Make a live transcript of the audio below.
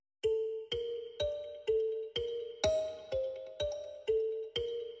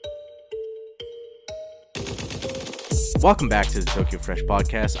Welcome back to the Tokyo Fresh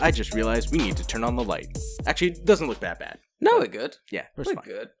podcast. I just realized we need to turn on the light. Actually, it doesn't look that bad. No, we're good. Yeah, We're fine.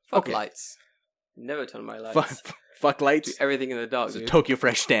 good. Fuck Okay. lights. Never turn my lights. Fuck Do lights. everything in the dark, It's a dude. Tokyo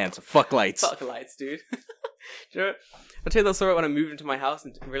Fresh stance. Fuck lights. Fuck lights, dude. Do you know, I'll tell you that story when I moved into my house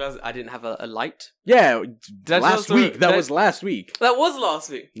and realized I didn't have a light. Yeah, I tell last the story- week. That was last week. That was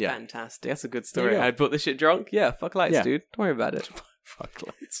last week. Yeah. Fantastic. That's a good There you story. go. I bought this shit drunk. Yeah, fuck lights, Yeah. dude. Don't worry about it. Fuck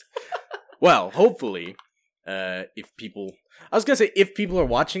lights. Well, hopefully, if people are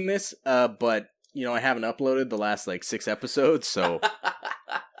watching this, but I haven't uploaded the last 6 episodes, so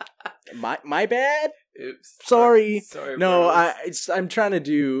my bad. Oops. Sorry. Sorry. No, bros. I'm trying to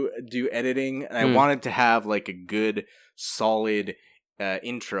do editing, and I wanted to have a good, solid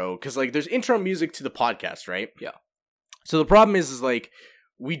intro because there's intro music to the podcast, right? Yeah. So the problem is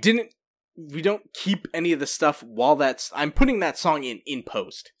we don't keep any of the stuff while I'm putting that song in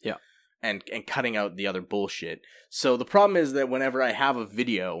post. Yeah. And cutting out the other bullshit. So the problem is that whenever I have a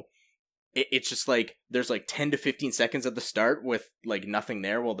video, it's just there's 10 to 15 seconds at the start with nothing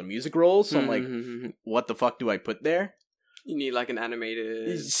there while the music rolls. So I'm like, what the fuck do I put there? You need an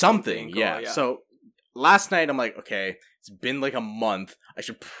animated Something, yeah. So last night I'm like, okay, it's been a month. I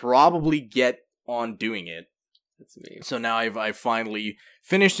should probably get on doing it. That's me. So now I've finally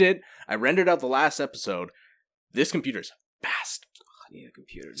finished it. I rendered out the last episode. This computer's fast. I need a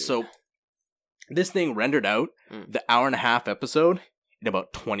computer, dude. So this thing rendered out the hour-and-a-half episode in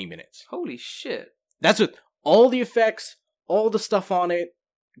about 20 minutes. Holy shit. That's with all the effects, all the stuff on it,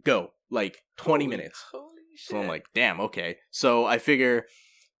 go. 20 minutes. Holy shit. So I'm like, damn, okay. So I figure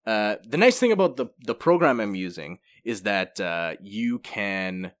the nice thing about the program I'm using is that you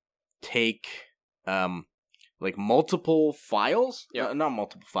can take multiple files, not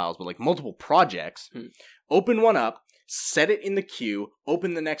multiple files, but multiple projects, open one up, set it in the queue,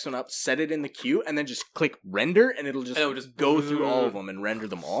 open the next one up, set it in the queue, and then just click render, and it'll just go through all of them and render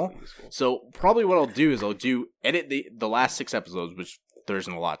them all. So probably what I'll do is edit the last 6 episodes, which there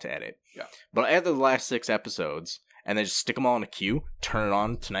isn't a lot to edit. Yeah. But I'll edit the last 6 episodes, and then just stick them all in a queue, turn it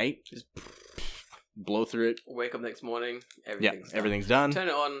on tonight, just blow through it. Wake up next morning, Everything's done. Turn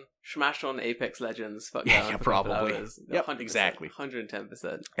it on, smash on Apex Legends, fuck Yeah, down yeah, for a couple probably. hours. Yep, 100%, exactly.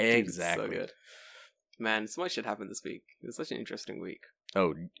 110%. Exactly. So good. Man, so much shit happened this week. It was such an interesting week.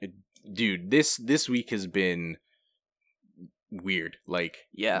 Oh, dude, this week has been weird.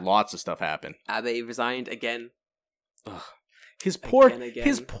 Lots of stuff happened. Abe resigned again. Ugh. His poor Again.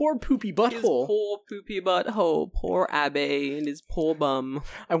 poopy butthole. His poor poopy butthole. Poor Abe and his poor bum.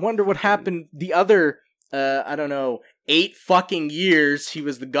 I wonder what happened the other, 8 fucking years he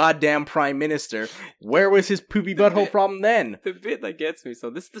was the goddamn prime minister. Where was his poopy butthole problem then? The bit that gets me, so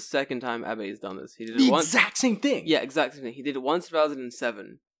this is the second time Abe has done this. He did it The once. exact same thing. Yeah, exactly. He did it once in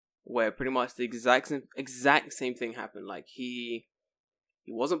 2007, where pretty much the exact same thing happened. He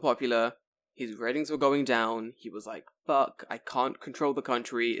wasn't popular. His ratings were going down. He was like, "Fuck, I can't control the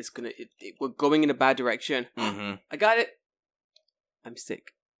country. We're going in a bad direction." Mm-hmm. I got it. I'm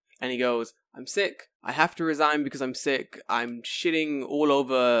sick. And he goes, "I'm sick. I have to resign because I'm sick. I'm shitting all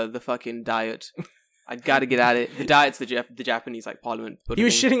over the fucking diet. I gotta get at it." The diet's the Japanese parliament. He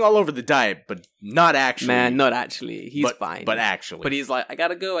was shitting all over the diet, but not actually. Man, not actually. He's fine. But actually. But he's like, I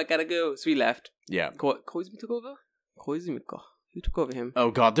gotta go. So he left. Yeah. Koizumi took over? Who took over him?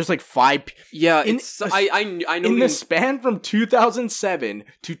 Oh god, there's 5... Yeah, In- I know. In the span from 2007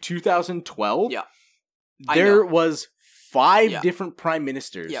 to 2012, Yeah. there was 5 different prime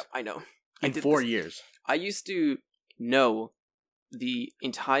ministers Yeah, I know. in 4 years. I used to know the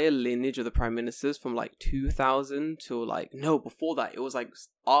entire lineage of the prime ministers from 2000 to no, before that. It was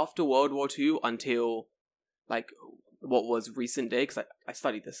after World War II until what was recent day, because I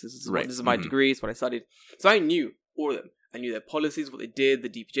studied this. This is my degree, it's what I studied. So I knew all of them. I knew their policies, what they did, the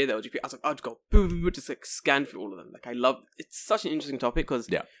DPJ, the LGP. I was I'd go boom, boom, boom, just scan through all of them. I love. It's such an interesting topic because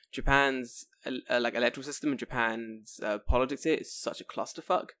Japan's electoral system and Japan's politics here is such a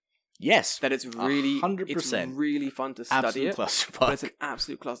clusterfuck. Yes, that it's really 100%. It's really fun to study absolute it. Clusterfuck. But it's an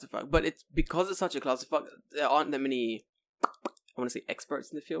absolute clusterfuck. But it's because it's such a clusterfuck. There aren't that many. I want to say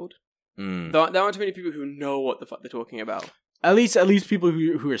experts in the field. There aren't too many people who know what the fuck they're talking about. At least people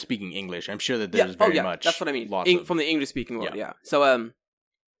who are speaking English. I'm sure that there's very much. That's what I mean. From the English speaking world, yeah. So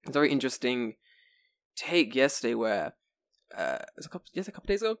it's a very interesting take yesterday where a couple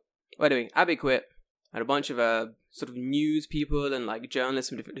days ago. Well, anyway, Abe quit, and a bunch of sort of news people and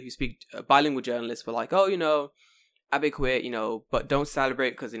journalists who speak bilingual journalists were like, oh, Abe quit, but don't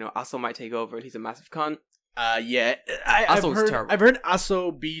celebrate because Aso might take over and he's a massive cunt. Yeah, I've heard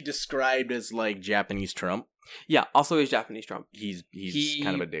Aso be described as Japanese Trump. Yeah, Aso is Japanese Trump. He's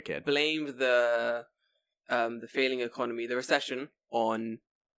kind of a dickhead. Blamed the the failing economy, the recession on,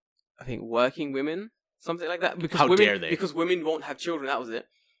 I think, working women, something like that. Because How dare they? Because women won't have children. That was it.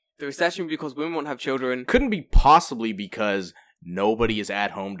 The recession because women won't have children. Couldn't be possibly because nobody is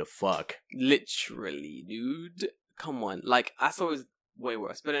at home to fuck. Literally, dude. Come on. Like, I thought it was way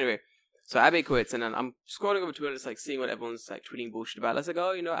worse. But anyway, so Abe quits, and then I'm scrolling over Twitter, just like seeing what everyone's like tweeting bullshit about. It's like,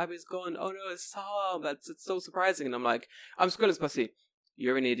 oh, Abe's gone. Oh no, it's so surprising. And I'm scrolling Pussy.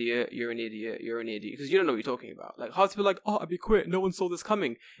 You're an idiot. You're an idiot. You're an idiot. Because you don't know what you're talking about. Like, hard to be like, oh, Abe quit. No one saw this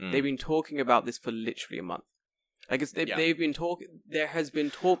coming. They've been talking about this for literally a month. Like, they've been talking. There has been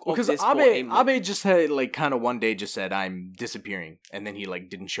talk of this for a month. Abe just had like kind of one day just said, I'm disappearing, and then he like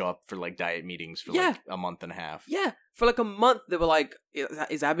didn't show up for like diet meetings for like a month and a half. Yeah, for like a month they were like,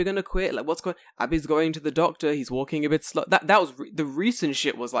 is Abe gonna quit? Like, what's going? Abe's going to the doctor. He's walking a bit slow. That was the recent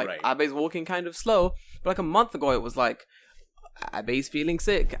shit was like Abe's walking kind of slow. But like a month ago it was like, Abe's feeling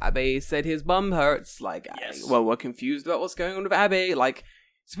sick. Abe said his bum hurts. Like, we're confused about what's going on with Abe. Like,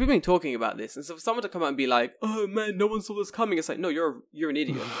 so people have been talking about this, and so for someone to come out and be like, "Oh man, no one saw this coming," it's like, no, you're an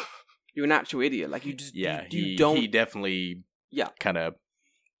idiot. You're an actual idiot. Like, you just you don't. He definitely kind of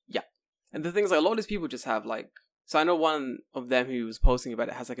And the thing is, like, a lot of these people just have like. So I know one of them who was posting about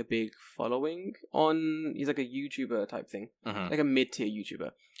it has like a big following on. He's like a YouTuber type thing, like a mid-tier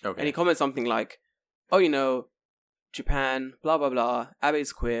YouTuber. Okay. And he comments something like, "Oh, Japan, blah blah blah.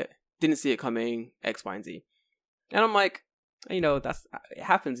 Abe's quit. Didn't see it coming. X, Y, and Z." And I'm like, it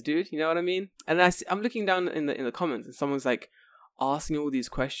happens, dude. You know what I mean? And I'm looking down in the comments, and someone's like asking all these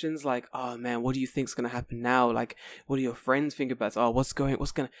questions, like, "Oh man, what do you think's gonna happen now? Like, what do your friends think about? Oh, what's going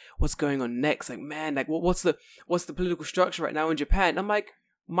on next? Like, man, like, what's the political structure right now in Japan?" And I'm like,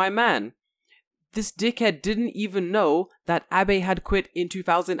 my man, this dickhead didn't even know that Abe had quit in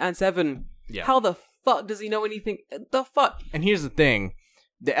 2007. Yeah. How the fuck does he know anything? The fuck? And here's the thing.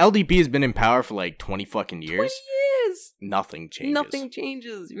 The LDP has been in power for like 20 fucking years. 20 years! Nothing changes. Nothing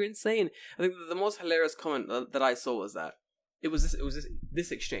changes. You're insane. I think the most hilarious comment that I saw was that it was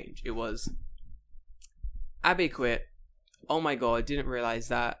this exchange. It was, Abe quit. Oh my god, didn't realize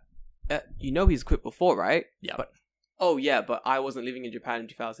that. He's quit before, right? Yeah. But I wasn't living in Japan in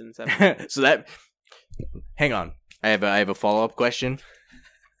 2007. So that, hang on. I have a follow-up question.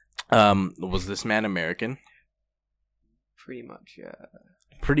 Was this man American? Pretty much,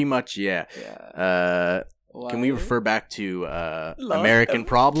 yeah. Yeah. Can we refer back to American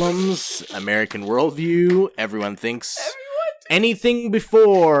problems, American worldview? Everyone thinks anything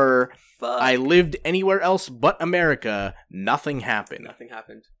before I lived anywhere else but America, nothing happened.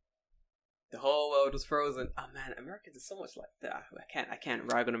 The whole world was frozen. Oh man, Americans are so much like that. I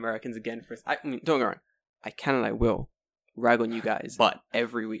can't rag on Americans again. Don't get me wrong. I can and I will rag on you guys, but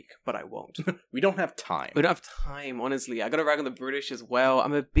every week, but I won't. We don't have time. We don't have time, honestly. I gotta rag on the British as well.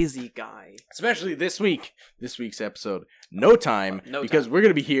 I'm a busy guy. Especially this week's episode. No time, because we're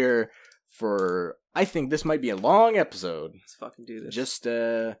gonna be here for, I think this might be a long episode. Let's fucking do this. Just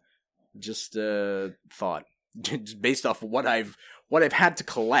thought. Just based off of what I've had to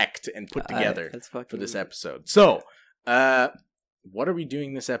collect and put together for this episode. So, what are we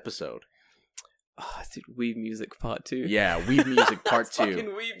doing this episode? Oh, dude, Weeb Music Part 2. Yeah, Weeb Music Part 2. Fucking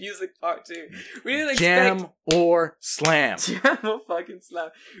Weeb Music Part 2. We didn't Jam or Slam. Jam or fucking Slam.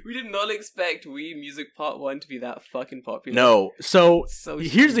 We did not expect Weeb Music Part 1 to be that fucking popular. No. So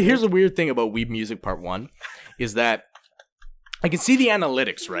here's the weird thing about Weeb Music Part 1 is that I can see the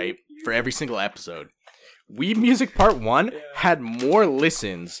analytics, right, for every single episode. Weeb Music Part 1 had more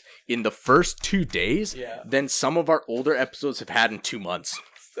listens in the first 2 days than some of our older episodes have had in 2 months.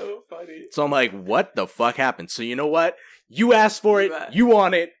 So funny. So I'm like, what the fuck happened? So you know what? You asked for it. You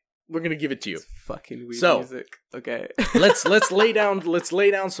want it. We're gonna give it to you. It's fucking Weeb music. Okay. let's lay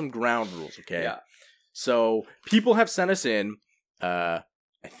down some ground rules. Okay. Yeah. So people have sent us in, I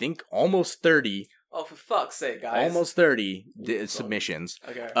think almost 30. Oh, for fuck's sake, guys! Almost 30 submissions.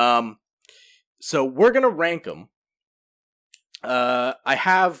 Okay. So we're gonna rank them. I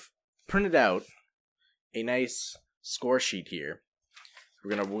have printed out a nice score sheet here.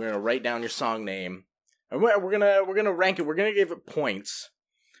 We're gonna write down your song name, and we're gonna rank it. We're gonna give it points,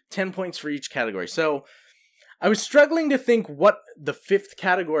 10 points for each category. So I was struggling to think what the 5th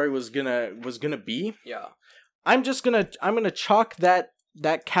category was gonna be. Yeah. I'm gonna chalk that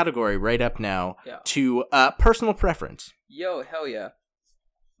category right up now to personal preference. Yo, hell yeah.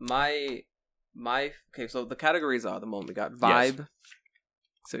 My okay. So the categories are the moment we got vibe. Yes.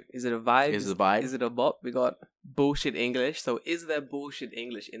 So is it a vibe? Is it a vibe? Is it a bop? We got bullshit English. So is there bullshit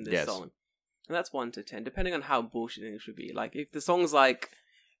English in this song? And that's 1 to 10, depending on how bullshit English would be. Like if the song's like,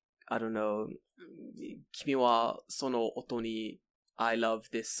 I don't know, Kimi wa sono oto ni I love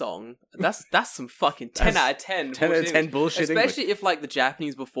this song. That's some fucking 10 out of 10. 10 out of 10 bullshit. Especially if like the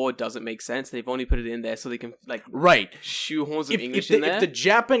Japanese before doesn't make sense. They've only put it in there so they can like shoehorns of English in there. If the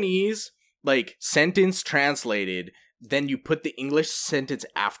Japanese like sentence translated, then you put the English sentence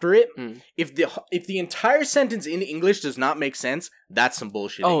after it. If the entire sentence in English does not make sense, that's some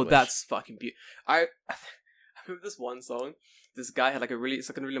bullshit. Oh, English. That's fucking beautiful. I remember this one song. This guy had like it's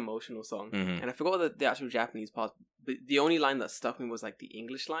like a really emotional song, and I forgot what the actual Japanese part. But the only line that stuck me was like the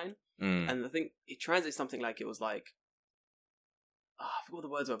English line, and I think it translates something like it was like, I forgot what the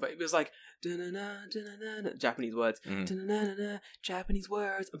words were, but it was like Japanese words, Japanese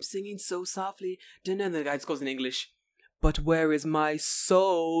words. I'm singing so softly, and the guy just goes in English. But where is my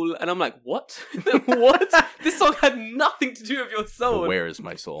soul? And I'm like, what? What? This song had nothing to do with your soul. Where is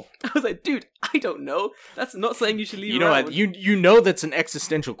my soul? I was like, dude, I don't know. That's not saying you should leave. You know what? You know that's an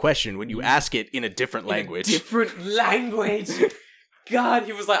existential question when you ask it in a different language. Different language. God,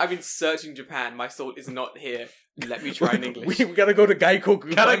 he was like, I've been searching Japan. My soul is not here. Let me try in English. We gotta go to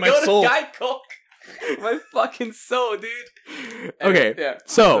Gaikoku. Gotta go to Gaikoku. My fucking soul, dude. Okay, yeah.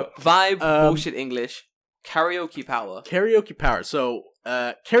 So vibe, bullshit English. Karaoke power. Karaoke power. So,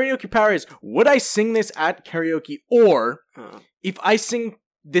 karaoke power is, would I sing this at karaoke? Or, if I sing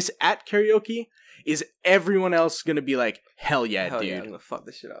this at karaoke, is everyone else gonna be like, hell yeah, dude. Yeah, I'm gonna fuck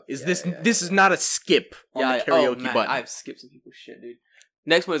this shit up. Is this is not a skip on the karaoke button. I've skipped some people's shit, dude.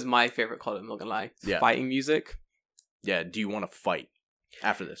 Next one is my favorite column, I'm not gonna lie. It's fighting music. Yeah, do you want to fight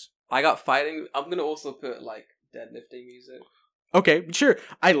after this? I got fighting. I'm gonna also put, like, deadlifting music. Okay, sure.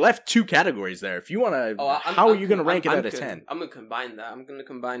 I left 2 categories there. If you want to... how are you going to rank it out of 10? I'm going to combine that. I'm going to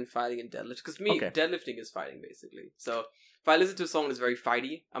combine fighting and deadlift. Because for me, deadlifting is fighting, basically. So, if I listen to a song that's very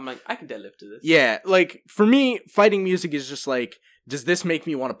fighty, I'm like, I can deadlift to this. Yeah, like, for me, fighting music is just like, does this make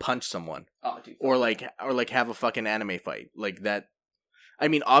me want to punch someone? Oh, dude. Or have a fucking anime fight. Like, that... I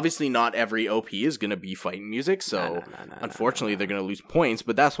mean, obviously not every OP is going to be fighting music, so unfortunately they're going to lose points,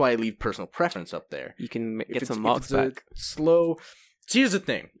 but that's why I leave personal preference up there. You can get some marks back. Slow. So here's the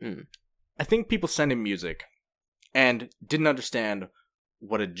thing. I think people send in music and didn't understand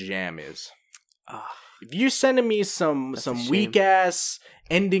what a jam is. If you're sending me some weak-ass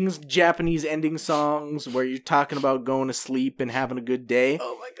endings, Japanese ending songs where you're talking about going to sleep and having a good day.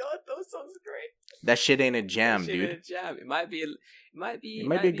 Oh my god, those songs are great. That shit ain't a jam, dude. Ain't a jam. It might be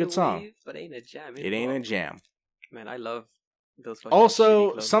a good song, wave, but ain't a jam. It ain't a jam. Man, I love those.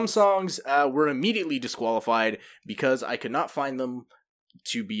 Also, some songs were immediately disqualified because I could not find them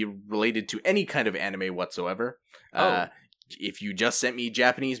to be related to any kind of anime whatsoever. If you just sent me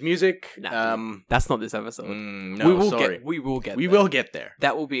Japanese music, that's not this episode. No, we will get there.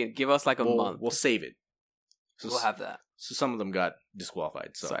 That will be. Give us like a month. We'll save it. So we'll have that. So some of them got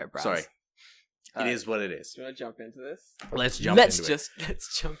disqualified. So sorry. It is what it is. Do you want to jump into this? Let's jump into it.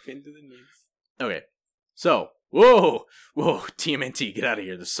 Let's jump into the news. Okay. So, whoa, TMNT, get out of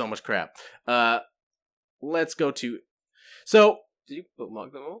here. There's so much crap. Let's go to... So... Did you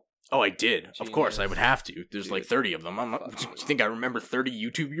bookmark them all? Oh, I did. Genius. Of course, I would have to. There's like 30 of them. Do you think I remember 30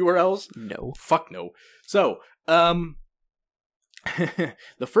 YouTube URLs? No. Fuck no. So, the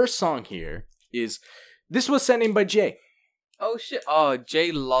first song here is... This was sent in by Jay. Oh shit. Oh,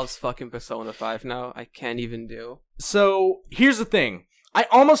 Jay loves fucking Persona 5 now. I can't even deal. So, here's the thing. I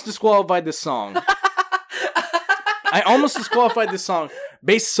almost disqualified this song.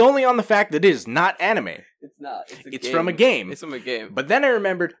 Based solely on the fact that it is not anime. It's not. It's from a game. It's from a game. But then I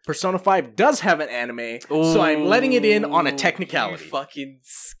remembered Persona 5 does have an anime, so I'm letting it in on a technicality. You fucking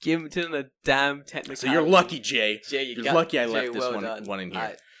skimmed in a damn technicality. So you're lucky, Jay. You're lucky I left this one in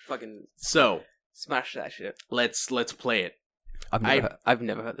here. Fucking so smash that shit. Let's play it. I've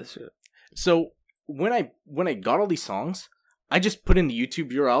never heard this shit. So when I got all these songs, I just put in the YouTube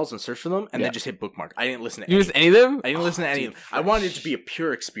URLs and search for them, and then just hit bookmark. I didn't listen to any of them. I didn't listen to any of them. I wanted it to be a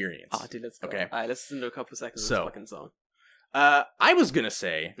pure experience. Oh, dude, let's go. Okay. All right, let's listen to a couple seconds of this fucking song. I was gonna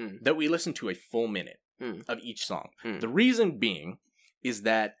say that we listen to a full minute of each song. The reason being is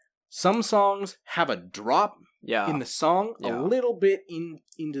that some songs have a drop in the song a little bit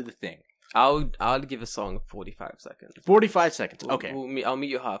into the thing. I'll give a song 45 seconds. 45 seconds. Okay. I'll meet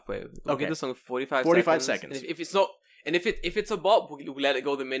you halfway. We'll give the song 45 seconds. And if it's not, and if it's a bop, we'll let it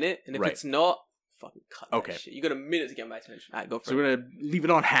go the minute. And if it's not, fucking cut that shit. You got a minute to get my attention. Alright, go for it. So we're gonna leave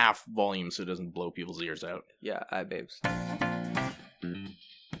it on half volume so it doesn't blow people's ears out. Yeah, alright, babes.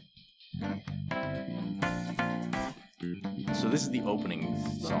 So this is the opening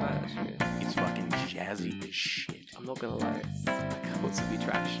song. It's fucking jazzy as shit. I'm not gonna lie. I can't to be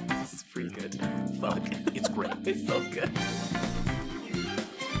trash. This is pretty good. Fuck. It's great. It's so good.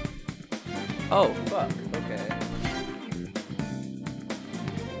 Oh, fuck. Okay.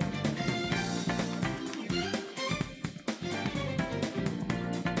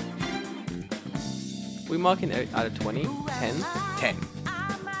 mark it out of 20? 10? 10.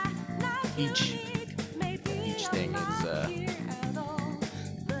 Each thing is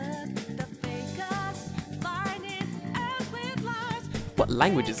What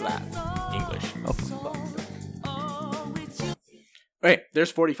language is that? English. Oh, fuck. Wait,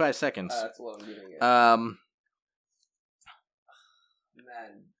 there's 45 seconds. That's what I'm giving it. Man.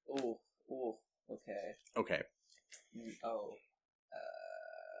 Oh, okay. Okay. Man,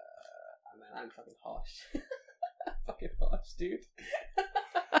 I'm fucking harsh. Fucking harsh, dude.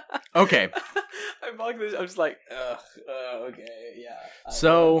 Okay. I marked this. I'm just like, okay, yeah.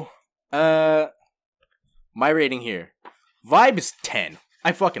 So, my rating here, vibe is 10.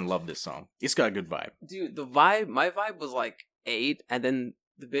 I fucking love this song. It's got a good vibe. Dude, my vibe was like 8, and then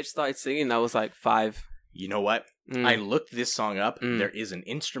the bitch started singing, and I was like 5. You know what? I looked this song up. There is an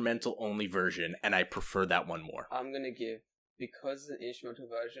instrumental only version, and I prefer that one more. I'm gonna give, because it's an instrumental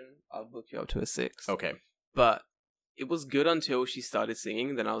version, I'll book you up to a 6. Okay. But it was good until she started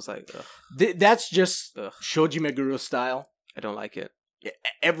singing, then I was like, ugh. That's just Shoji Meguro style. I don't like it.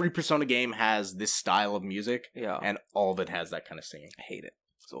 Every Persona game has this style of music, Yeah. and all of it has that kind of singing. I hate it.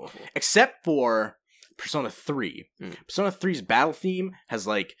 It's awful. Except for Persona 3. Persona 3's battle theme has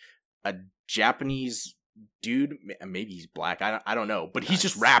like a Japanese dude, maybe he's black, I don't know, but he's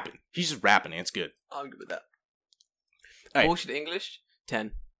just rapping. He's just rapping, and it's good. I'm good with that. Right. Bullshit English,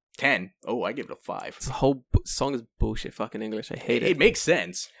 10. 10. Oh, I give it a 5. This whole song is bullshit fucking English. I hate it. It makes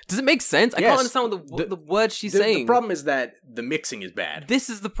sense. Does it make sense? I Yes. can't understand what the words she's saying. The problem is that the mixing is bad. This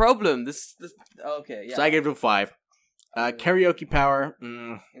is the problem. This okay, yeah. So I give it a 5. Karaoke Power.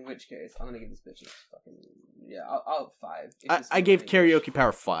 In which case, I'm gonna give this bitch a fucking I'll 5. I gave Karaoke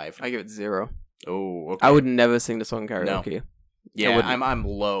Power 5. I give it 0. Oh, okay. I would never sing the song karaoke. No. Yeah, I'm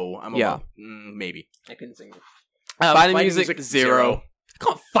low. I'm low. Maybe. I couldn't sing it. Fighting music 0. I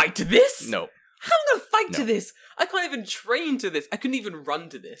can't fight to this. No. How am I gonna fight to this? I can't even train to this. I couldn't even run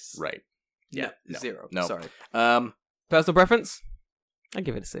to this. Right. Yeah. No. 0. No. Sorry. Personal preference? I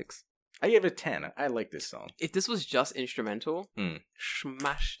give it a 6. I give it a 10. I like this song. If this was just instrumental,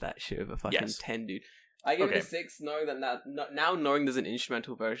 smash that shit with a fucking 10, dude. I give it a 6, knowing that now knowing there's an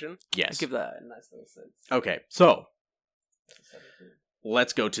instrumental version. Yes. I give that a nice little 6. Okay, so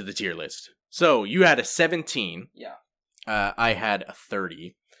let's go to the tier list. So you had a 17. Yeah. I had a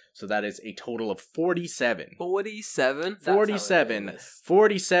 30. So that is a total of 47. 47? 47.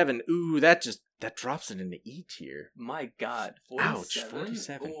 47. Ooh, that drops it into E tier. My God. 47? Ouch,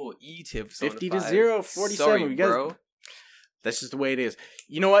 47. Oh, E tier. 50 to 0, 47. Sorry, you guys, bro. That's just the way it is.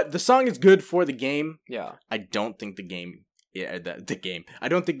 You know what? The song is good for the game. Yeah. I don't think the game... Yeah, the game. I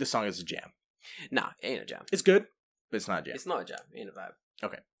don't think the song is a jam. Nah, it ain't a jam. It's good, but it's not a jam. It's not a jam. It ain't a vibe.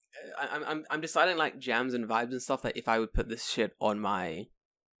 Okay. I'm deciding like jams and vibes and stuff that if I would put this shit on my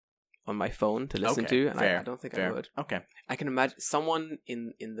phone to listen to, and I don't think I would. Okay. I can imagine someone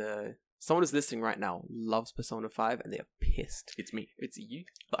someone who's listening right now loves Persona 5 and they are pissed. It's me. It's you.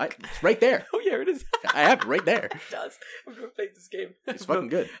 It's right there. Oh yeah, it is. I have it right there. It does. I'm gonna play this game. It's fucking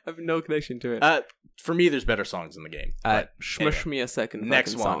good. I have no connection to it. For me, there's better songs in the game. Smush me a second.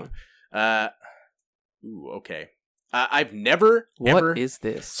 Next one. Song. Ooh, okay. I've never. What is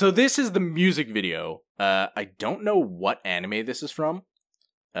this? So this is the music video. I don't know what anime this is from.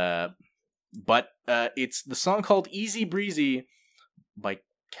 But it's the song called "Easy Breezy" by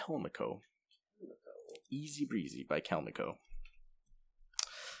Kelmiko. Easy Breezy by Kelmiko.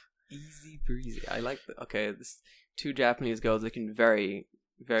 Easy Breezy. I like the... Okay, this 2 Japanese girls looking very,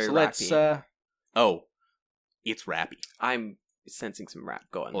 very so rappy. Let's, it's rappy. I'm sensing some rap.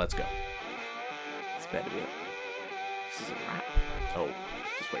 Go on. Let's go. This better be it. This isn't rap. Oh,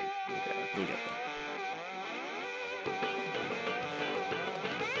 just wait. We'll get there.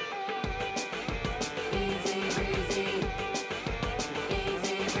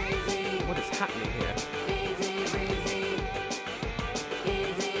 What is happening here?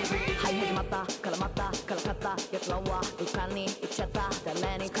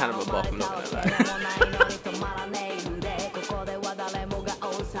 It's kind of a bop, I'm not gonna lie.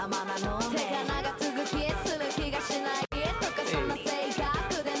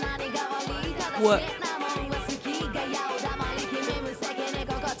 What?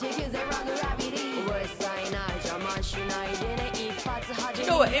 You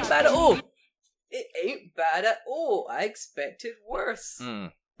know what? It ain't bad at all. It ain't bad at all. I expected worse.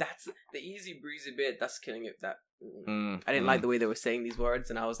 That's the Easy Breezy bit. That's killing it. I didn't like the way they were saying these words,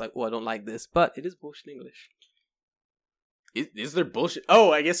 and I was like, "Oh, I don't like this." But it is bullshit English. Is there bullshit?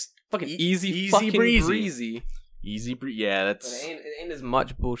 Oh, I guess fucking easy breezy. Easy breezy. Yeah, that's. But it ain't as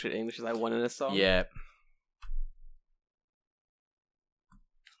much bullshit English as I want in a song. Yeah.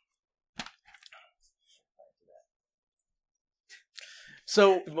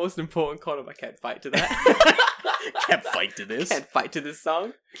 So the most important column, I can't fight to that. Can't fight to this. Can't fight to this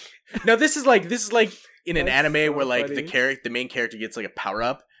song. No, this is like in an anime so where like funny. the main character gets like a power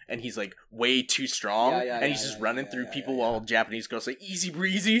up and he's like way too strong and he's just running through people while Japanese girls say easy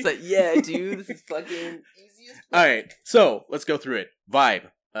breezy. It's like, yeah, dude, this is fucking easy as fuck. All right, so let's go through it. Vibe.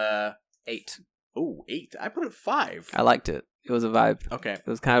 8. Oh, 8. I put it 5. I liked it. It was a vibe. Okay. It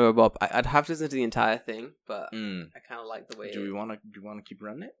was kind of a bop. I'd have to listen to the entire thing, but I kind of like the way. Do you want to keep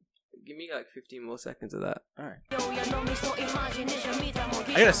running it? Give me like 15 more seconds of that. All right.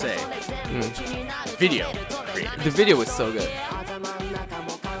 I gotta say, video. Great. The video was so good.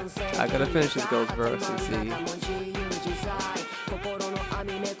 I gotta finish this girl's verse and see. Ain't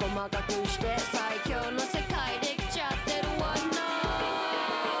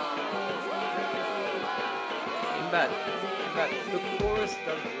bad. The chorus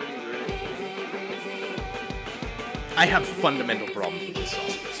does really. I have fundamental problems with this song.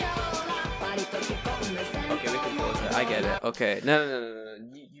 Okay, we can pause it. I get it. Okay. No.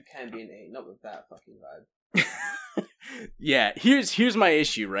 You can't be an 8. Not with that fucking vibe. Yeah, here's my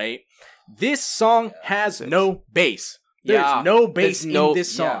issue, right? This song has no bass. There's no bass in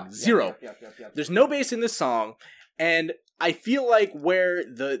this song. Zero. There's no bass in this song, and I feel like where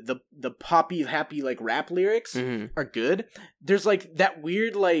the poppy happy like rap lyrics are good, there's like that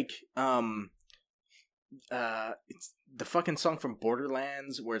weird like it's the fucking song from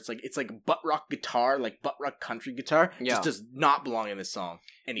Borderlands where it's like butt rock guitar, like butt rock country guitar, just does not belong in this song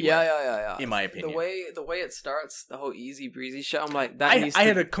anyway. Yeah. In my opinion, the way it starts, the whole easy breezy shit, I'm like that. I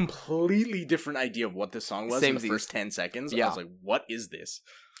had a completely different idea of what this song was in the first 10 seconds. Yeah. I was like, what is this?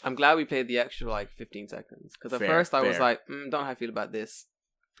 I'm glad we played the extra like 15 seconds because at first I was like, don't know how I feel about this.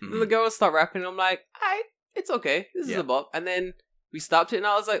 The girls start rapping, and I'm like, it's okay. This is a bop, and then we stopped it, and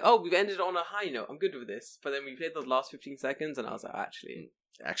I was like, oh, we've ended on a high note. I'm good with this. But then we played the last 15 seconds, and I was like, actually,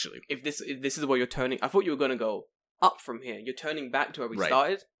 if this is where you're turning, I thought you were gonna go up from here. You're turning back to where we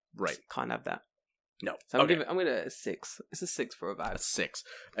started. Right. Can't have that. No. So I'm gonna a 6. It's a 6 for a vibe. A 6.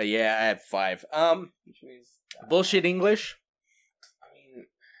 Yeah, I had 5. Which means bullshit English. I mean,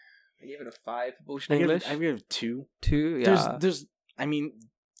 I gave it a 5 for bullshit English. I gave it 2. 2. Yeah. There's. I mean,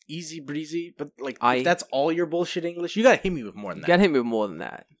 easy breezy, but like if that's all your bullshit English, you gotta hit me with more than that. You gotta hit me with more than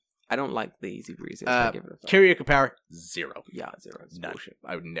that. I don't like the easy breezy. So I give it a 5. Karaoke power 0. Yeah, 0. It's bullshit.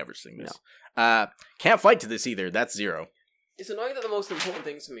 I would never sing this. No. Can't fight to this either. That's 0. It's annoying that the most important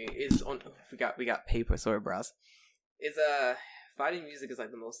thing to me is on. We got paper. Sorry, bros. Is fighting music is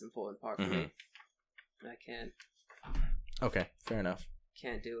like the most important part for me. I can't. Okay, fair enough.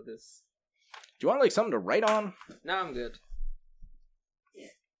 Can't deal with this. Do you want like something to write on? No, I'm good.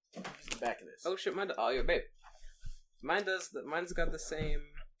 The back of this. Oh shit, mine. Oh, yeah, babe. Mine's got the same.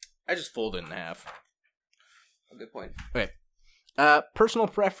 I just fold it in half. A good point. Okay. Personal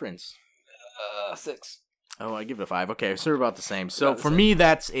preference. 6. Oh, I give it a 5. Okay, so we're about the same. So for me,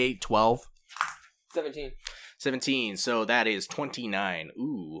 that's a 12. 17. 17. So that is 29.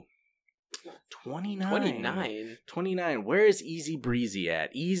 Ooh. 29. 29. Where is Easy Breezy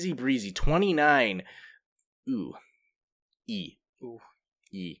at? Easy Breezy. 29. Ooh. E. Ooh.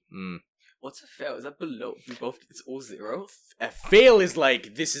 E. What's a fail? Is that below? It's all 0? A fail is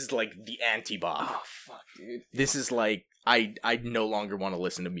like, this is like the anti-bop. Oh, fuck, dude. This is like, I no longer want to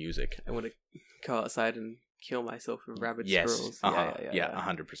listen to music. I want to go outside and kill myself with rabid squirrels. Yeah,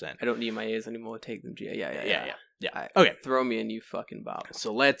 100%. I don't need my ears anymore. Take them. Yeah. Okay. Throw me a new fucking bop.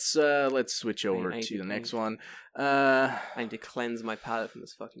 So let's switch over to the next one. I need to cleanse my palate from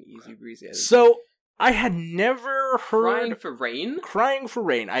this fucking easy breezy. So I had never heard Crying for Rain. Crying for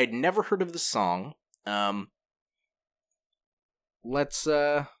Rain. I had never heard of the song. Let's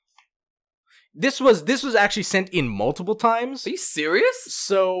This was actually sent in multiple times. Are you serious?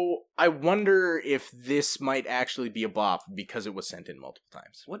 So I wonder if this might actually be a bop because it was sent in multiple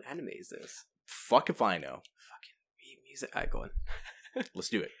times. What anime is this? Fuck if I know. Fucking music. Alright, go on. Let's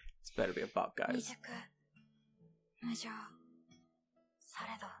do it. It's better be a bop, guys.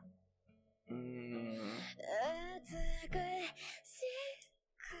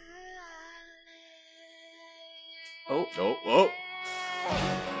 Oh.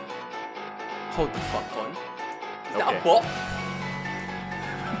 Hold the fuck on. Is that a bop?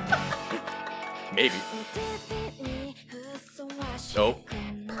 Maybe. Oh,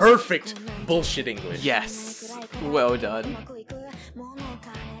 perfect bullshit English. Yes. Well done.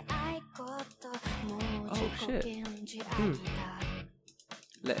 Oh shit.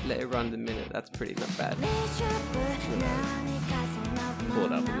 Let it run the minute. That's pretty not bad. Pull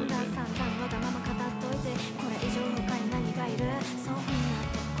it up a little bit.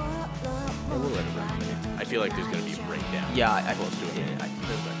 we'll let it run. I feel like there's gonna be a breakdown. Yeah, I will do it. I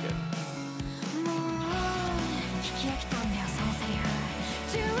feel like it.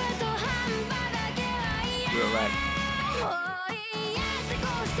 You're right.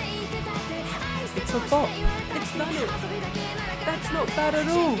 It's a bop. It's not it. That's not bad at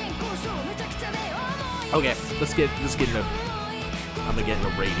all. Okay, let's get into. I'm gonna get into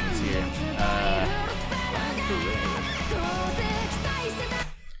ratings here.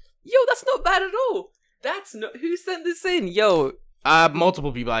 Yo, that's not bad at all. That's not. Who sent this in? Yo.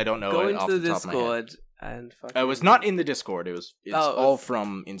 Multiple people I don't know. Go into off the the top of my head. Discord and fucking. It was not in the Discord. It's all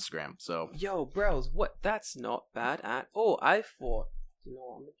from Instagram. So. Yo, bros, what? That's not bad at all. I thought. You know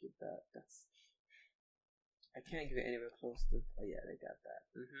what? I'm gonna give that. That's. I can't give it anywhere close to. Oh yeah, they got that.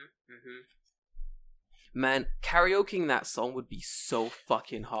 Man, karaokeing that song would be so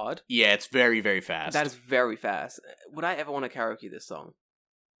fucking hard. Yeah, it's very, very fast. That is very fast. Would I ever want to karaoke this song?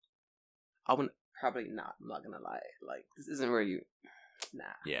 I wouldn't. Probably not. I'm not gonna lie. Like, this isn't really. Nah.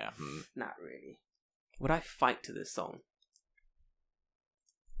 Yeah. Not really. Would I fight to this song?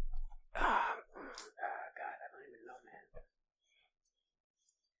 God, I don't even know,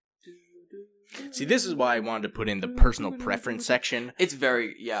 man. See, this is why I wanted to put in the personal preference section. It's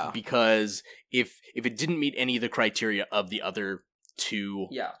very, yeah. Because if it didn't meet any of the criteria of the other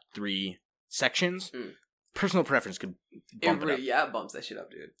 3 sections, personal preference could bump it up. Yeah, it bumps that shit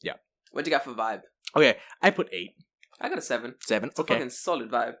up, dude. Yeah. What'd you got for vibe? Okay, I put 8. I got a 7. 7, it's a fucking solid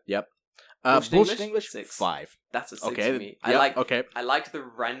vibe. Yep. Bullshit English? 6. 5. That's a 6 okay. for me. Yep. I like the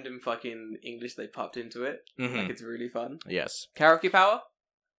random fucking English they popped into it. Mm-hmm. Like, it's really fun. Yes. Karaoke power?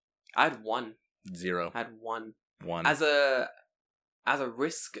 I had 1. 0. I had 1. 1. As a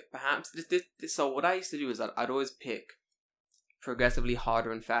risk, perhaps. So what I used to do is I'd always pick progressively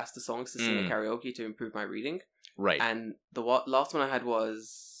harder and faster songs to sing at karaoke to improve my reading. Right. And the last one I had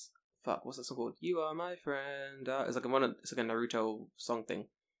was... Fuck, what's that song called? You Are My Friend. It's like a Naruto song thing.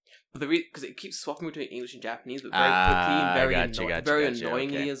 But because it keeps swapping between English and Japanese, but very quickly and very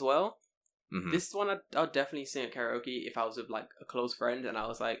annoyingly as well. Mm-hmm. This one I'll definitely sing at karaoke if I was with like a close friend and I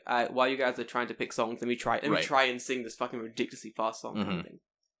was like, while you guys are trying to pick songs, let me try and sing this fucking ridiculously fast song. Kind of thing.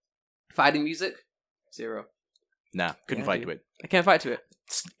 Fighting music, 0. Nah, couldn't fight to it. I can't fight to it.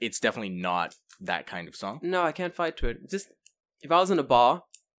 It's definitely not that kind of song. No, I can't fight to it. Just if I was in a bar,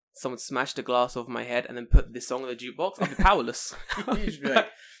 someone smashed a glass over my head and then put this song in the jukebox, I'd be powerless. You'd just be like,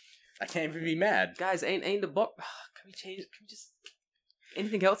 I can't even be mad. Guys, ain't the box. Can we change? Can we just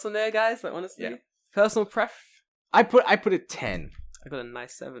anything else on there, guys? Like honestly, yeah. Personal pref. I put a 10. I got a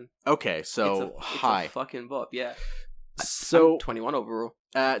nice 7. Okay, so high. It's a fucking bop, yeah. So I'm 21 overall.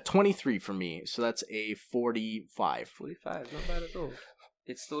 23 for me. So that's a 45. 45, not bad at all.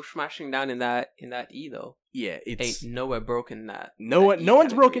 It's still smashing down in that E though. Yeah, it's ain't nowhere broken that. No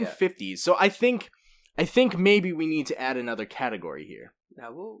one's broken 50s. So I think maybe we need to add another category here.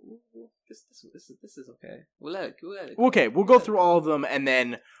 Now this is okay. We'll let it okay, we'll go through all of them and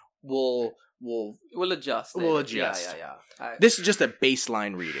then we'll adjust. We'll adjust. Yeah. This is just a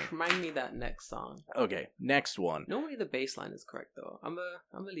baseline reading. Remind me that next song. Okay, next one. Normally the baseline is correct though. I'm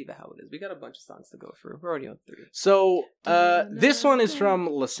gonna leave it how it is. We got a bunch of songs to go through. We're already on 3. So this one is from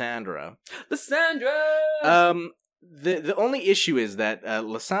Lysandra. Lysandra. The only issue is that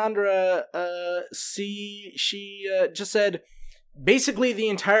Lysandra she just said basically the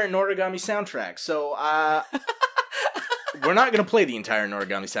entire Noragami soundtrack. So we're not going to play the entire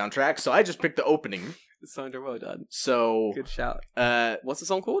Noragami soundtrack, so I just picked the opening. Lysandra, well done. So good shout. What's the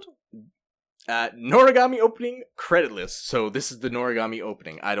song called? Noragami opening creditless. So this is the Noragami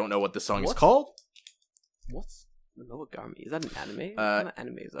opening. I don't know what the song is called. What's Noragami? Is that an anime? What kind of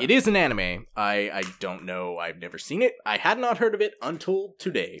anime is that? It is an anime. I don't know. I've never seen it. I had not heard of it until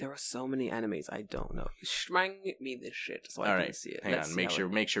today. There are so many animes I don't know. Shrang me this shit so I can see it. Hang on. Make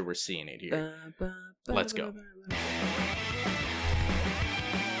sure we're seeing it here. Let's go.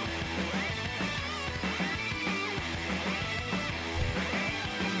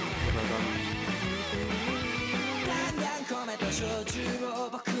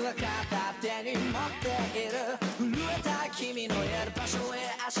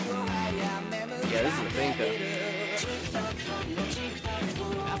 Yeah, this is a thinker.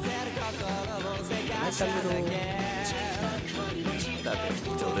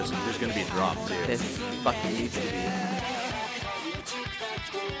 So there's gonna be a drop too. This fucking needs to be.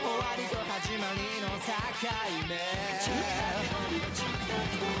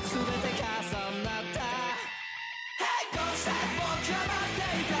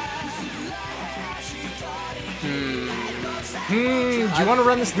 Do you want to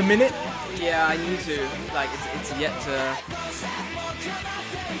run this in a minute? Yeah, I need to. Like, it's yet to...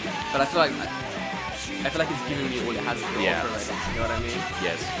 But I feel like it's giving me all it has to offer already. You know what I mean?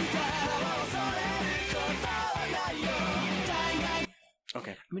 Yes.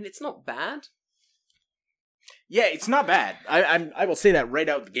 Okay. I mean, it's not bad. Yeah, it's not bad. I will say that right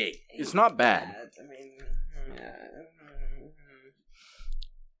out the gate. It's not bad. I mean,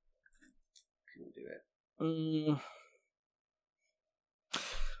 couldn't do it.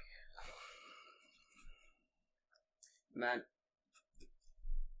 Man.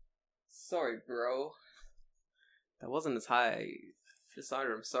 Sorry, bro. That wasn't as high.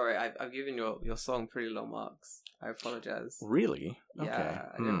 Sandra, I'm sorry. I've given your song pretty low marks. I apologize. Really? Okay. Yeah,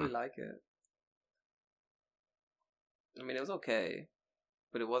 I didn't really like it. I mean, it was okay,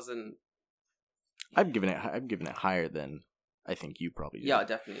 but it wasn't. I've given it higher than I think you probably did. Yeah,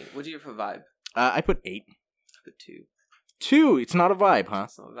 definitely. What do you for vibe? I put 8. I put 2. 2. It's not a vibe, huh?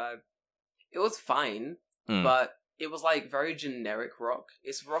 It's not a vibe. It was fine, but it was like very generic rock.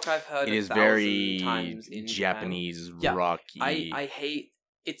 It's rock I've heard. It is very times in Japanese Japan. rocky. I hate.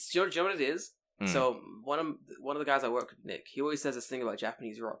 It's do you know what it is? So one of the guys I work with, Nick, he always says this thing about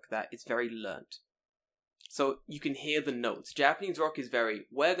Japanese rock that it's very learnt. So you can hear the notes. Japanese rock is very,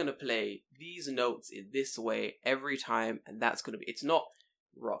 we're going to play these notes in this way every time, and that's going to be, it's not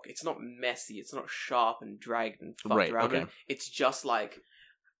rock. It's not messy. It's not sharp and dragged and fucked around. Okay. It's just like,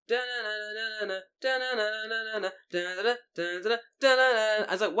 I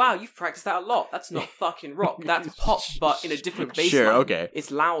was like, wow, you've practiced that a lot. That's not fucking rock. That's pop, but in a different bass line. Okay. It's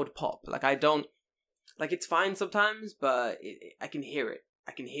loud pop. Like, I don't, like, it's fine sometimes, but I can hear it.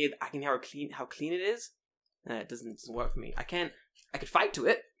 I can hear how clean it is. It doesn't work for me. I could fight to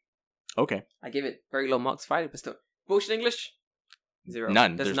it. Okay. I give it very low marks fighting, but still. Bullshit English? 0.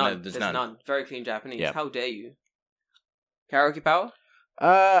 None. There's none. Very clean Japanese. Yep. How dare you? Karaoke power?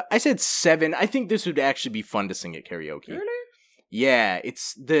 I said 7. I think this would actually be fun to sing at karaoke. Really? Yeah,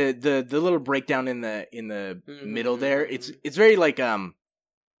 it's the little breakdown in the middle there. It's very like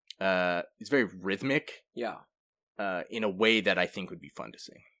it's very rhythmic. Yeah. In a way that I think would be fun to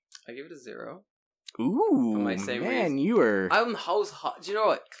sing. I give it a 0. Ooh, man, reason. You are. Do you know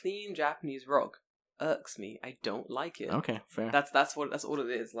what? Clean Japanese rock irks me. I don't like it. Okay, fair. That's all it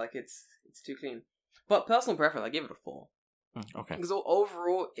is. Like it's too clean. But personal preference, I give it a 4. Okay. Because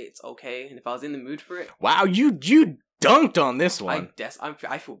overall, it's okay, and if I was in the mood for it, wow, you dunked on this one.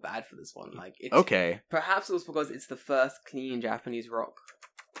 I feel bad for this one. Like it's okay. Perhaps it was because it's the first clean Japanese rock,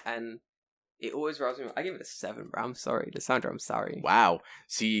 and it always rubs me. I give it a 7, bro. I'm sorry, Lissandra. I'm sorry. Wow.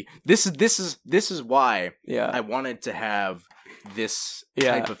 See, this is why I wanted to have this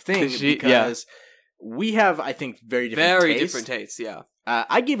type of thing because we have, I think, very different tastes. Yeah.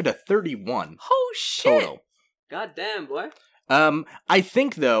 I gave it a 31. Oh shit! Total. God damn, boy. I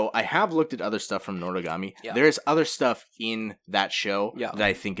think though I have looked at other stuff from Noragami. Yeah. There is other stuff in that show that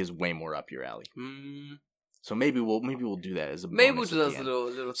I think is way more up your alley. So maybe we'll do that as a bonus. Maybe we'll do those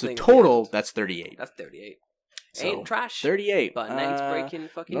little so things. So total, that's 38. That's 38. So, ain't trash. 38. But next breaking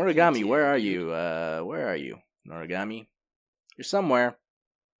fucking Noragami, where are you? Where are you? Noragami? You're somewhere.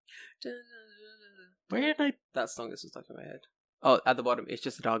 Where did I... That song is stuck in my head. Oh, at the bottom. It's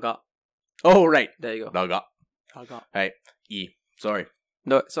just a Daga. Oh, right. There you go. Daga. Daga. Hey, E. Sorry.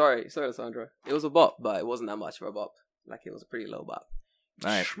 No, sorry, Sandra. It was a bop, but it wasn't that much of a bop. Like, it was a pretty low bop.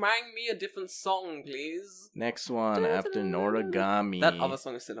 Alright. Schmang me a different song, please. Next one after Noragami. That other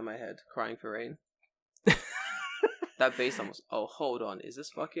song is still in my head. Crying for Rain. That bass almost... Oh, hold on. Is this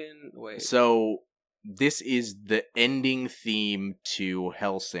fucking... Wait. So, this is the ending theme to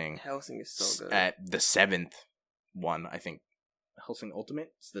Hellsing. Hellsing is so good. At the 7th one, I think. Hellsing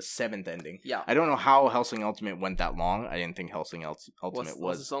Ultimate? It's the 7th ending. Yeah. I don't know how Hellsing Ultimate went that long. I didn't think Hellsing Ultimate was...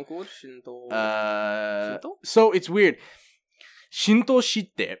 What's the song called? Shinto? Shinto? So, it's weird. Shinto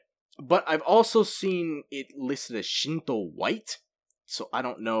Shite, but I've also seen it listed as Shinto White, so I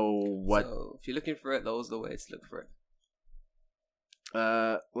don't know what... So, if you're looking for it, those are the ways to look for it.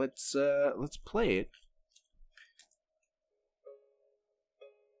 Let's play it.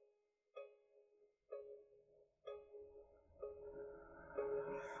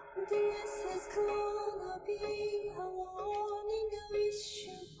 This is gonna be a warning. I wish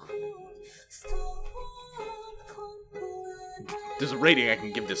you could stop. There's a rating I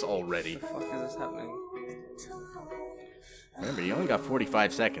can give this already. What the fuck is this happening? Remember, you only got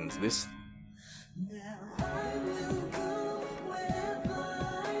 45 seconds. This...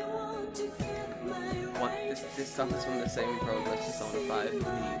 What? This song is from the same progress as Song 5.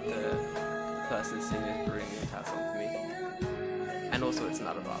 The person singing is bringing the entire song for me. And also, it's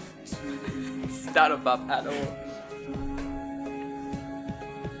not a bop. It's not a bop at all.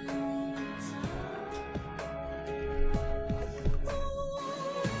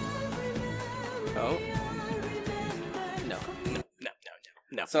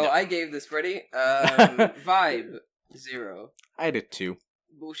 No. So no. I gave this ready. Vibe 0. I had a 2.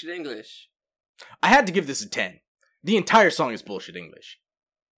 Bullshit English. I had to give this a 10. The entire song is bullshit English.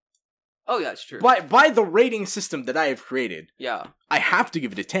 Oh yeah, it's true. By the rating system that I have created, yeah, I have to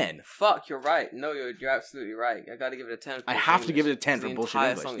give it a 10. Fuck, you're right. No, you're absolutely right. I gotta give it a 10. I have to give it a 10 for bullshit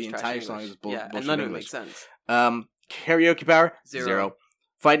English. The entire song is bullshit English. And none of it makes sense. Karaoke power 0. 0.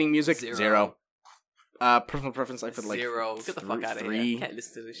 Fighting music 0. 0. Personal preference I put like 0. Get the fuck out of 3. here. Can't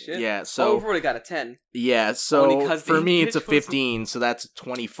listen to this shit. Yeah, so I've already got a 10. Yeah, so for the me it's a English was- 15, so that's a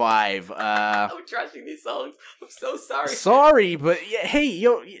 25. I'm trashing these songs. I'm so sorry. Sorry, but yeah, hey,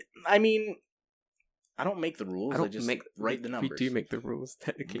 yo, I mean, I don't make the rules. I just write the numbers. We do make the rules,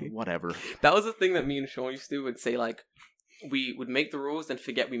 technically. Whatever. That was the thing that me and Sean used to do. Would say like, we would make the rules, then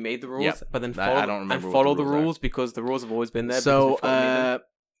forget we made the rules, Yep. but then I don't remember what follow the the rules are. rules because the rules have always been there. So, because we thought we made them.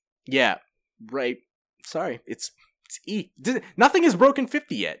 yeah, right. Sorry, it's E. Nothing is broken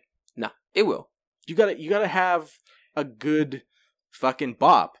 50 yet. Nah, it will. You gotta have a good fucking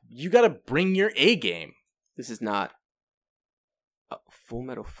bop. You gotta bring your A game. This is not a Full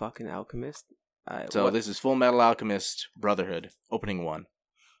Metal fucking Alchemist. So this is Full Metal Alchemist Brotherhood opening 1.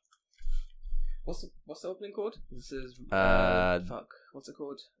 What's the opening called? This is fuck. What's it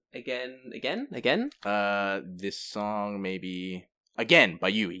called? Again. This song maybe Again by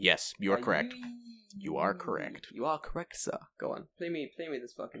Yui. Yes, you are correct. You are correct. You are correct, sir. Go on. Play me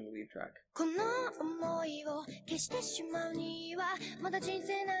this fucking lead track. この想いを消してしまうにはまだ人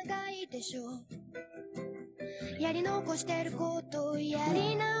生長いでしょうやり残してることをや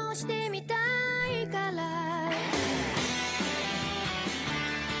り直してみたいから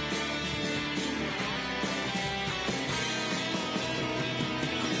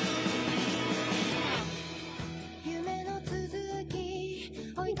夢の続き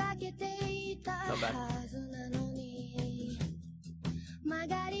追いかけていたはずなのに曲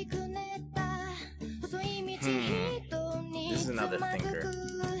がりくねった細い道人に This is another thinker.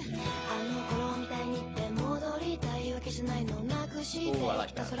 あの頃みたいにって戻りたいわけじゃないのなくして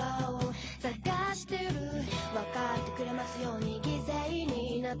きた空を探してる分かってくれますように犠牲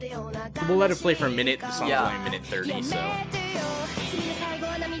になったような We'll let it play for a minute. The song's only a minute 30, so.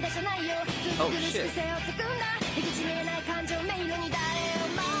 Oh shit.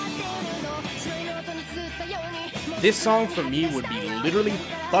 This song for me would be literally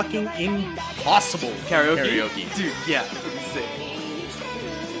fucking impossible karaoke. Dude, yeah. Sick.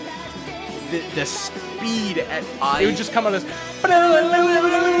 The speed at it would just come on as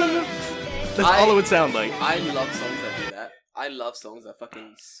that's all it would sound like. I love songs that do that. I love songs that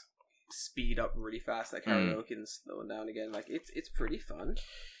fucking speed up really fast, like karaoke and slow down again. Like it's pretty fun.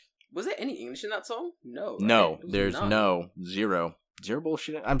 Was there any English in that song? No. Right? No, there's zero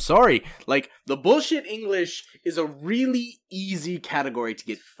bullshit. I'm sorry. Like the bullshit English is a really easy category to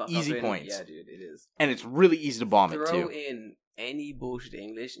get easy points. Yeah, dude, it is. And it's really easy to bomb it too. Throw in any bullshit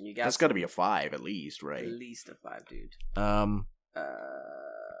English and you got that's got to be a 5 at least, right? At least a 5, dude.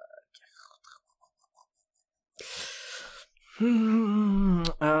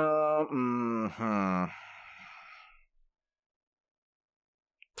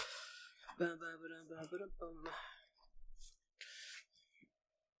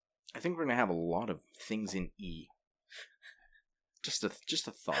 I think we're gonna have a lot of things in E. Just a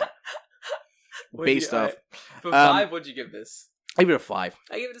thought. Based off. For 5, what'd you give this? I give it a 5.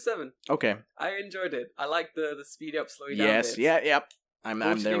 I give it a 7. Okay. I enjoyed it. I like the speed up, slow down. Yes. bits. Yep. I'm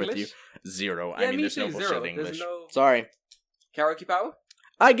there English? with you. 0. Yeah, I mean, me there's too, no bullshit 0. English. There's no... Sorry. Karaoke power?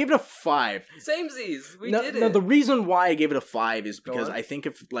 I give it a 5. Samesies. We No, did it. no, the reason why I gave it a 5 is because I think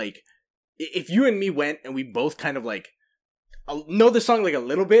if you and me went and we both kind of like know the song like a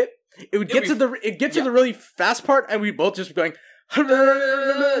little bit, it would get to the really fast part and we both just be going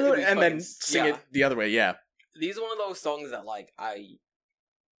and then sing it the other way. Yeah. These are one of those songs that like I'd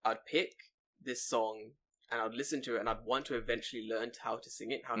pick this song and I'd listen to it and I'd want to eventually learn how to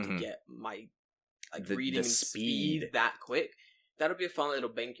sing it, how to get my reading and speed that quick. That would be a fun little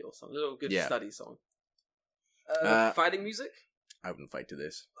Benkyo song, a little good study song. Fighting music? I wouldn't fight to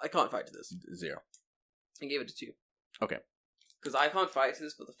this. I can't fight to this. 0. I gave it a 2. Okay. Because I can't fight to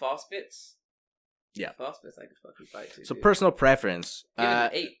this, but the fast bits. Yeah. Fast bits I could fucking fight to. So personal preference. Give it an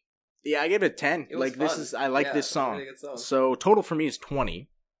 8. Yeah, I gave it a 10. It was fun. I like this song. Really good song. So total for me is 20.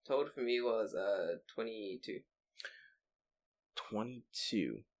 Total for me was 22.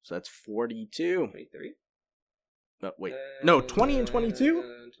 22. So that's 42. 23? Wait. No, 20 and 22? 12,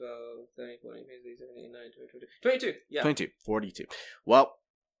 13, 14, 15, 16, 17, 19, 20, 22. Yeah. 22. 42. Well,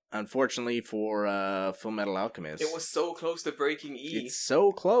 unfortunately for Full Metal Alchemist. It was so close to breaking E. It's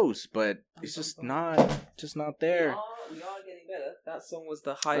so close, but it's just not there. We are getting better. That song was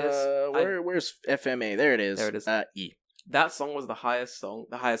the highest. Where's FMA? There it is. There it is. E. That song was the highest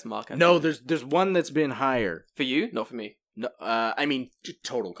mark. No, there's one that's been higher. For you, not for me. No, I mean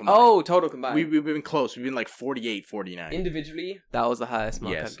total combined. Oh, total combined. We've been close. We've been like 48, 49. Individually, that was the highest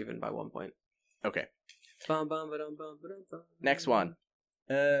mark Yes. I've given by 1 point. Okay. Bum, bum, ba-dum, bum, ba-dum, bum. Next one.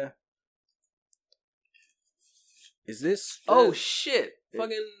 Is this? Oh shit!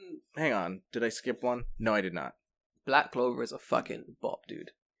 Fucking Hang on. Did I skip one? No, I did not. Black Clover is a fucking bop,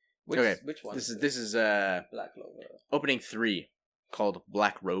 dude. Which one? This is Black Clover. opening 3 called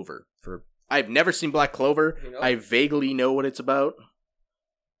Black Rover. I've never seen Black Clover. You know? I vaguely know what it's about.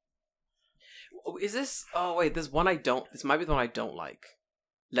 Oh, is this? Oh wait, there's one I don't. This might be the one I don't like.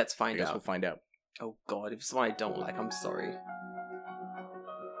 Let's I find guess out. we'll find out. Oh god, if it's the one I don't like, I'm sorry.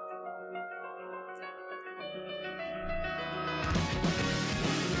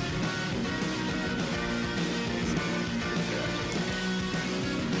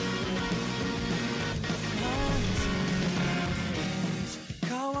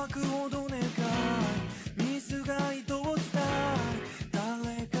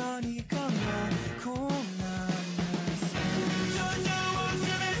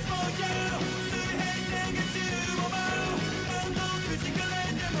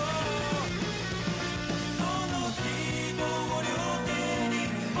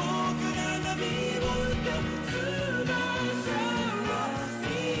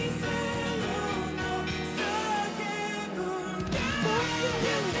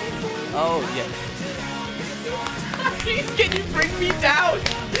 Oh yeah. Can you bring me down?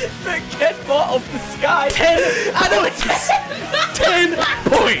 Get far off the sky. 10! I know it's 10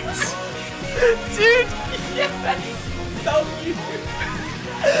 points! Dude, yeah, that's so cute.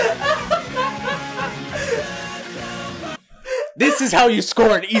 This is how you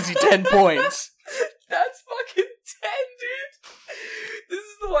score an easy 10 points. That's fucking 10, dude. This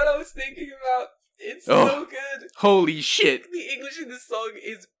is the one I was thinking about. It's so good. Holy shit. The English in this song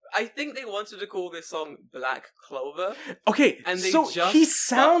is... I think they wanted to call this song Black Clover. Okay, And they so just he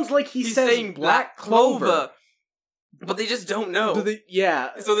sounds like he's says saying Black Clover. But they just don't know. Yeah.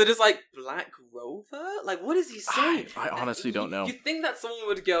 So they're just like, Black Rover? Like, what is he saying? I honestly don't know. You think that someone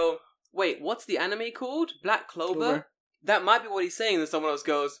would go, wait, what's the anime called? Black Clover? Clover. That might be what he's saying. Then someone else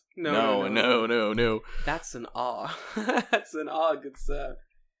goes, no. That's an R. That's an R, good sir.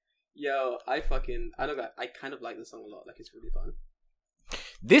 Yo, I kind of like this song a lot. Like, it's really fun.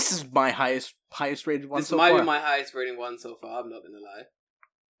 This is my highest rated one so far. This might be my highest rating one so far. I'm not gonna lie.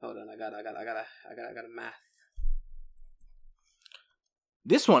 Hold on, I gotta math.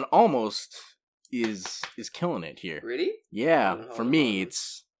 This one almost is killing it here. Really? Yeah, Hold for on. me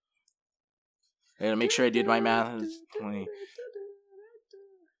it's. I gotta make sure I did my math. It's 20.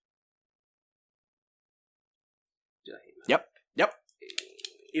 Yep.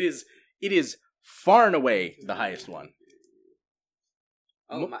 It is far and away the highest one.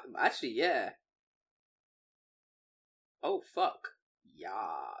 Oh, actually, yeah. Oh, fuck. Yeah,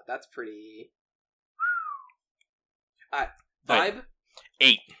 that's pretty... Vibe?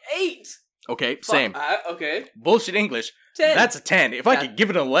 8. 8! Okay, Fuck, same. okay. Bullshit English. 10. That's a 10. If I could give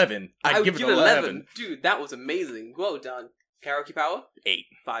it an 11, I'd give it an 11. Dude, that was amazing. Well done. Karaoke power? 8.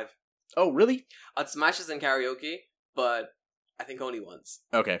 5. Oh, really? I'd smash this in karaoke, but I think only once.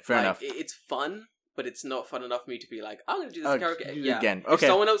 Okay, fair enough. It's fun, but it's not fun enough for me to be like, I'm gonna do this karaoke. Do it Yeah. again. If Okay.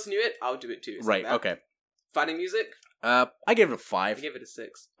 someone else knew it, I'll do it too. It's Right, like that. okay. Fighting music? I gave it a I 5. give it a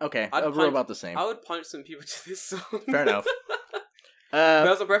 6. Okay, I'd we're about the same. I would punch some people to this song. Fair enough.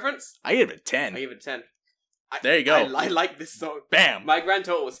 Personal preference? I gave it a 10. I give it a 10. There you go. I like this song. Bam! My grand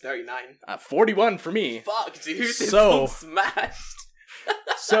total was 39. 41 for me. Fuck, dude. This So- song smashed.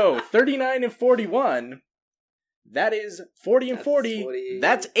 So, 39 and 41, that is 40 and That's 40. 40.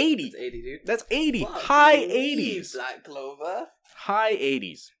 That's 80. It's 80, dude. That's 80. Fuck High me, 80s. Black Clover. High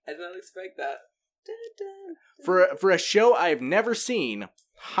 80s. I did not expect that. For a show I've never seen,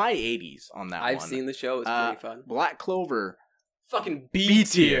 high 80s on that one. I've seen the show. It's pretty fun. Black Clover, Fucking B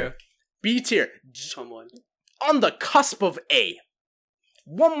tier. B tier. Come on. On the cusp of A.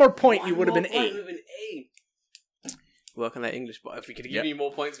 One more point, you would have been One more point A. would have been A. Work on that English, but if we could give Yep. you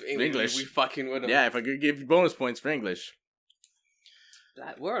more points for English, we fucking would have. Yeah, if I could give you bonus points for English.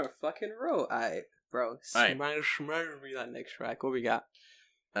 We're on a fucking roll. Alright, bro. Alright. Smash me that next track. What we got?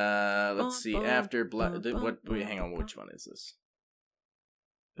 Let's see. After Black... hang on, which one is this?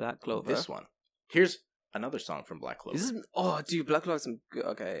 Black Clover. This one. Here's another song from Black Clover. This is... Oh, dude, Black Clover's some good...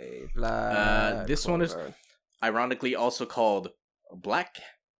 Okay, Black this one is Clover. ironically also called Black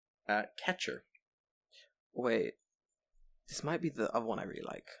Catcher. Wait, this might be the other one I really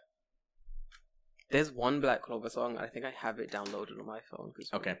like. There's one Black Clover song. I think I have it downloaded on my phone.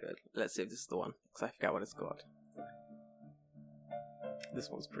 Okay. Good. Let's see if this is the one, because I forgot what it's called. This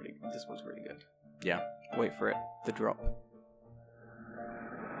one's really good. Yeah. Wait for it. The drop.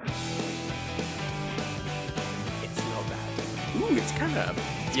 It's not bad. Ooh, it's kind of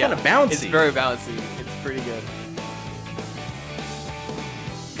bouncy. It's very bouncy. It's pretty good.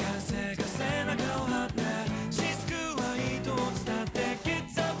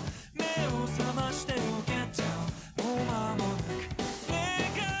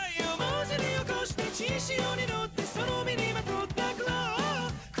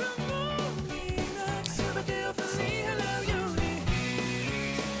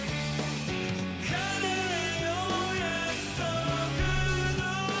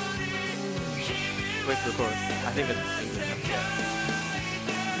 Wait for the chorus. I think that's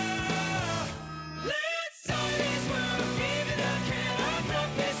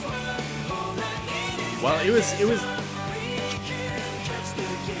Well, it was.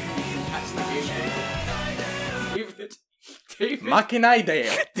 David. Makinai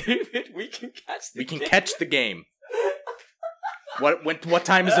David, we can catch the game. What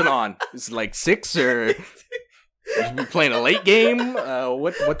time is it on? Is it like 6 or? Are we playing a late game?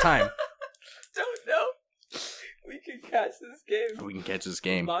 What time? Don't know. We can catch this game. We can catch this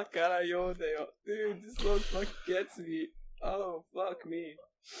game. Dude, this song fucking gets me. Oh, fuck me.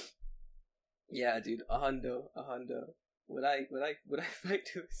 Yeah, dude, a hundo. Would I fight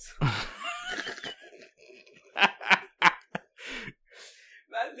to this song?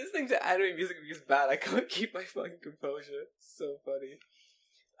 Man, listening to anime music is bad. I can't keep my fucking composure. It's so funny.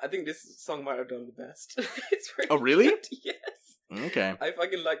 I think this song might have done the best. It's really really? good. Yes. Okay. I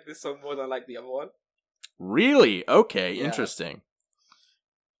fucking like this song more than I like the other one. Really? Okay, Yeah. Interesting.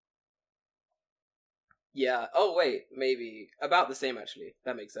 Yeah. Oh, wait. Maybe. About the same, actually.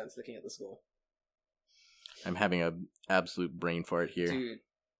 That makes sense, looking at the score. I'm having an absolute brain fart here. Dude.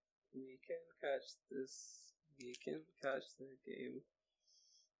 We can catch this. We can catch the game.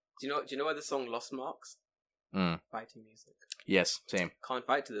 Do you know why the song Lost Marks? Fighting music. Yes, same. Can't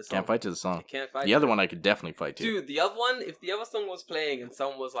fight to this song. Can't fight to the song. I can't fight the other one I could definitely fight to. Dude, the other one, if the other song was playing and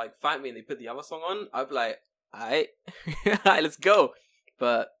someone was like, fight me, and they put the other song on, I'd be like, alright, let's go.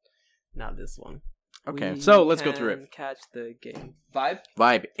 But not this one. Okay, so let's go through it. Catch the game. Vibe?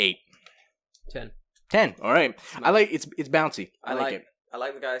 Vibe 8. 10. 10. All right. I like it's bouncy. I like it. I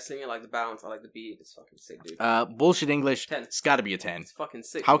like the guy singing, I like the bounce, I like the beat. It's fucking sick, dude. Bullshit English. 10. It's got to be a 10. It's fucking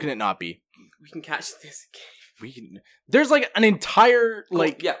sick. How can it not be? We can catch this game. There's like an entire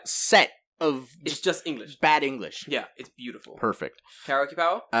set of it's just English. Bad English. Yeah, it's beautiful. Perfect. Karaoke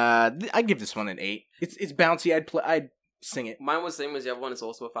power? I give this one an 8. It's bouncy. I'd sing it. Mine was the same as the other one. It's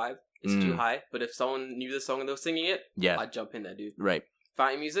also a 5. It's too high. But if someone knew the song and they were singing it, I'd jump in there, dude. Right.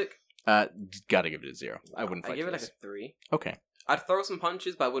 Fighting music? Gotta give it a 0. I wouldn't fight. I give it like a 3. Okay. I'd throw some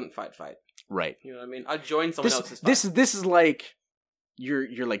punches, but I wouldn't fight. Right. You know what I mean? I'd join someone else's fight. This is like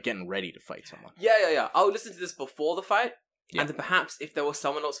you're like getting ready to fight someone. Yeah. I would listen to this before the fight, and then perhaps if there was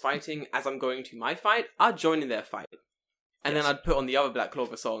someone else fighting as I'm going to my fight, I'd join in their fight, and then I'd put on the other Black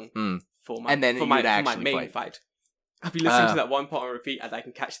Clover song for my main fight. I'd be listening to that one part on repeat as I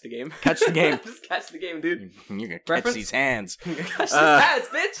can catch the game. Catch the game. Just catch the game, dude. You're gonna catch these hands. You're gonna catch these hands,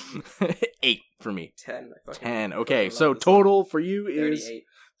 bitch. 8 for me. 10. 10. Okay, so total for you is 38.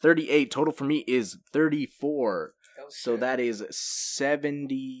 38. Total for me is 34. Oh, so that is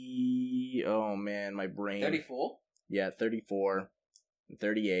 70. Oh man, my brain. 34? Yeah, 34.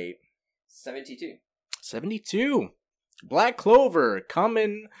 38. 72. 72. Black Clover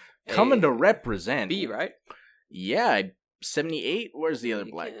coming to represent. B, right? Yeah, 78. Where's the other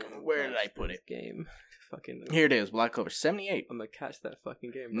Black? Where did I put it? Game. Fucking. Here it is, Black Clover 78. I'm gonna catch that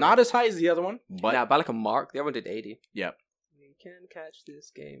fucking game. Bro. Not as high as the other one, but by like a mark. The other one did 80. Yeah. We can catch this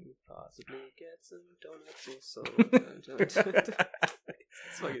game. Possibly get some donuts or so. It's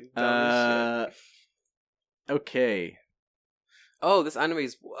fucking dumb as shit. Okay. Oh, this anime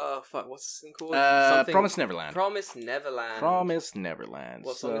is fuck. What's this thing called? Promise Neverland. Promise Neverland. Promise Neverland.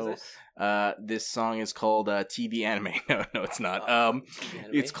 What song is this? This song is called TV Anime. No, it's not.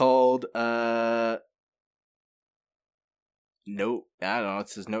 It's called no, I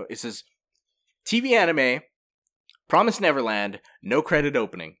don't know. It says TV Anime. Promise Neverland. No credit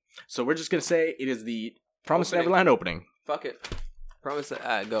opening. So we're just gonna say it is the Promise Neverland opening. Fuck it. Promise.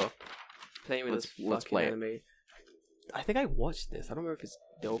 Go. Play me this. Let's play anime. It. I think I watched this. I don't remember if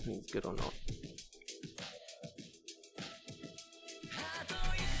the opening is good or not.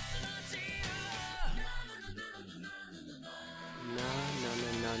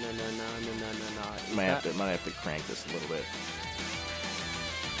 Might have to crank this a little bit.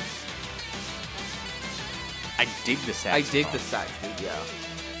 I dig the sax. I dig the sax, dude, yeah.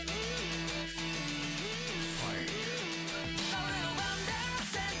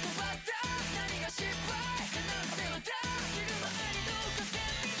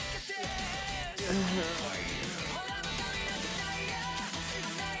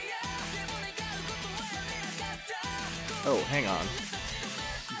 Oh, hang on.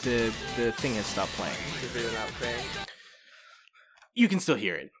 The thing has stopped playing. You can still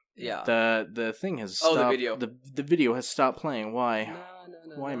hear it. Yeah. The thing has stopped. Oh, the video. The video has stopped playing. Why?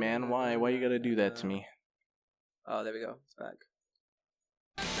 No, Why, man? Why? Why you gotta do that to me? Oh, there we go. It's back.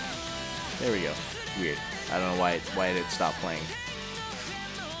 There we go. Weird. I don't know why it had stopped playing.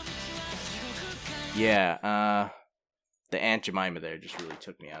 Yeah, the Aunt Jemima there just really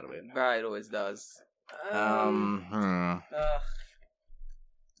took me out of it. Right, it always does. I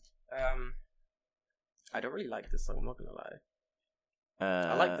don't really like this song, I'm not gonna lie.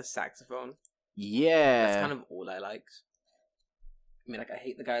 I like the saxophone. Yeah. That's kind of all I liked. I mean, like, I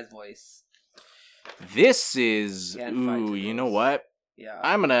hate the guy's voice. This is you know what? Yeah.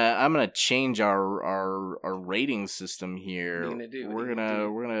 I'm gonna change our rating system here. We're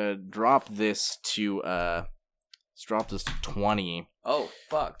gonna drop this to let's drop this to 20. Oh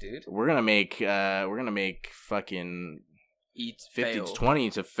fuck, dude. We're gonna make fucking 50 fail. to 20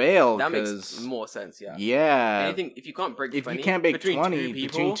 to fail. That makes more sense, yeah. Yeah. Anything if you can't break 20, if you can't break 20 between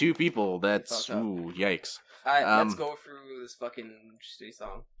between two people, that's yikes. Alright, let's go through this fucking shitty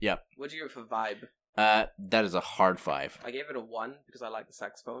song. Yep. What'd you give it for vibe? That is a hard 5. I gave it a 1 because I like the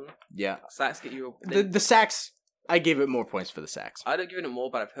saxophone. Yeah. Sax get you the sax. I gave it more points for the sax. I don't give it more,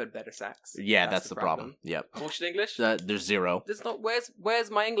 but I've heard better sax. Yeah, that's the problem. Yep. Bullshit English? There's 0. There's not.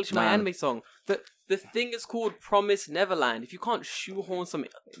 Where's my English in my anime song? The thing is called Promise Neverland. If you can't shoehorn some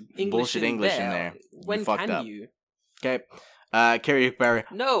English in there, when can up. you? Okay. Karaoke Barry.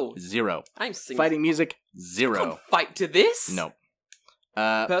 No. 0. I'm singing. Fighting music. You 0. can't fight to this. No.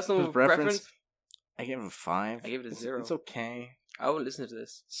 Personal preference. I gave it a 5. I gave it a 0. It's okay. I won't listen to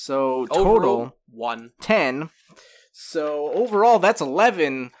this. So Overall, total 1. 10. So overall, that's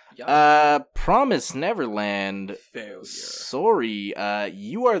 11. Promise Neverland. Failure. Sorry.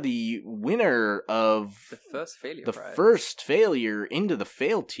 You are the winner of the first failure. First failure into the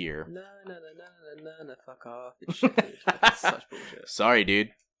fail tier. No, fuck off. It's shit, dude. That's such bullshit. Sorry,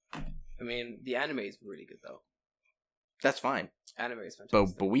 dude. I mean, the anime is really good though. That's fine. Anime is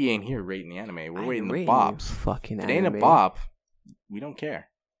fantastic. But we ain't here rating the anime. We're rating the bops. Fucking if it ain't a bop, we don't care.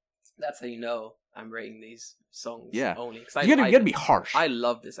 That's how you know I'm rating these songs. Yeah. Only. You gotta be harsh. I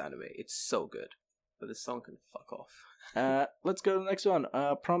love this anime. It's so good. But this song can fuck off. Let's go to the next one.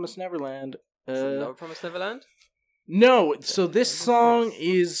 Promise Neverland. No Promise Neverland? No. So this song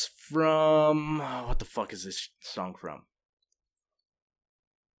is from. What the fuck is this song from?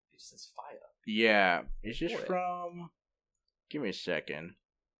 It says Fire. Yeah. It's just from. Give me a second.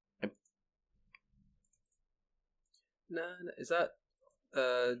 No, is that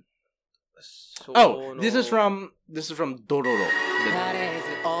this is from Dororo.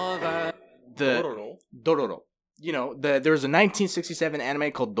 Dororo. You know, there was a 1967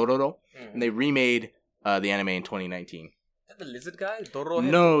 anime called Dororo, and they remade the anime in 2019. Is that the lizard guy? Dororo?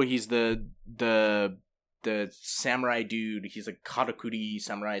 No, he's the samurai dude. He's like Katakuri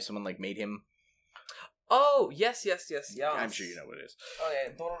samurai. Someone like made him. Oh, yes. I'm sure you know what it is.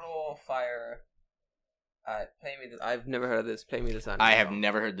 Okay, Dororo Fire. Play me this. I've never heard of this. Play me this anime. I have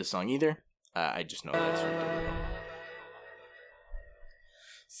never heard this song either. I just know that it's from Dororo.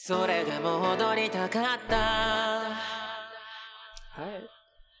 それでも踊りたかった。はい。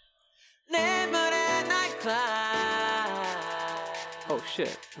眠れないくらい。 Oh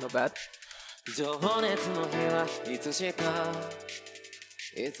shit, not bad. 情熱の日はいつしか、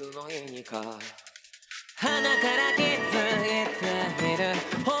いつの日にか。鼻から気づいている。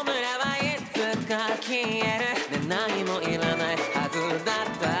ホムラはいつか消える。ね、何もいらないはずだっ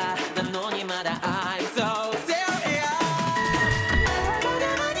た。なのにまだ I'm so serious.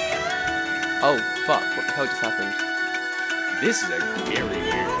 Oh fuck, what the hell just happened? This is a very weird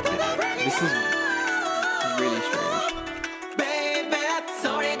video. This is really strange.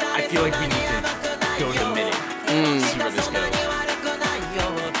 I feel like we need to go to the minute. See where this goes.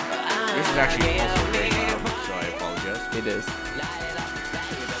 This is actually also very loud, so I apologize. It is.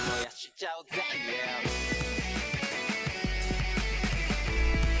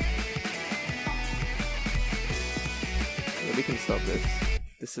 Yeah, we can stop this.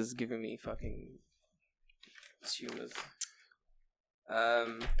 This is giving me fucking tumors.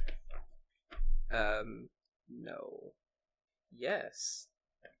 No. Yes.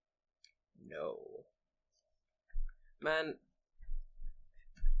 No. Man,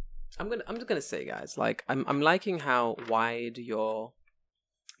 I'm just gonna say, guys, like I'm liking how wide your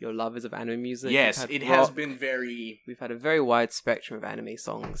love is of anime music. Yes, it has been very. We've had a very wide spectrum of anime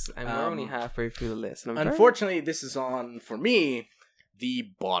songs, and we're only halfway through the list. And unfortunately, this is on, for me,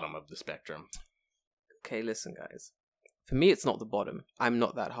 the bottom of the spectrum. Okay, listen, guys. For me, it's not the bottom. I'm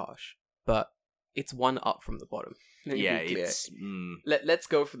not that harsh, but it's one up from the bottom. Yeah, it's... Let's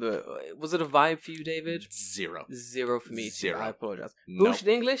go for the... Was it a vibe for you, David? 0. 0 for me, too. I apologize. Nope. Bullshit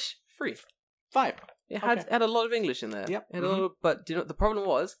English? 3. 5. It had a lot of English in there. Yep. But do you know what the problem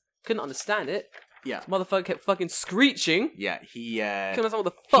was? Couldn't understand it. Yeah. Motherfucker kept fucking screeching. Yeah, he... Couldn't understand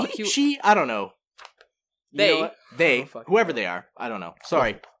what the fuck she, I don't know. They. Whoever they are. I don't know.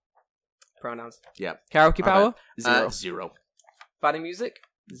 Sorry. Pronouns. Yeah. Karaoke power? 0. 0. Fighting music?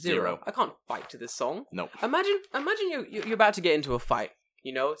 0. I can't fight to this song. No. Imagine you're about to get into a fight.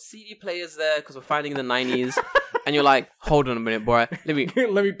 You know, CD players there because we're fighting in the 90s, and you're like, hold on a minute, boy. Let me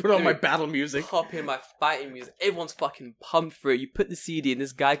put on my battle music. Pop in my fighting music. Everyone's fucking pumped for it. You put the CD, and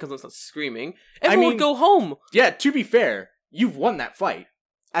this guy comes and starts screaming. Everyone would go home. Yeah. To be fair, you've won that fight.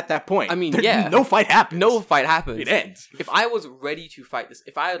 At that point, I mean, yeah, no fight happens. No fight happens. It ends. If I was ready to fight this,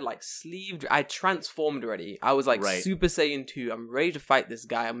 if I had like sleeved, I transformed already. I was like Super Saiyan 2. I'm ready to fight this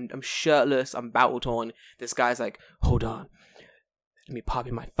guy. I'm shirtless. I'm battle torn. This guy's like, hold on, let me pop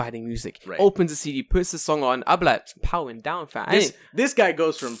in my fighting music. Right. Opens the CD, puts the song on. I'm like powering down, fat. This guy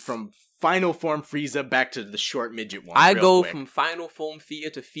goes from final form Frieza back to the short midget one. I go from final form Theta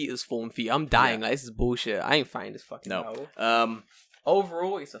to Theta's form Theta. I'm dying. Like, this is bullshit. I ain't fighting this fucking battle.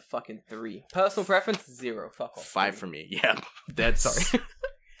 Overall, it's a fucking 3. Personal preference, 0. Fuck off. 5 for me. Yeah. That's... Sorry.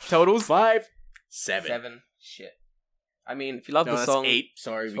 Totals? 5. 7. 7. Shit. I mean, if you love the song... 8.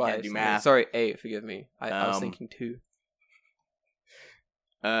 Sorry, we can't do math. Sorry, 8. Forgive me. I was thinking 2.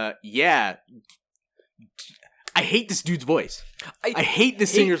 Yeah. I hate this dude's voice. I hate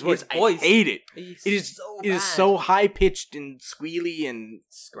this singer's voice. I hate it. It is so high pitched and squealy and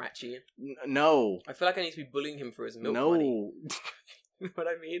scratchy. No. I feel like I need to be bullying him for his milk money. You know what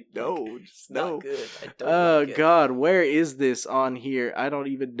I mean? No, just no. Not good. I don't like God, where is this on here? I don't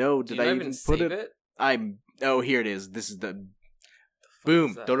even know. Did I even put it? Here it is. This is the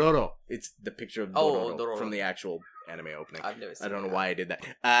boom, Dororo. It's the picture of Dororo from the actual anime opening. I've never seen I don't know why I did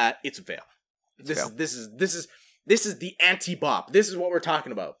that. It's a fail. This is the anti-bop. This is what we're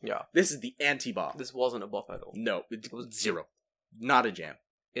talking about. Yeah. This is the anti-bop. This wasn't a bop at all. No, it was 0. Not a jam.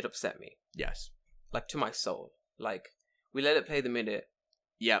 It upset me. Yes. Like, to my soul. Like, we let it play the minute.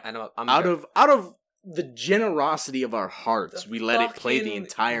 Yeah. And I'm out of the generosity of our hearts, we let it play the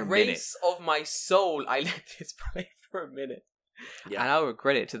entire minute. Grace of my soul, I let this play for a minute. Yeah. And I'll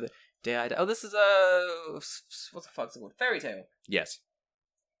regret it to the day I die. Oh, this is what the fuck's it called? Fairy Tail. Yes.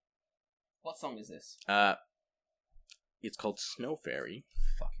 What song is this? It's called Snow Fairy.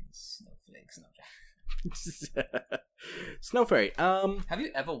 Fucking snowflakes. Snow Fairy. Have you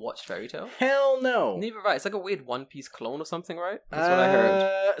ever watched Fairy Tail? Hell no. Neither have I. It's like a weird One Piece clone or something, right? That's what I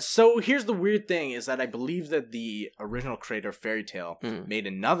heard. So here's the weird thing is that I believe that the original creator of Fairy Tail made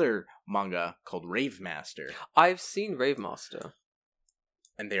another manga called Rave Master. I've seen Rave Master.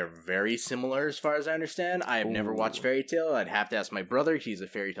 And they're very similar as far as I understand. I have never watched Fairy Tail. I'd have to ask my brother. He's a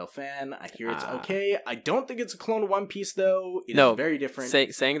Fairy Tail fan. I hear it's okay. I don't think it's a clone of One Piece, though. It is very different.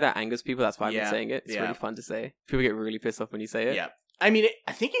 Saying that angers people. That's why I've been saying it. It's really fun to say. People get really pissed off when you say it. Yeah. I mean,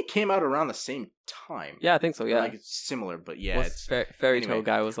 I think it came out around the same time. Yeah, I think so, yeah. Like, it's similar, but yeah. It's Fairy Tail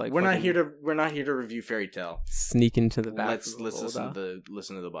guy was like... We're not here to review Fairy Tail. Sneak into the back. Let's listen to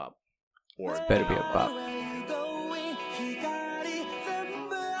the bop. Or it better be a bop.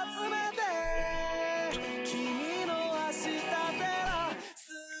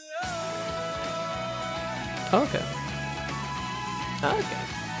 Oh, okay.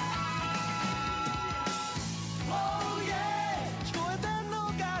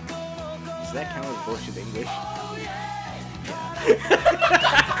 Does that count as bullshit English?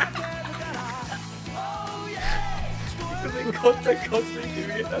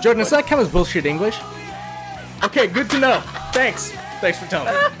 Jordan, does that count as bullshit English? Okay, good to know. Thanks for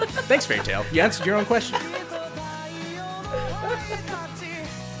telling me. Thanks, Fairy Tail. You answered your own question.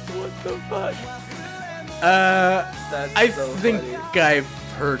 What the fuck? I think I've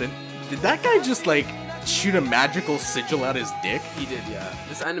heard it. Did that guy just, like, shoot a magical sigil out his dick? He did, yeah.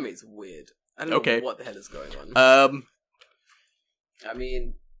 This anime's weird. I don't know what the hell is going on. I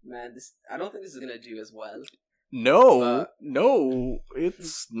mean, man, I don't think this is gonna do as well. No,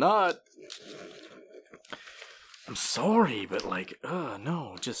 it's not. I'm sorry, but, like,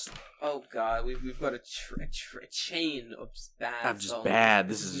 no, just... Oh god, we've got a chain of just bad. I'm just songs. bad.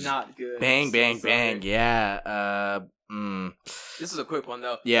 This is not good. Bang, bang, bang. Yeah. This is a quick one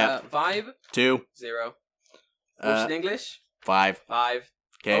though. Yeah. Vibe 2. 0. Ocean English 5. 5.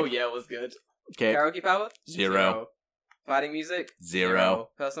 Okay. Oh yeah, it was good. Okay. Karaoke power 0. Fighting music 0.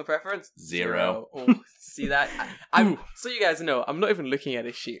 Personal preference 0. Oh, see that? I'm so you guys know, I'm not even looking at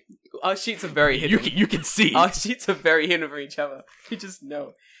a sheet. Our sheets are very hidden. You can see. Our sheets are very hidden from each other. You just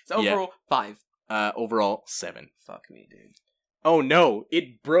know. So overall 5. Overall 7. Fuck me, dude. Oh no,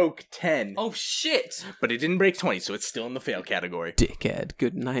 it broke 10. Oh shit! But it didn't break 20, so it's still in the fail category. Dickhead.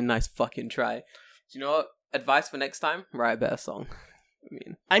 Good, nice fucking try. Do you know what? Advice for next time? Write a better song.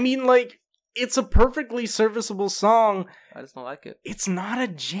 I mean, like, it's a perfectly serviceable song. I just don't like it. It's not a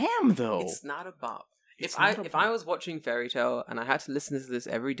jam, though. It's not a bop. If I was watching Fairy Tail and I had to listen to this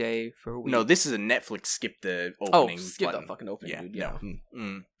every day for a week. No, this is a Netflix skip the opening. Oh, skip button. that fucking opening, Yeah, dude. Yeah.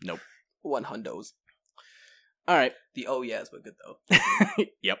 no. Nope. 100s. All right. The oh yeahs were good though.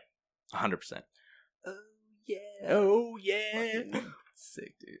 Yep. 100%. Oh yeah. Oh yeah. Fucking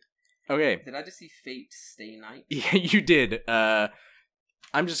sick, dude. Okay. Did I just see Fate Stay Night? Yeah, you did.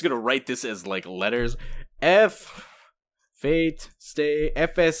 I'm just gonna write this as like letters. F Fate Stay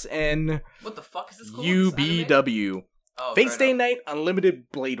FSN What the fuck is this called? UBW. Oh, Fate Stay Night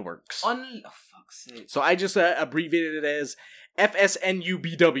Unlimited Blade Works. Oh fuck's sake. So I just abbreviated it as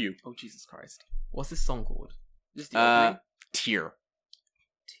FSNUBW. Oh Jesus Christ. What's this song called? Just the opening? Tier.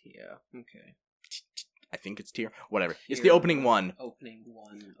 Okay. I think it's Tier. Whatever. It's the opening one. Opening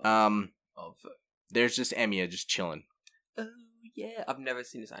one. Of there's just Emiya just chilling. Oh yeah. I've never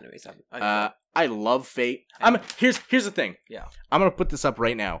seen this anime. So I love Fate. Here's the thing. Yeah. I'm gonna put this up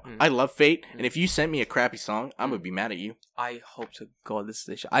right now. I love Fate, and if you send me a crappy song, I'm gonna be mad at you. I hope to God this is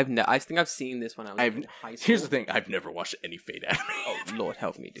the show. I think I've seen this when I was in high school. Here's the thing. I've never watched any Fate anime. Oh Lord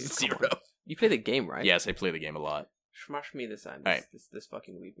help me, dude. 0. You play the game, right? Yes, I play the game a lot. Smash me this end. Right. This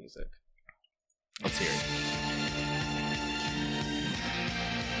fucking weed music. Let's hear it.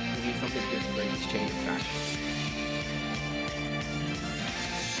 We need something good to break this chain of trash.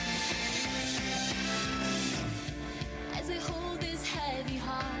 As I hold this heavy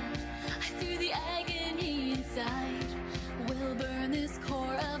heart, I feel the agony inside. Will burn this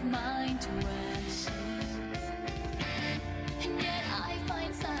core of mine to ashes. And yet I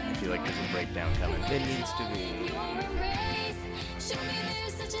find signs. I feel like there's a breakdown coming. There needs to be. Your embrace. Show me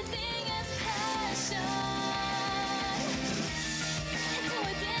there's such a thing as passion. Into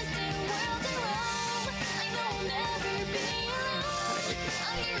a distant world to roam. I know I'll never be alone.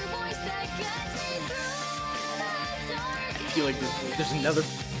 I hear a voice that guides me through the dark. I feel like there's another.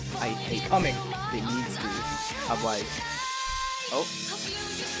 I hate coming. It needs to. I'm like, oh,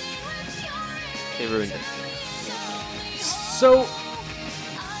 they ruined it. So,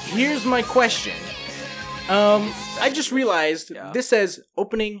 here's my question. I just realized this says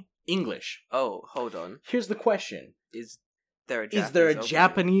opening English. Oh, hold on. Here's the question. Is there a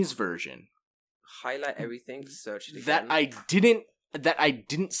Japanese version? Highlight everything, search it again. That I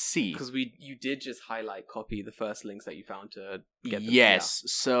didn't see. Because you did just copy the first links that you found to get the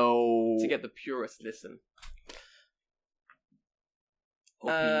so to get the purest listen.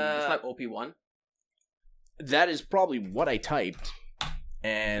 It's like OP1. That is probably what I typed.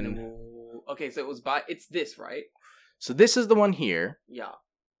 And okay, so it's this, right? So this is the one here. Yeah.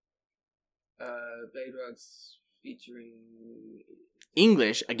 Blade Works featuring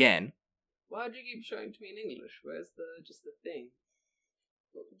English again. Why'd you keep showing to me in English? Where's the thing?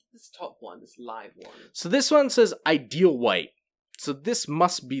 This top one, this live one. So this one says Ideal White. So this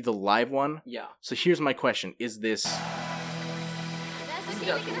must be the live one. Yeah. So here's my question: is this?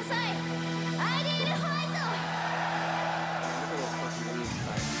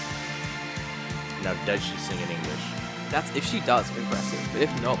 Now, does she sing in English? That's if she does, impressive. But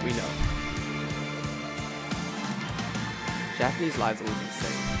if not, we know. Japanese lives always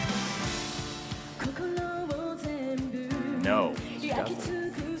insane. No.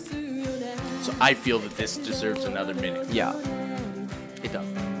 So I feel that this deserves another minute. Yeah, it does.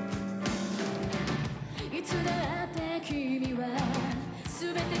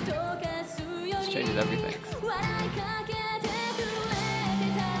 This changes everything.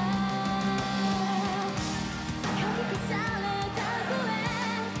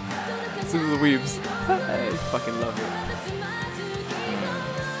 This is the weebs. I fucking love it.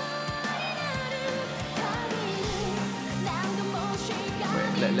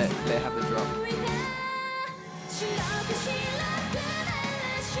 Wait, let have the drop.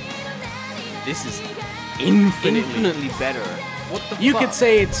 This is infinitely better. What the You fuck? could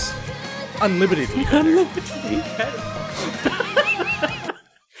say it's unlimitedly better.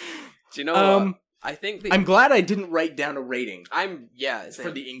 Do you know what? I think I'm glad I didn't write down a rating. Same.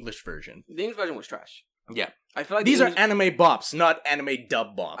 For the English version. The English version was trash. Yeah. I feel like these are anime bops, not anime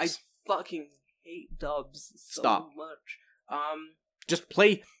dub bops. I fucking hate dubs so much. Just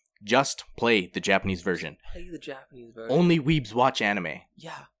play the Japanese version. Play the Japanese version. Only weebs watch anime.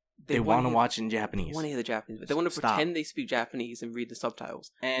 Yeah. They want to watch in Japanese. They want to hear the Japanese. They want to pretend they speak Japanese and read the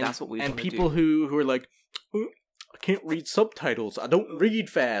subtitles. And that's what we want to do. And people who are like, I can't read subtitles. I don't read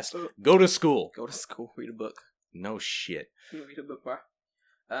fast. Go to school. Go to school. Read a book. No shit. Read a book, bro.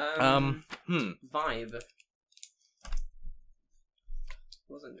 Vibe.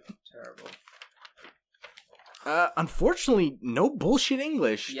 Wasn't terrible. Unfortunately, no bullshit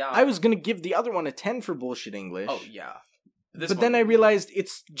English. Yeah. I was gonna give the other one a 10 for bullshit English. Oh, yeah. But then I realized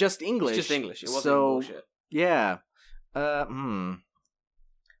it's just English. It's just English. It wasn't bullshit. Yeah. Would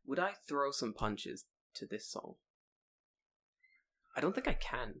I throw some punches to this song? I don't think I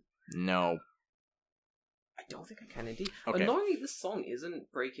can. No. I don't think I can indeed. Okay. Annoyingly, this song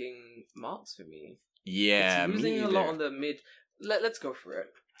isn't breaking marks for me. Yeah, it's losing a lot on the mid. Let's go for it.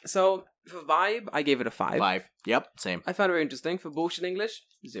 So, for vibe, I gave it a 5. 5. Yep, same. I found it very interesting. For bullshit English,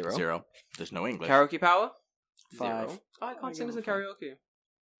 0. 0. There's no English. Karaoke power? 5. 0. Oh, I can't sing this in karaoke.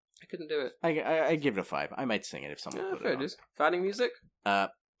 I couldn't do it. I give it a 5. I might sing it if someone put it on. Fighting music?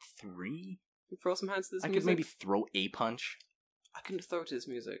 3. Throw some hands to this music. I could maybe throw a punch. I couldn't throw to this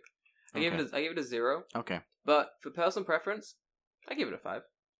music. I gave it a 0. Okay. But for personal preference, I give it a 5.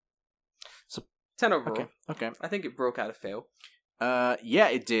 So 10 overall. Okay. I think it broke out of fail. Yeah,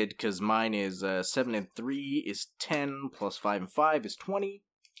 it did, because mine is 7 and 3 is 10, plus 5 and 5 is 20.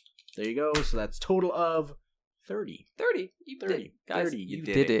 There you go. So that's total of 30. 30. You 30. did. Guys, 30. You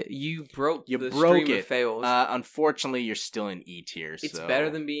did it. You broke the broke stream it. of fails. Unfortunately, you're still in E tier. It's better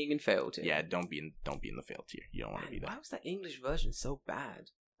than being in fail tier. Yeah, don't be in the fail tier. You don't want to be there. Why was that English version so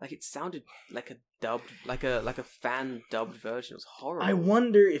bad? Like, it sounded like a dubbed, like a fan dubbed version. It was horrible. I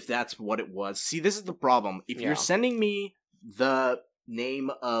wonder if that's what it was. See, this is the problem. If you're sending me the name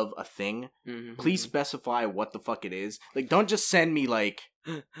of a thing, please specify what the fuck it is. Like, don't just send me, like,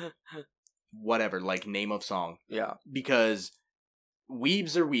 whatever, like, name of song. Yeah. Because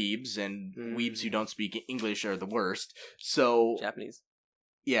weebs are weebs, and weebs who don't speak English are the worst. So... Japanese.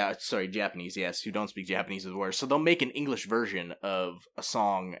 Yeah, sorry, Japanese, yes, who don't speak Japanese is the worst. So they'll make an English version of a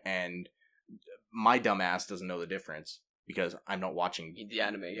song, and my dumbass doesn't know the difference, because I'm not watching the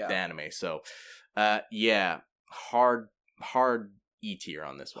anime, The anime, so, yeah, hard E tier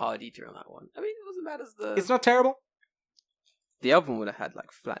on this one. Hard E tier on that one. I mean, it wasn't bad as the... It's not terrible. The other one would have had,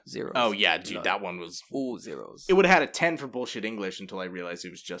 like, flat zeros. Oh, yeah, dude, that one was... all zeros. It would have had a 10 for bullshit English until I realized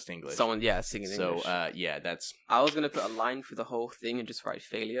it was just English. Someone, singing English. So, yeah, that's... I was going to put a line through the whole thing and just write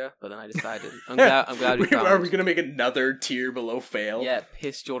failure, but then I decided... I'm glad we found... Are we going to make another tier below fail? Yeah,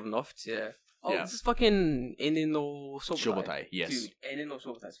 piss Jordan off tier. Oh, this is fucking Enin no Shobutai. Yes. Dude, Enin no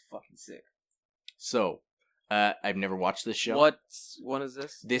Shobutai is fucking sick. So... I've never watched this show. What one is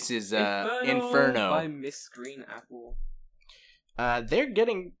this? This is Inferno by Miss Green Apple. They're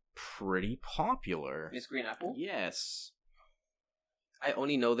getting pretty popular. Miss Green Apple? Yes. I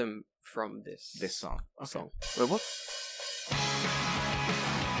only know them from this song. Okay. Song. Wait, what?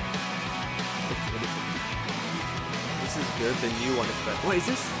 This is good. The new one is better. Wait, is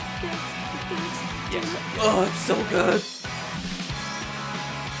this? Yes. Oh, it's so good.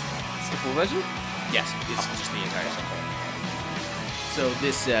 It's the full version? Yes, it's just the entire song. So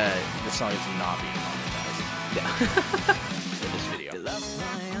this song is not being monetized. Yeah. For this video.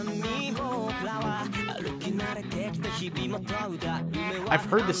 I've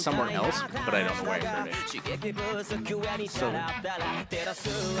heard this somewhere else, but I don't know where I heard it. So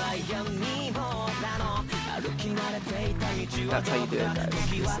that's how you do it, guys.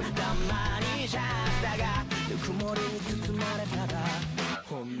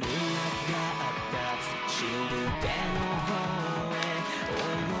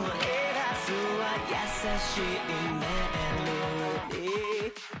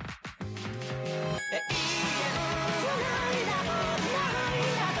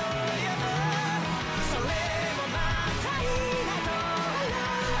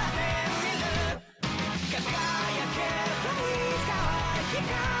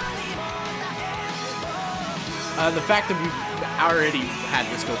 The fact that we've already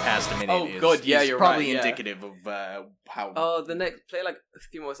had this go past a minute is you're probably right, indicative of how... Oh, the next... Play like a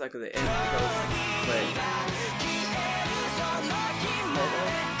few more seconds at the end because...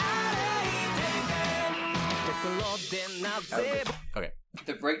 Okay.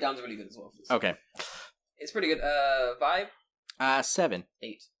 The breakdowns are really good as well. Okay. It's pretty good. Vibe? 7.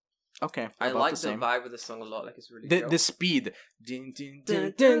 8. Okay. I about like the same. vibe of the song a lot. Like, it's really The speed. Yeah.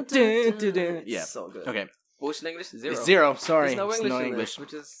 So good. Okay. Bullshit English, 0. It's 0. Sorry. There's no It's English no in English. this,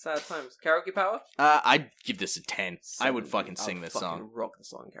 which is sad times. Karaoke power? I'd give this a 10. I would 7, fucking dude. sing I'll this fucking song. rock the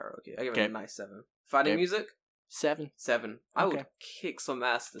song karaoke. I give it Okay. a nice 7. Fighting Okay. music? 7. 7. I would Okay. kick some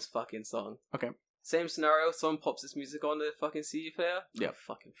ass this fucking song. Okay. Same scenario, someone pops this music on the fucking CD player. Yeah. I'll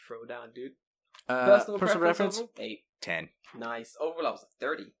fucking throw down, dude. Personal reference? overall? 8. 10. Nice. Overall, I was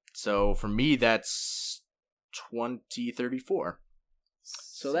 30. So for me, that's 2034.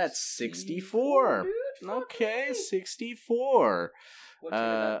 So that's 64. Dude, Okay, fucking 64. What's your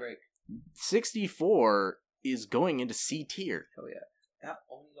that break? 64 is going into C tier. Oh yeah. That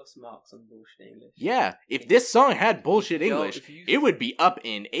only lost marks on bullshit English. Yeah, if this song had bullshit Yo, English, if you- it would be up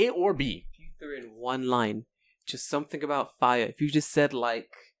in A or B. If you threw in one line, just something about fire. If you just said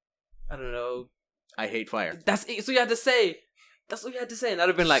like, I don't know, I hate fire. that's it. So you had to say. That's what you had to say, and that'd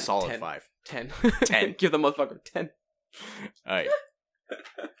have been like solid 10. 5. 10. 10. Give the motherfucker 10. All right.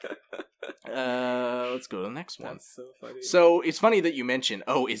 Let's go to the next one. That's so funny. So it's funny that you mentioned,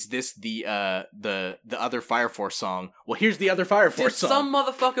 oh, is this the other Fire Force song? Well, here's the other Fire Force Did song. some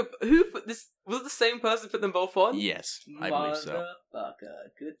motherfucker who put this? Was it the same person put them both on? Yes, I believe so. Motherfucker,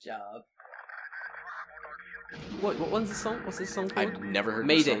 good job. What one's the song? What's this song called? I've never heard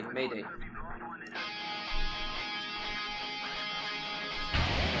this Mayday. song. Mayday.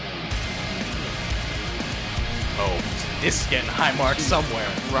 Oh, this is getting high marks somewhere.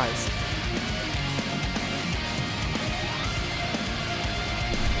 Christ.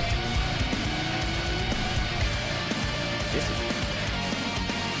 This is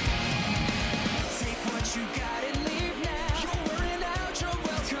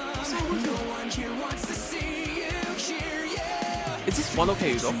Is this one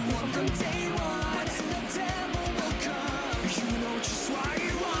okay though?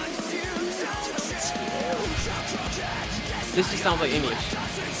 This just sounds like English.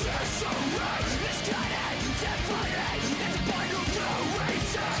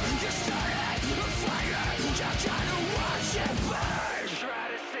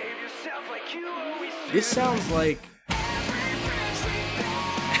 This sounds like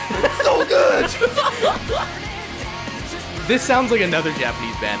it's so good. This sounds like another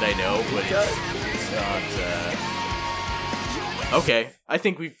Japanese band I know, but it's not. Okay, I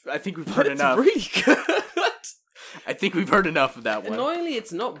think we've heard It's enough. really good. I think we've heard enough of that one. Annoyingly,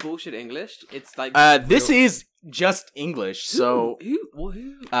 it's not bullshit English. It's like This is just English. So who?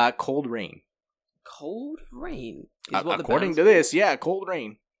 Cold Rain. Cold Rain. Is what the According band's to this, yeah, Cold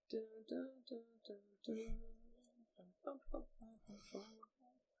Rain.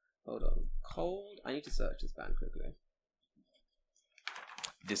 Hold on. Cold. I need to search this band quickly.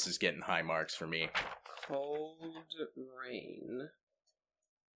 This is getting high marks for me. Cold Rain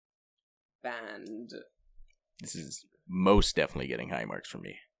band. This is most definitely getting high marks for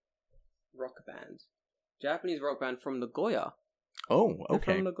me. Rock band. Japanese rock band from Nagoya. Oh, They're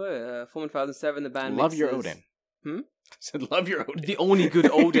okay. From Nagoya. Formed in 2007. The band Love your mixes- Odin. Hmm? Said love your Odin. The only good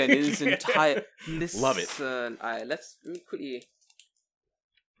Odin in this entire. Love it. Alright, let me quickly.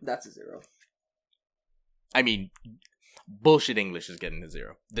 That's a 0. I mean, bullshit English is getting a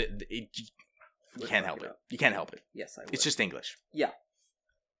 0. You can't help it. You can't help it. Yes, I will. It's just English. Yeah.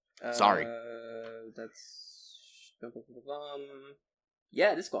 Sorry. That's.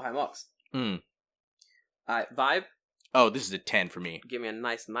 Yeah, this got high marks. Hmm. Alright, vibe. Oh, this is a 10 for me. Give me a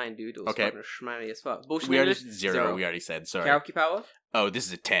nice 9, dude. It was Okay. fucking schmanny as fuck. Bullshit We already English, 0. We already said. Sorry. Karaoke power. Oh, this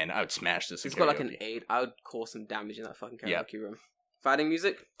is a 10. I would smash this. It's in got like an karaoke. 8. I would cause some damage in that fucking karaoke Yeah. room. Fighting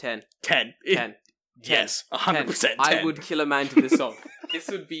music, 10. 10. 10. Yes, 100%. 10. I would kill a man to this song. This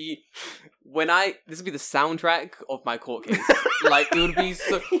would be this would be the soundtrack of my court case. Like it would be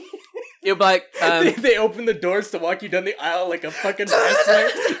so. It would be like they open the doors to walk you down the aisle like a fucking wrestler.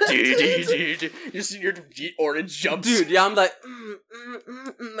 You're seeing your orange jumps. dude. Yeah, I'm like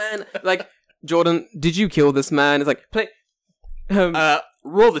man. Like Jordan, did you kill this man? It's like play.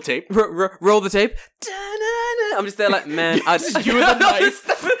 Roll the tape. Roll the tape. I'm just there like, man, You with a knife.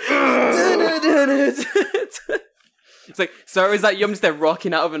 It's like, sorry, is that you? I'm just there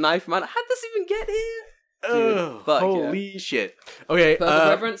rocking out of a knife, man. How'd this even get here? Dude, fuck holy shit. Okay, Personal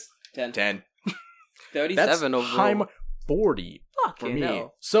preference? 10. 10. 37 That's overall. high 40 for Fucking me.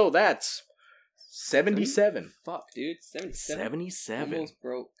 hell. So that's 77. Fuck, dude. 77. 77. Almost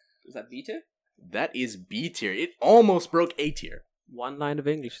broke. Is that B tier? That is B tier. It almost broke A tier. One line of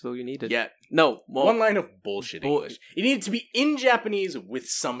English is all you needed. Yeah. No, more. One line of bullshit English. It needed to be in Japanese with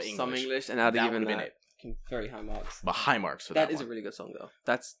some English. Some English, and I'd That given would've been that it. very high marks. But high marks for that That is one. a really good song, though.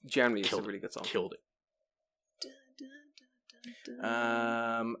 That's generally Killed a really good song. Killed it.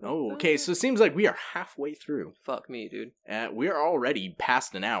 Okay, so it seems like we are halfway through. Fuck me, dude. We are already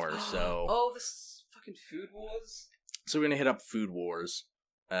past an hour, so... Oh, this fucking Food Wars? So we're gonna hit up Food Wars.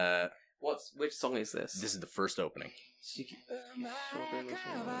 Which song is this? This is the first opening.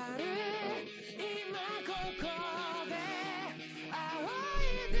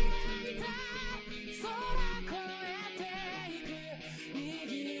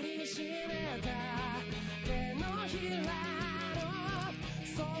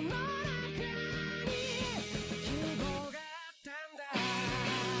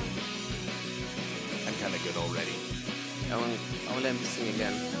 I'm kind of good already. I want to let him sing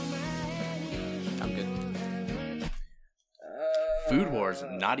again. I'm good. Food Wars,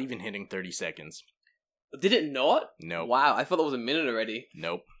 not even hitting 30 seconds. Did it not? Nope. Wow, I thought that was a minute already.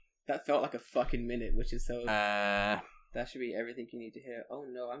 Nope. That felt like a fucking minute, which is so... That should be everything you need to hear. Oh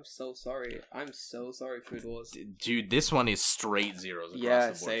no, I'm so sorry. I'm so sorry, Food Wars. Dude, this one is straight zeros across the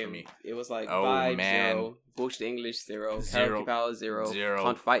board same. for me. It was like man. 0, bullshit English 0, karaoke power 0,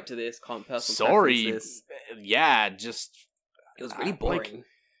 can't fight to this, can't personal sorry. This. Yeah, just... It was really boring. Like,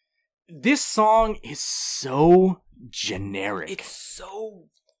 this song is so generic. It's so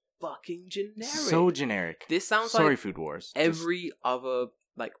fucking generic. So generic. This sounds Sorry, like Food Wars. every other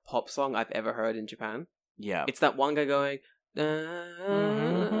like pop song I've ever heard in Japan. Yeah. It's that one guy going,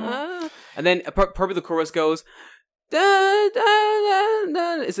 and then probably the chorus goes,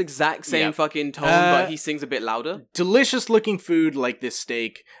 it's exact same fucking tone, but he sings a bit louder. Delicious looking food like this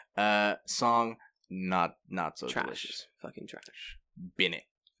steak. Song, not so trash. delicious. Fucking trash. Bin it.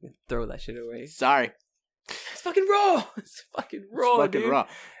 Throw that shit away. Sorry. It's fucking raw. It's fucking raw. It's fucking dude. raw.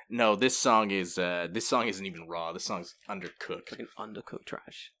 No, this song isn't even raw. This song's undercooked. Fucking undercooked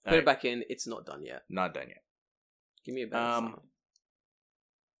trash. All Put right. it back in. It's not done yet. Not done yet. Give me a better song.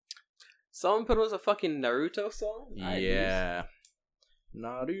 Someone put us a fucking Naruto song? Yeah.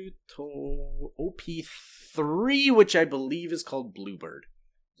 Naruto OP3, which I believe is called Bluebird.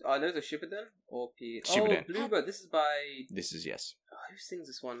 Oh, there's a Shippuden? OP. Shippuden. Oh, Bluebird. This is by... This is, yes. Oh, who sings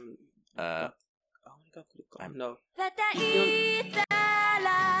this one? Uh, no. This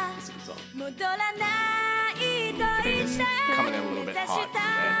It's a good song. It is coming in a little bit hot.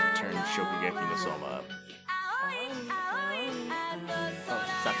 That turned Shokugeki no Soma up. Oh,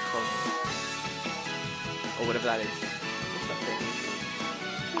 saxophone. Or whatever that is. What's that thing?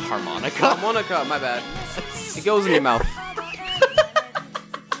 Harmonica? Harmonica, my bad. It goes in your mouth.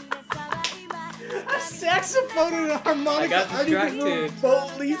 A saxophone and a harmonica I got distracted. aren't even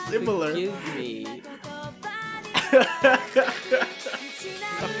remotely similar. Give me.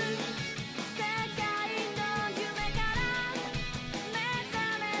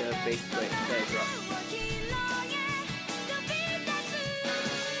 The bass plate, there drop.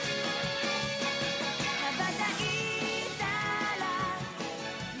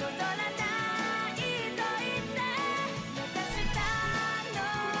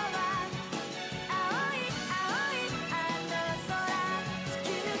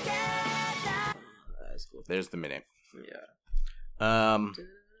 That's cool. There's the minute. Yeah. I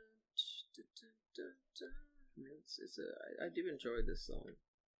do enjoy this song,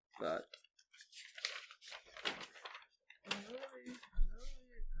 but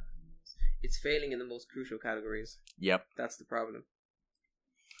it's failing in the most crucial categories. Yep. That's the problem.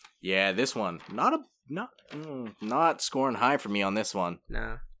 Yeah, this one not scoring high for me on this one.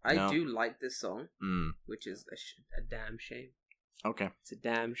 Nah, I No. do like this song, Mm. which is a damn shame. Okay. It's a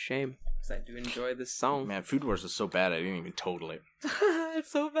damn shame because I do enjoy this song. Man, Food Wars was so bad I didn't even total it. It's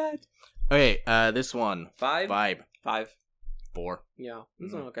so bad. Okay, this one. Vibe. 5. 4. Yeah,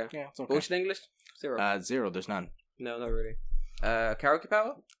 this one okay. Yeah, it's okay. Bullshit English 0. 0, there's none. No, not really. Karaoke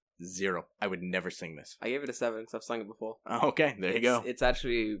Power. 0. I would never sing this. I gave it a 7 because I've sung it before. Okay, there you go. It's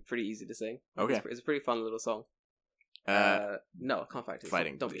actually pretty easy to sing. Okay. It's a pretty fun little song. No, can't fight it.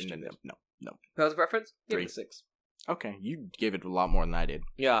 Fighting. Don't be stupid. No. Personal preference? Give 3. it a 6. Okay, you gave it a lot more than I did.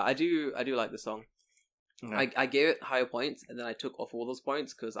 Yeah, I do like the song. Okay. I gave it higher points, and then I took off all those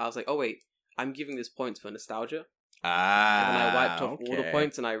points because I was like, oh wait, I'm giving this points for nostalgia. And then I wiped off all the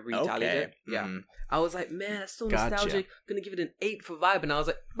points and I retallied it. Yeah. Mhm. I was like, man, that's so Gotcha. nostalgic. I'm gonna give it an 8 for vibe, and I was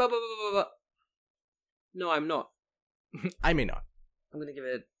like, no, I'm not. I may not. I'm gonna give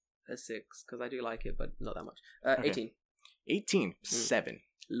it a 6 because I do like it, but not that much. Okay. 18. 18. 7.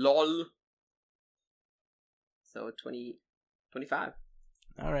 LOL. So 25.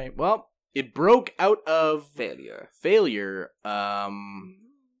 All right. Well, it broke out of Failure.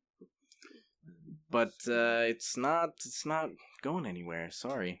 But it's not going anywhere.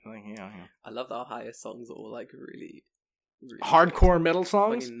 Sorry. Like, yeah. I love how highest songs are all like really really hardcore metal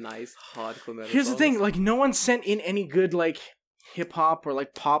songs. Fucking nice hardcore metal Here's songs. the thing, like no one sent in any good like hip hop or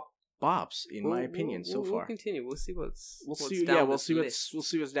like pop bops in my opinion so far. We'll continue. We'll see what's We'll what's see. down Yeah, we'll this see list.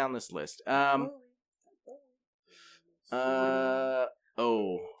 what's down this list. Oh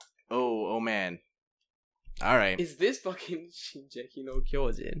man. All right. Is this fucking Shingeki no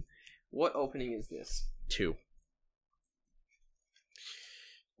Kyojin? What opening is this? 2.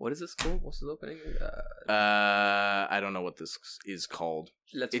 What is this called? What's this opening? I don't know what this is called.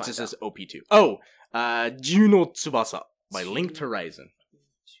 Let's It find just out. says OP2. Oh, Juno Tsubasa by Linked Horizon.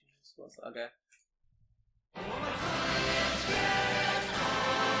 Okay.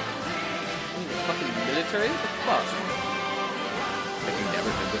 Fucking military? What the fuck? Have you never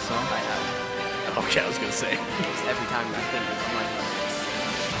heard this song? I have. Okay, I was gonna say. It's every time I think it's I'm like,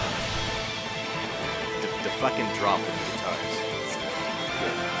 The fucking drop of the guitars. It's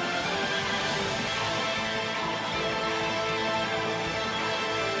good.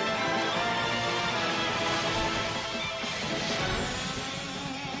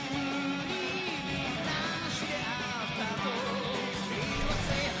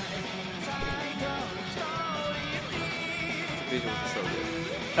 the visuals are so good.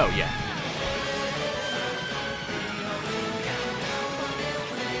 Oh yeah.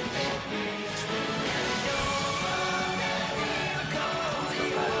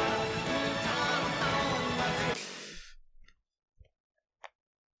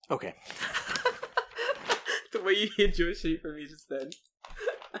 Okay. The way you hid your sheet for me just then.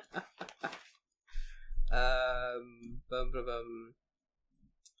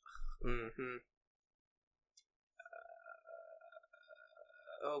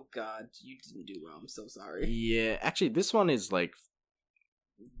 Oh god, you didn't do well. I'm so sorry. Yeah, actually, this one is like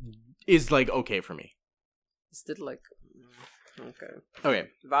okay for me. It's still like okay. Okay,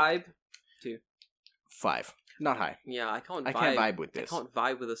 Vibe 5, not high. Yeah, I can't vibe with this. I can't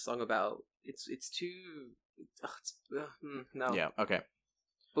vibe with a song about it's too no. Yeah, okay.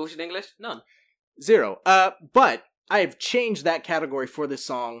 Bullshit English? None. 0. But I have changed that category for this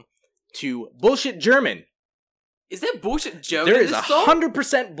song to bullshit German. Is there bullshit German There in is this song?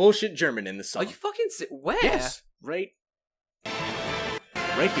 100% bullshit German in this song. Are you fucking where? Yes, right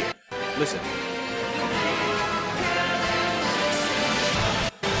here. Listen.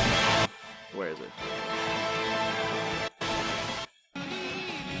 Where is it?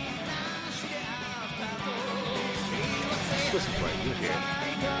 Just listen for it. You'll hear it.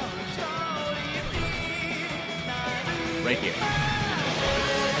 Right here.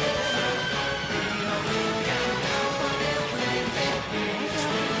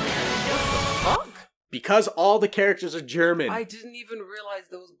 Fuck? Because all the characters are German. I didn't even realize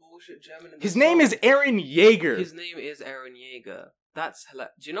there was bullshit German in this His name song. is Aaron Yeager. His name is Aaron Yeager. That's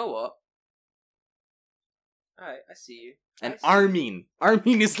hilarious. Do you know what? Alright, I see you. And I see Armin.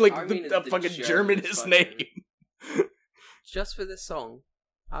 Armin is like Armin the is the fucking German Germanest fucking- name. Just for this song.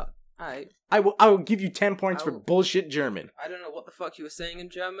 I I will give you 10 points for will- bullshit German. don't know what the fuck you were saying in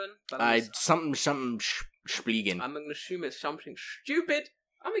German, but Something Spliegen. I'm gonna assume it's something stupid.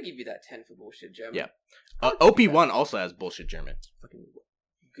 I'm gonna give you that 10 for bullshit German. Yeah. OP1 also has bullshit German. Fucking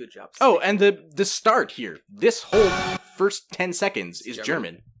good job. Oh, and the start here. This whole first 10 seconds is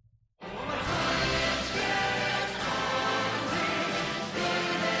German.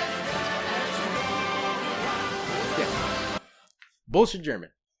 Yeah. Bullshit German.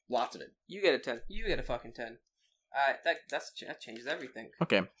 Lots of it. You get a 10. You get a fucking 10. Alright, that changes everything.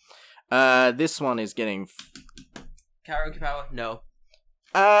 Okay. This one is getting... Karaoke Power? No.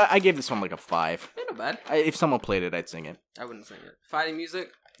 I gave this one like a 5. They're not bad. If someone played it, I'd sing it. I wouldn't sing it. Fighting music?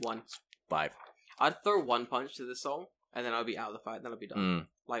 1. 5. I'd throw one punch to this song, and then I'll be out of the fight, then I'll be done. Mm.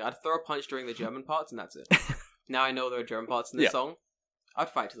 Like, I'd throw a punch during the German parts, and that's it. Now I know there are German parts in this Yeah. song. I'd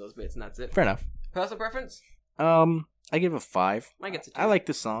fight to those bits, and that's it. Fair enough. Personal preference? I give it a 5. I get to 2. I like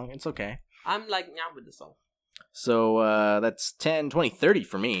this song. It's okay. I'm like, yeah, with the song. So, that's 10, 20, 30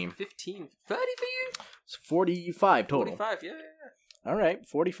 for me. 15. 30 for you? It's 45 total. 45, yeah. All right,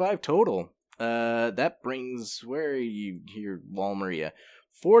 45 total. That brings, where are you here, Wal Maria?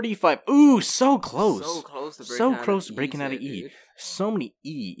 45. Ooh, so close. So close to breaking So out close of to breaking out of E. dude. So many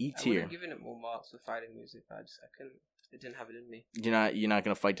E I would tier. have given it more marks for fighting music, but I couldn't. It didn't have it in me. You're not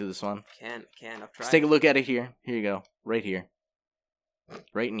gonna fight to this one. Can't. I've tried. Let's take a look at it here. Here you go. Right here.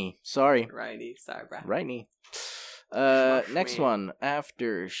 Right knee. Sorry. Righty, sorry, bro. Right knee. Smash Next me. one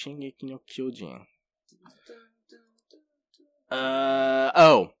after Shingeki no Kyojin.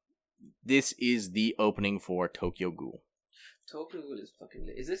 This is the opening for Tokyo Ghoul. Tokyo Ghoul is fucking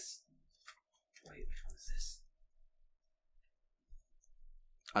lit. Is this? Wait, which one is this?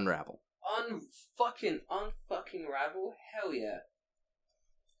 Unravel. unfucking Ravel? Hell yeah.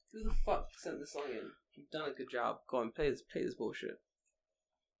 Who the fuck sent this song in? You've done a good job. Go on, play this bullshit.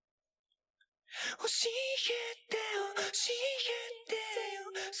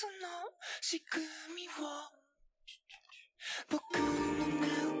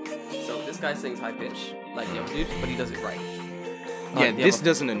 So this guy sings high pitch like the other dude, but he does it right. Yeah, this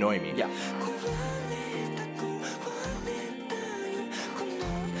doesn't annoy me. Yeah.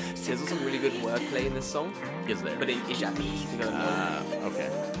 There's also some really good wordplay in this song. Is there? But in Japanese. Okay.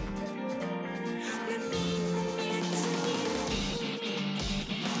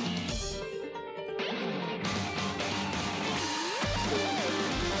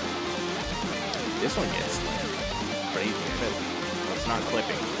 This one gets like crazy. It's not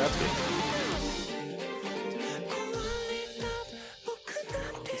clipping. That's good.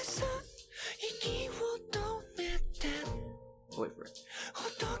 Wait for it.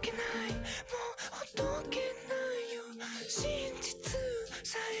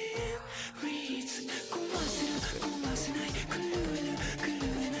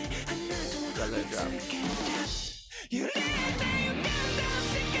 Let it drop.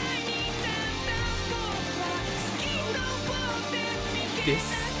 This.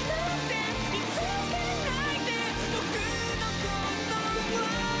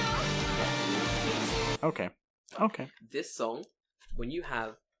 Okay. This song, when you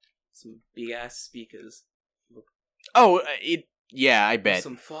have some big ass speakers. Oh, I bet.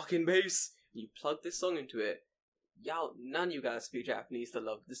 Some fucking bass. You plug this song into it. Y'all, none of you guys speak Japanese to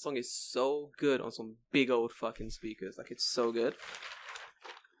love. This song is so good on some big old fucking speakers. Like, it's so good.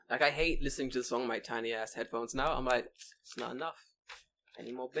 Like, I hate listening to the song on my tiny ass headphones now. I'm like, it's not enough. I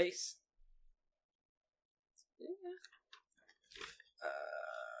need more bass. Yeah.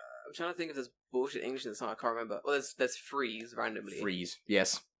 I'm trying to think if there's bullshit English in the song. I can't remember. Well, there's freeze randomly. Freeze.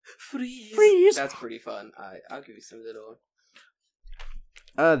 Yes. Freeze. That's pretty fun. I'll give you some little.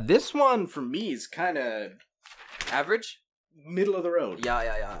 This one for me is kind of average, middle of the road. Yeah.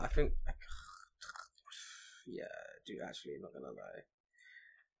 I think. Yeah, dude. Actually, I'm not gonna lie.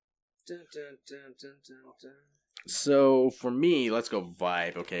 Dun, dun, dun, dun, dun, dun. So for me, let's go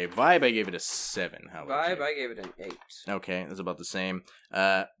vibe. Okay, vibe. I gave it a 7. How about vibe? you? I gave it an 8. Okay, that's about the same.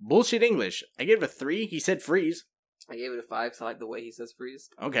 Bullshit English. I gave it a 3. He said freeze. I gave it a 5 because I like the way he says freeze.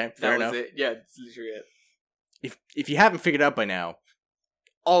 Okay, fair enough. That was it. Yeah, that's literally it. If you haven't figured out by now,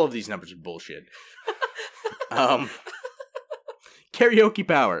 all of these numbers are bullshit. Karaoke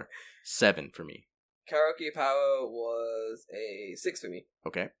power 7 for me. Karaoke power was a 6 for me.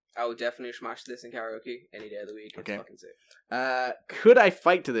 Okay. I would definitely smash this in karaoke any day of the week. It's fucking sick. Could I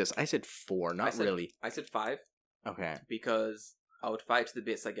fight to this? I said 4, really. I said 5. Okay. Because I would fight to the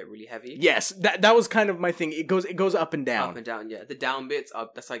bits that get really heavy. Yes, that was kind of my thing. It goes up and down. Up and down, yeah. The down bits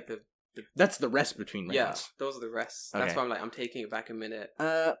up. That's like the that's the rest between rounds. Yeah, those are the rests. Okay. That's why I'm taking it back a minute.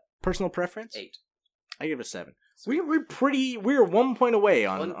 Personal preference? 8. I give it a 7. We're 1 point away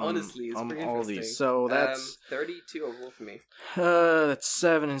on honestly, it's pretty all these. So that's 32 overall for me. That's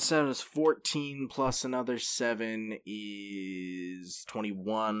 7 and 7 is 14 plus another 7 is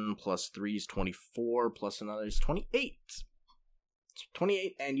 21 plus 3 is 24 plus another is 28.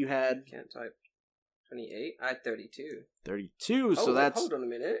 28 and you had can't type 28. I had 32. 32. So that's hold on a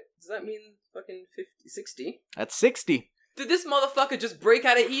minute. Does that mean fucking 50 60? That's 60. Did this motherfucker just break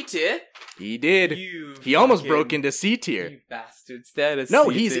out of E tier? He did. He almost broke into C tier. You bastard. Status. No,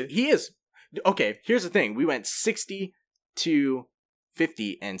 he is. Okay, here's the thing. We went 60 to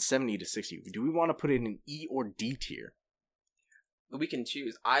 50 and 70 to 60. Do we want to put it in E or D tier? We can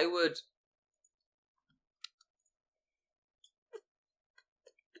choose. I would.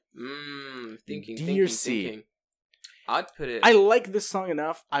 D or C? Thinking. I'd put it. I like this song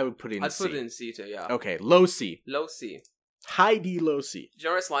enough. I would put it in C. I'd put it in C tier, yeah. Okay, low C. Low C. High D, low C. Do you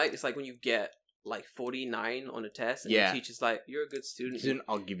know what it's like? It's like when you get like 49 on a test and your teacher's like, you're a good student.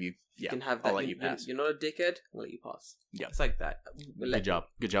 I'll give you, you can have that. I'll let you pass. You're not a dickhead, I'll let you pass. Yeah. It's like that. Good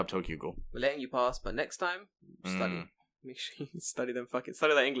job, Tokyo Ghoul. We're letting you pass, but next time, study. Make sure you study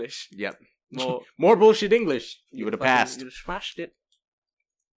that English. Yep. More bullshit English. You would have passed. You would have smashed it.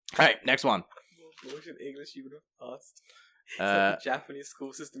 Alright, next one. More bullshit English, you would have passed. It's like the Japanese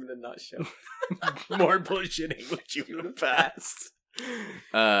school system in a nutshell. More bullshit English, you would have passed.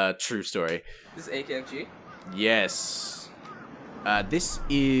 True story. This is AKFG? Yes. This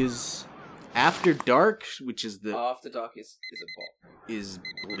is After Dark, which is the... After Dark is a bop. Is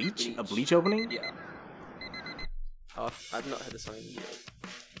Bleach? A Bleach opening? Yeah. I've not heard this song in years.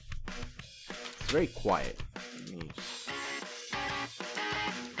 It's very quiet.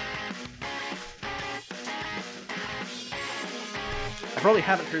 I probably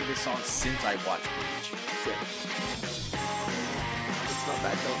haven't heard this song since I watched Bleach. It's not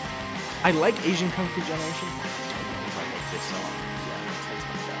bad though. I like Asian Kung Fu Generation. I don't know if I like this song. Yeah, it's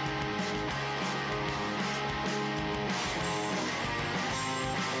not bad.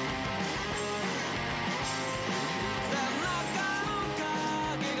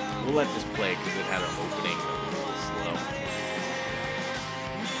 We'll let this play because it had an opening that was a little slow.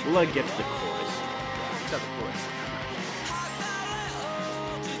 We'll let it get to the chorus. It's not the chorus.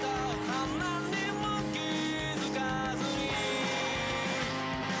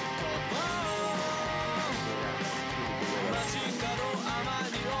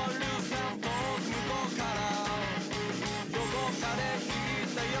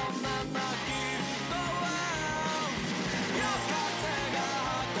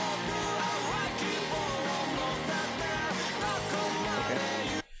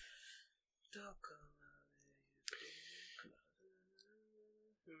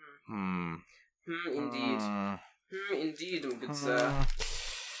 Indeed. Indeed, good sir.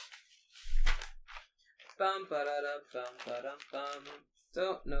 Bum ba da da bum ba dum bum.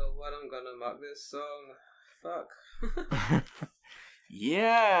 Don't know what I'm gonna mark this song. Fuck.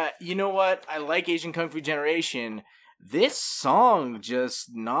 Yeah, you know what? I like Asian Kung Fu Generation. This song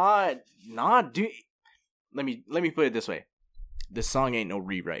just not do. Let me put it this way. This song ain't no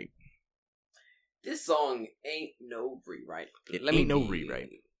rewrite. This song ain't no rewrite. It ain't no rewrite.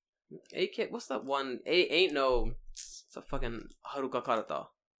 AK, what's that one? Ain't no. It's a fucking Haruka Karata.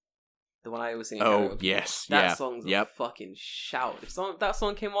 The one I was singing. Oh, yes. That song's a fucking shout. If that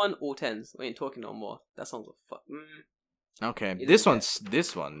song came on, all 10s. We ain't talking no more. That song's a fuck. Okay. This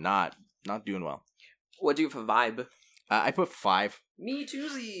one not doing well. What do you for vibe? I put 5. Me too,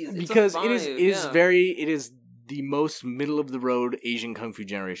 because it is the most middle of the road Asian Kung Fu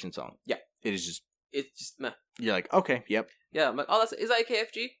Generation song. Yeah. It's just meh. You're like, okay, yep. Yeah, I'm like, oh, is that a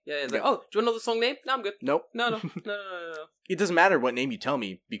KFG? Yeah, it's like, oh, do you want to know the song name? No, I'm good. Nope. No. It doesn't matter what name you tell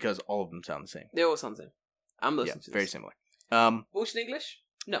me because all of them sound the same. They all sound the same. I'm listening to this. Very similar. Bullshit English?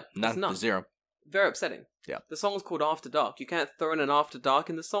 No, not. 0. Very upsetting. Yeah. The song's called After Dark. You can't throw in an After Dark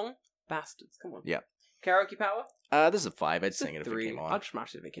in the song? Bastards, come on. Yeah. Karaoke Power? This is a 5. I'd sing it if 3. it came on. I'd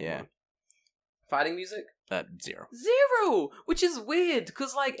smash it if it came on. Fighting music? 0. 0! Which is weird,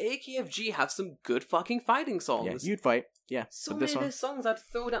 because, like, AKFG have some good fucking fighting songs. Yeah, you'd fight. Yeah. So many of their songs I'd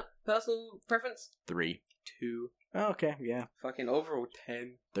throw down. Personal preference? 3. 2. Oh, okay, yeah. Fucking overall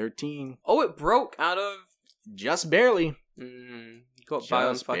 10. 13. Oh, it broke out of... Just barely. Got by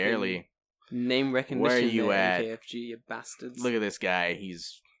on fucking... barely. Name recognition. Where are you at? AKFG, you bastards. Look at this guy.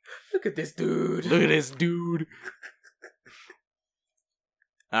 He's... Look at this dude. Look at this dude.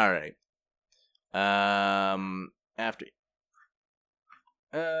 Alright. After...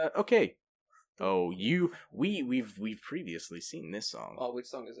 okay. Oh, we've previously seen this song. Oh, which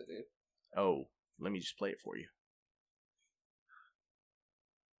song is it, dude? Oh, let me just play it for you.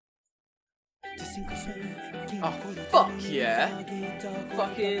 Oh, fuck yeah.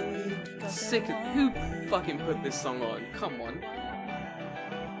 Fucking sick of... Who fucking put this song on? Come on.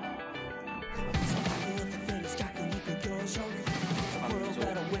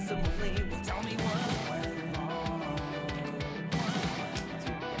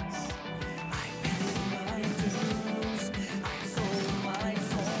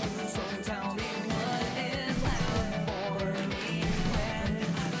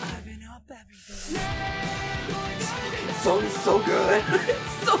 Song is so good.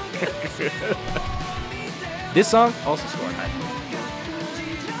 It's so good. This song also scored high.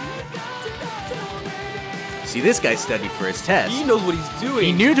 See, this guy studied for his test. He knows what he's doing.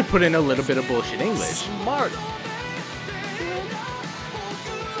 He knew to put in a little bit of bullshit English. Smart.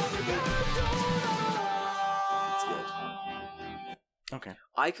 It's good. Okay.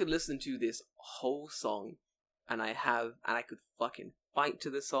 I could listen to this whole song, and I could fucking fight to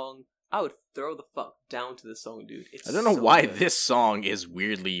this song. I would throw the fuck down to this song, dude. I don't know why this song is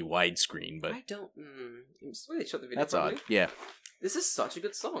weirdly widescreen, but... I don't... It's really shot the video. That's probably. odd, yeah. This is such a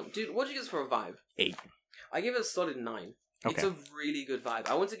good song. Dude, what did you give it for a vibe? 8. I give it a solid 9. Okay. It's a really good vibe.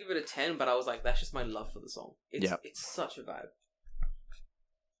 I wanted to give it a 10, but I was like, that's just my love for the song. It's such a vibe.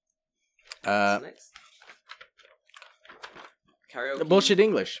 What's next? Karaoke. Bullshit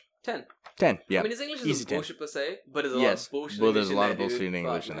English. 10. 10, yeah. I mean, his English Easy isn't 10. bullshit per se, but there's a lot of bullshit well, English there's a lot of there, bullshit dude.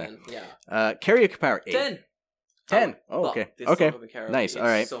 English Fuck, in there. Yeah. Karaoke Power 8. 10. 10. Oh, okay. Okay. Nice. All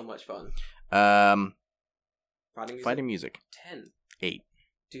right. So much fun. Fighting music. 10. 8.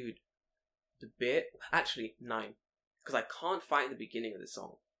 Dude, the bit actually 9, because I can't fight in the beginning of the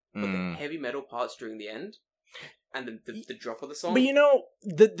song, but the heavy metal parts during the end, and the drop of the song. But you know,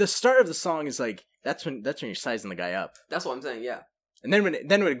 the start of the song is like that's when you're sizing the guy up. That's what I'm saying. Yeah. And then when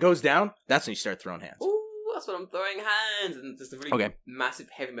it goes down, that's when you start throwing hands. Ooh, that's when I'm throwing hands, and there's a really massive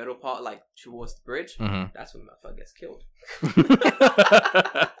heavy metal part, like towards the bridge. Mm-hmm. That's when motherfucker gets killed.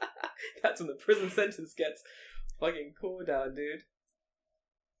 That's when the prison sentence gets fucking cool down, dude.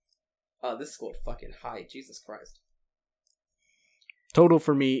 Oh, this scored fucking high. Jesus Christ. Total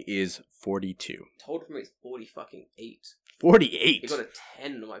for me is 42. Total for me is 40 fucking 8. 48? You got a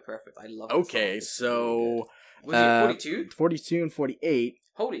 10 on my preference. I love it. Okay, so... Was it 42? 42 and 48.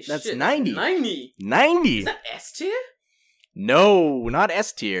 Holy that's shit. 90. 90? 90! Is that S tier? No, not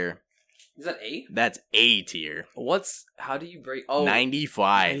S tier. Is that A? That's A tier. How do you break... Oh.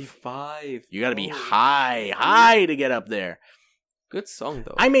 95. 95. You gotta be high to get up there. Good song,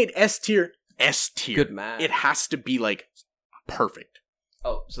 though. I made S tier S tier. Good man. It has to be, like, perfect.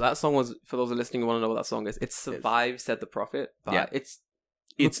 Oh, so that song was, for those who are listening who want to know what that song is, it's Survive, Said the Prophet. Yeah. It's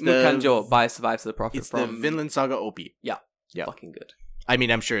the... by Survive, Said the Prophet. It's the Vinland Saga OP. Yeah. Yeah. Fucking good. I mean,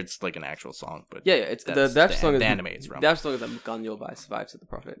 I'm sure it's, like, an actual song, but... Yeah, it's the actual song is... The anime it's from. The actual song is Ganyo by Survive, Said the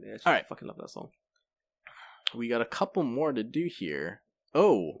Prophet. Yeah, I fucking love that song. We got a couple more to do here.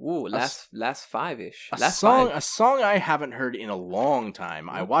 Oh. Ooh, last 5-ish. A song I haven't heard in a long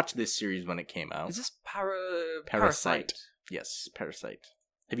time. I watched this series when it came out. Is this Parasite? Yes, Parasite.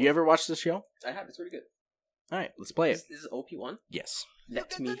 Have you ever watched this show? I have. It's really good. All right, let's play it. This is OP1? Yes.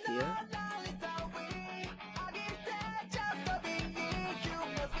 Let me hear.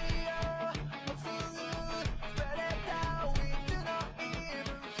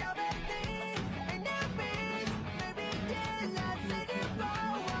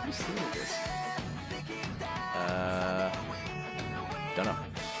 Who's singing this? Don't know.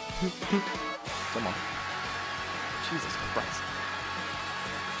 Come on. Jesus Christ.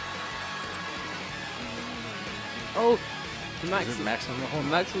 Oh, Maximum.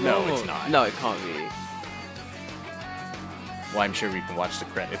 No, it's not. No, it can't be. Well, I'm sure we can watch the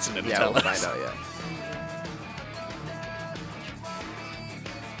credits and it'll Yeah, tell we'll us. find out, yeah.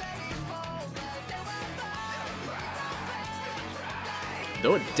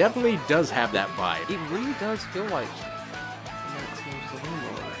 Though it definitely does have that vibe. It really does feel like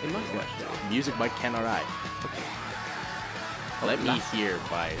it must be actually. Music by Ken Arai. Okay. Let Me Hear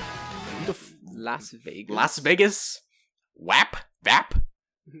by Las Vegas. Las Vegas. WAP. VAP.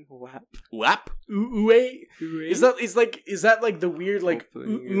 WAP. WAP. Ooh. Is that like the weird like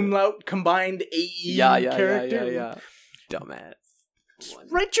umlaut combined AE character? Yeah. Dumbass.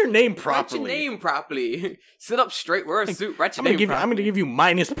 Write your name properly. Sit up straight. Wear a suit. Write your name properly. I'm gonna give you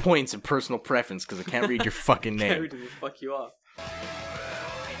minus points in personal preference because I can't read your fucking name. Can't read who the fuck you are.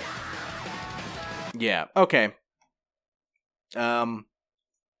 Yeah. Okay.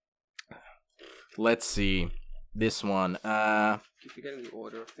 Let's see. This one. You're forgetting the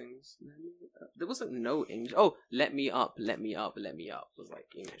order of things. There wasn't no English. Oh, let me up. Was like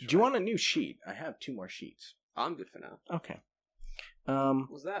English. Do you want a new sheet? I have 2 more sheets. I'm good for now. Okay.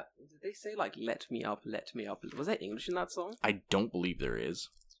 Was that? Did they say like let me up? Was that English in that song? I don't believe there is.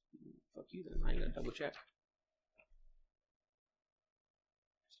 Fuck you then. I'm gonna double check.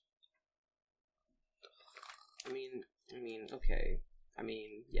 Okay.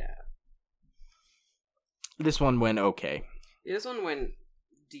 Yeah. This one went okay. Yeah, this one went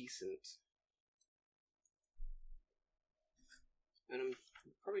decent. And I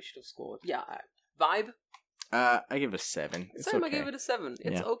probably should have scored. Yeah, vibe. I give it a 7. It's Same, okay. I gave it a 7.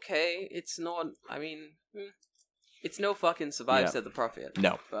 It's okay. It's not. It's no fucking Survive, Said the Prophet.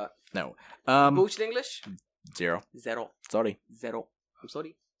 No, but no. Bullshit English. 0. Sorry. I'm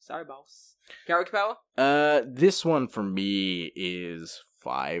sorry. Sorry, boss. Character power. This one for me is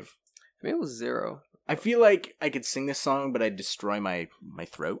 5. For me, it was 0. I feel like I could sing this song, but I'd destroy my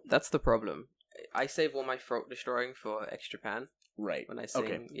throat. That's the problem. I save all my throat destroying for Extra Pan. Right. When I sing,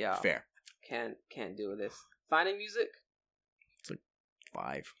 okay. Yeah. Fair. Can't deal with this. Finding music. It's like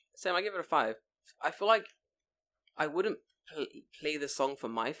 5. Sam, I give it a 5. I feel like I wouldn't play this song for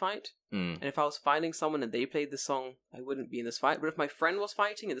my fight, and if I was fighting someone and they played this song, I wouldn't be in this fight. But if my friend was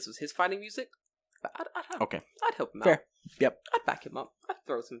fighting and this was his fighting music, I'd help him Fair. out. Yep. I'd back him up. I'd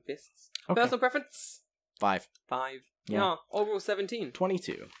throw some fists. Okay. Personal preference? 5. Yeah. Overall 17.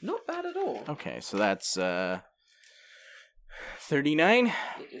 22. Not bad at all. Okay, so that's 39.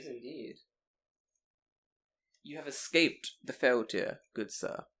 It is indeed. You have escaped the fail tier, good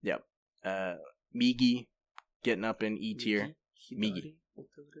sir. Yep. Migi getting up in E tier. Migi.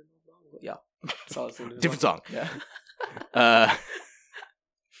 Yeah. Different song. Yeah.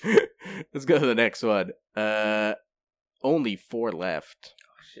 Let's go to the next one. Only 4 left.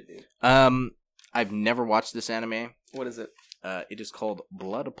 Oh shit, dude. I've never watched this anime. What is it? It is called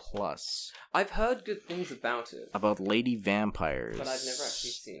Blood Plus. I've heard good things about it. About lady vampires. But I've never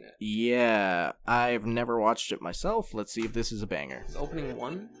actually seen it. Yeah, I've never watched it myself. Let's see if this is a banger. Is opening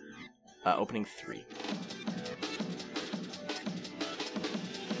 1? Opening 3.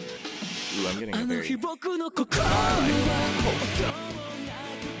 Ooh, I'm getting a very...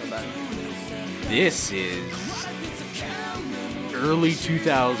 This is... early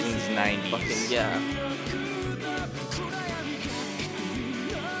 2000s, 90s. Fucking yeah.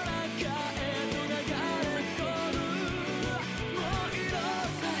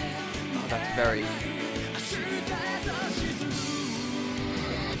 Oh, that's very...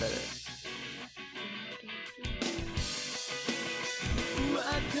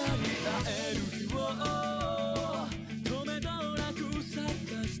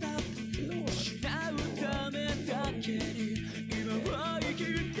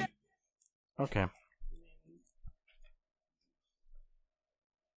 Okay.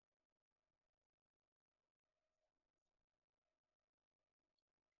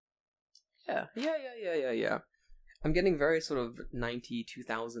 Yeah. I'm getting very sort of 90,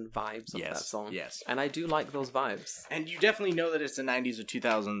 2000 vibes of that song. Yes. And I do like those vibes. And you definitely know that it's a 90s or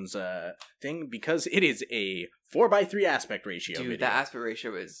 2000s thing because it is a 4:3 aspect ratio. Dude, video. that aspect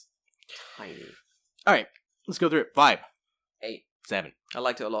ratio is tiny. Alright, let's go through it. Vibe. 8. 7. I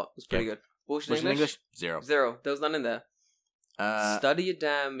liked it a lot. It was pretty good. What was in English? 0. 0. There was none in there. Study your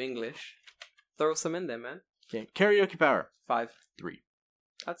damn English. Throw some in there, man. Okay. Karaoke power. 5. 3.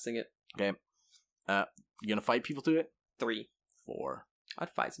 I'd sing it. Okay. You gonna fight people to it? 3. 4.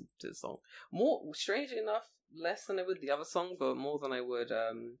 I'd fight some to the song. More, strangely enough, less than I would the other song, but more than I would,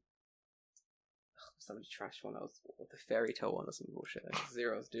 somebody trash one. That was the fairy tale one or some bullshit.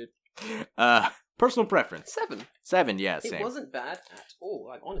 Zeros, dude. Personal preference. 7. 7, yeah, same. It wasn't bad at all,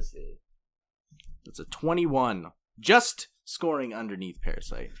 like, honestly. It's a 21. Just scoring underneath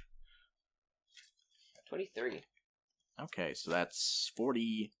Parasite. 23. Okay, so that's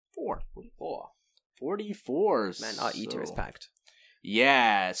 44. 44. Man, our E-tier is packed.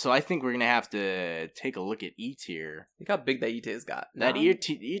 Yeah, so I think we're going to have to take a look at E-tier. Look how big that E-tier's got. That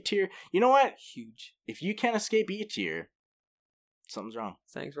E-tier, you know what? Huge. If you can't escape E-tier, something's wrong.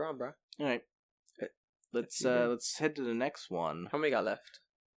 Something's wrong, bro. Alright. Let's head to the next one. How many got left?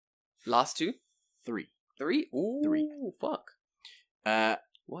 Last 2? 3. 3? Ooh, 3. Fuck.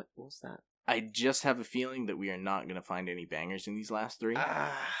 What was that? I just have a feeling that we are not going to find any bangers in these last 3.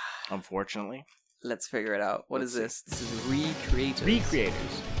 Unfortunately. Let's figure it out. What is this? This is Recreators. Recreators.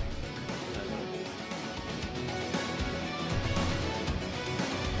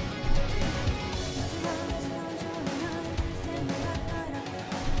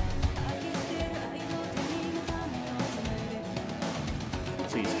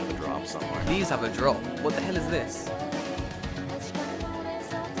 Please have a drop somewhere. These have a drop. What the hell is this?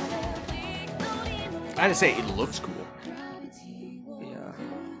 I gotta say, it looks cool. Yeah.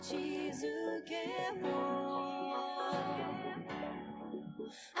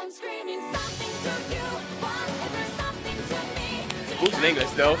 Who's in English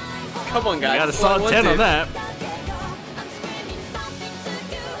though? Come on, guys. You got a solid 10 on that.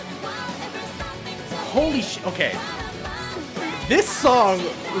 Holy shit. Okay. This song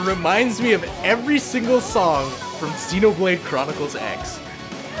reminds me of every single song from Xenoblade Chronicles X.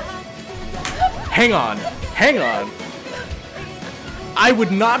 Hang on. I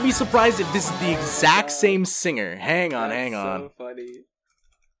would not be surprised if this is the exact same singer. Hang on. So funny.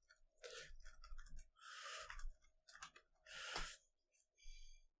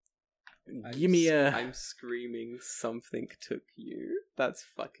 Give me a... I'm screaming something took you. That's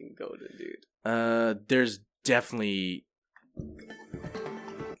fucking golden, dude. There's definitely...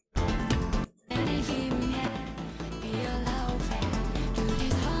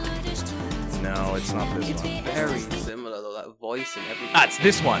 No, it's not this one. It's very similar though, that voice and everything. Ah, it's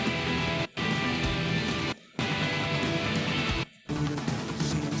this one.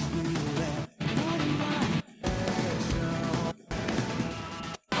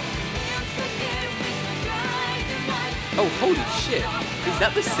 Oh, holy shit. Is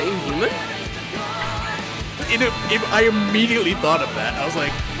that the same woman? I immediately thought of that. I was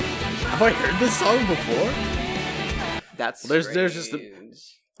like, have I heard this song before? That's there's just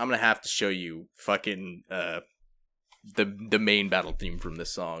I'm gonna have to show you fucking the main battle theme from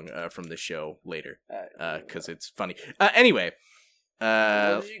this song from this show later because it's funny. Anyway,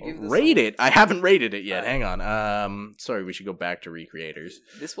 rate it. I haven't rated it yet. Hang on. Sorry, we should go back to Recreators.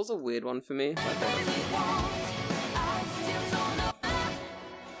 This was a weird one for me.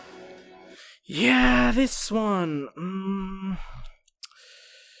 Yeah, this one.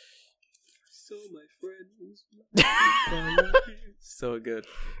 So my friends. So good.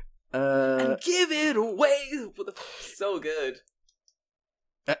 And give it away. So good.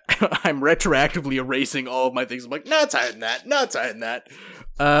 I'm retroactively erasing all of my things. I'm like, no, it's higher than that. No, it's higher than that.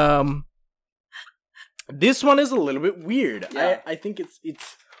 This one is a little bit weird. Yeah. I think it's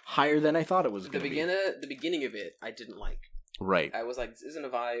higher than I thought it was going to be. The beginning of it, I didn't like. Right. I was like, this isn't a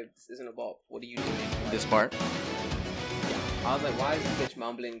vibe. This isn't a bop. What are you doing? This part? Yeah. I was like, why is this bitch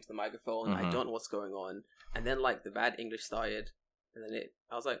mumbling to the microphone? Mm-hmm. I don't know what's going on. And then, like, the bad English started. And then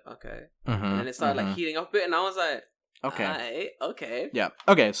I was like, okay. Mm-hmm. And then it started, like, heating up a bit. And I was like, okay. Yeah.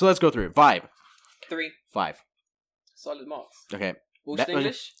 Okay, so let's go through it. 5. 3. 5. Solid marks. Okay. Bullshit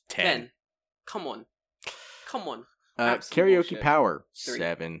English? 10. Come on. Karaoke bullshit. Power? 3.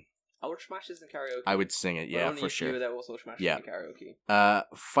 7. I would smash this in karaoke. I would sing it, yeah, for sure. That also smash it in karaoke.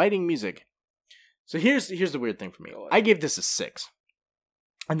 Fighting music. So here's the weird thing for me. I gave this a 6.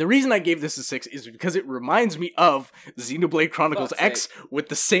 And the reason I gave this a 6 is because it reminds me of Xenoblade Chronicles X with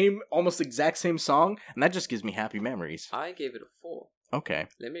the same, almost exact same song, and that just gives me happy memories. I gave it a 4. Okay.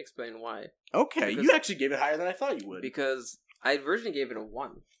 Let me explain why. Okay, you actually gave it higher than I thought you would. Because I originally gave it a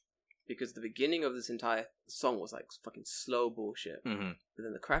 1. Because the beginning of this entire song was like fucking slow bullshit. Mm-hmm. But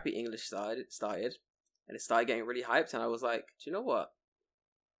then the crappy English started, and it started getting really hyped, and I was like, do you know what?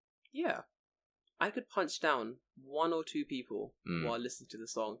 Yeah. I could punch down 1 or 2 people while listening to the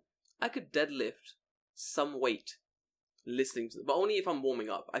song. I could deadlift some weight listening to it, but only if I'm warming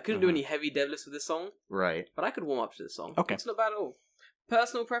up. I couldn't do any heavy deadlifts with this song. Right. But I could warm up to this song. Okay. It's not bad at all.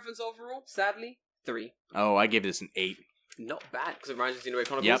 Personal preference overall, sadly, 3. Oh, I gave this an 8. Not bad, because it reminds me of Xenoblade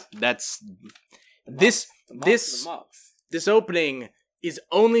Chronicles. Yep, that's... This opening is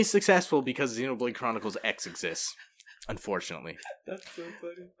only successful because Xenoblade Chronicles X exists. Unfortunately. That's so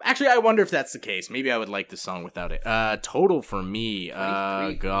funny. Actually, I wonder if that's the case. Maybe I would like this song without it. Total for me,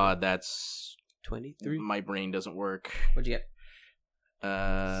 God, that's... 23? My brain doesn't work. What'd you get?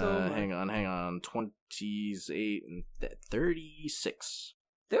 Hang on. 28 and 36.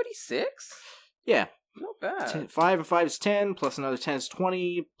 36? Yeah. Not bad. 5 and 5 is 10, plus another 10 is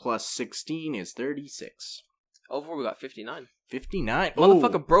 20, plus 16 is 36. Overall, we got 59. 59?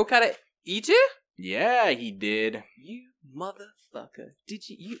 Motherfucker broke out of Egypt? Yeah, he did. You motherfucker. Did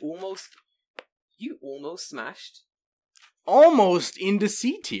you almost smashed? Almost into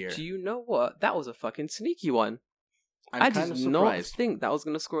C tier. Do you know what? That was a fucking sneaky one. I did not think that was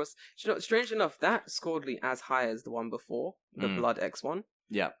going to score us. You know, strange enough, that scored me as high as the one before, the Blood X one.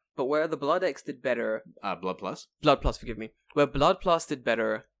 Yeah. But where the Blood X did better... Blood Plus? Blood Plus, forgive me. Where Blood Plus did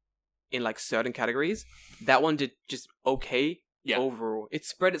better in, like, certain categories, that one did just okay overall. It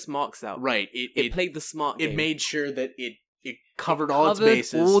spread its marks out. Right. It played the smart game. It made sure that it covered all its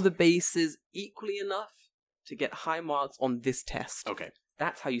bases. All the bases equally enough to get high marks on this test. Okay.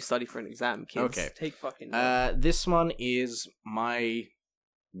 That's how you study for an exam, kids. Okay. Take fucking... This one is my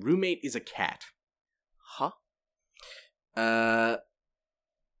roommate is a cat. Huh?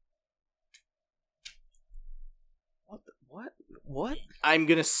 What? I'm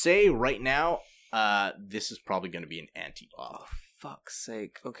gonna say right now, this is probably gonna be an anti-op. Oh, fuck's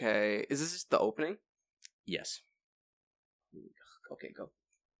sake. Okay. Is this just the opening? Yes. Okay, go.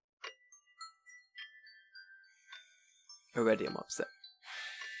 Already I'm upset.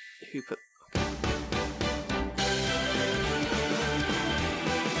 Who put...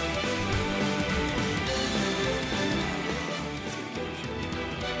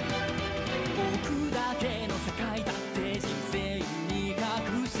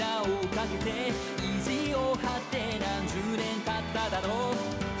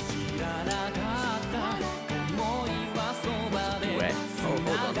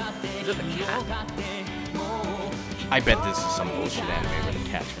 I bet this is some bullshit anime where the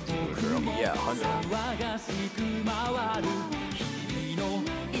cat turns into a girl. Yeah, 100.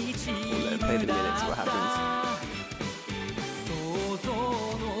 We'll play the minutes, what happens.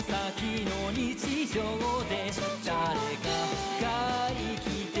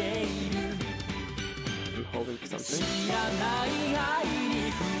 I'm holding for something.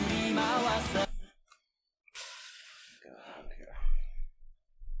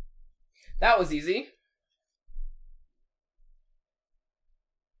 That was easy.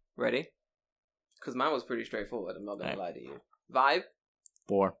 Ready? Because mine was pretty straightforward, I'm not going to lie to you. Vibe?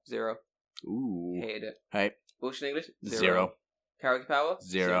 4. 0. Ooh. Hated it. Hey. Bullshit English? 0. Karaoke Power?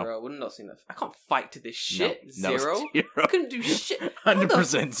 0. Would not seen that. I can't fight to this shit. No, 0. I couldn't do shit.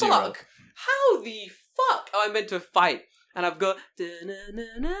 100% 0. How the fuck am I meant to fight? And I've got...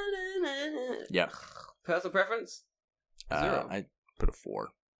 Yeah. Personal preference? 0. I put a 4.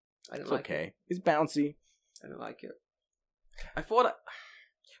 I didn't it's like okay. it. It's bouncy. I didn't like it. I thought...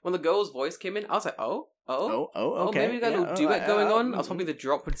 When the girl's voice came in, I was like, okay. Maybe we got a little duet going on. I was hoping the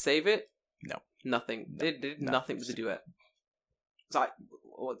drop would save it. No. Nothing. They did nothing with the duet. It's like,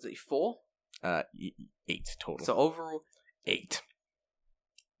 what's it, 4? 8 total. So overall, 8.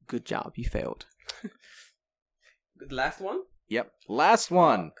 Good job, you failed. The last one? Yep. Last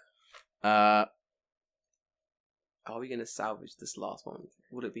one. Are we going to salvage this last one?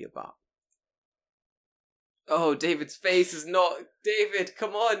 Would it be a bop? Oh, David's face is not... David,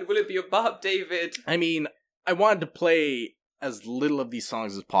 come on. Will it be a bop, David? I mean, I wanted to play as little of these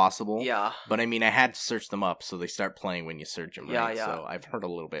songs as possible. Yeah. But I mean, I had to search them up, so they start playing when you search them, right? Yeah. So I've heard a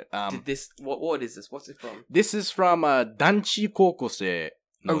little bit. Did this... What is this? What's it from? This is from Danchi Kokosei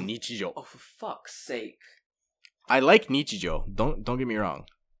no Nichijou. Oh, for fuck's sake. I like Nichijou. Don't get me wrong.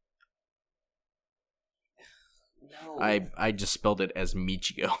 No. I just spelled it as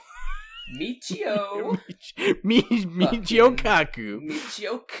Michigo. Michio. Michio Kaku.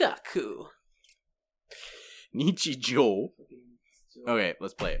 Michio Kaku. Nichijou. Okay,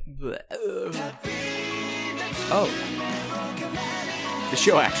 let's play it. Oh. The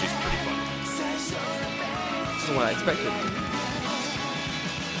show actually is pretty fun. That's what I expected.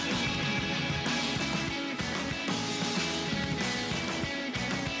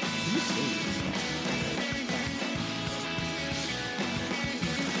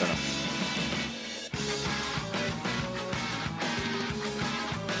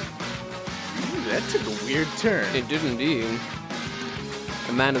 That took a weird turn. It did indeed.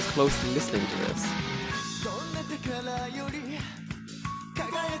 A man is closely listening to this.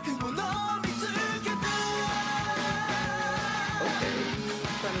 Okay.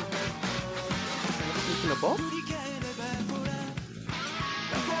 Trying to sneak in a ball?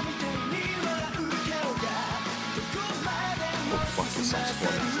 Oh, fuck, this song's 4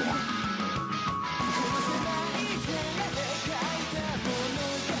 minutes long.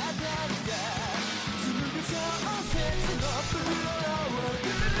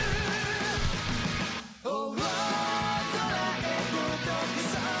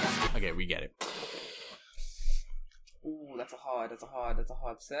 Okay, we get it. Ooh, that's a hard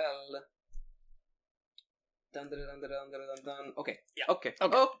sell. Dun dun dun dun dun dun dun. Okay. Yeah. Okay.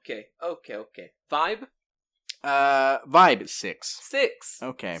 Vibe? Vibe 6. 6.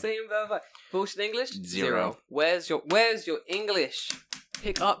 Okay. Same vibe. Bullshit English? 0. Where's your English?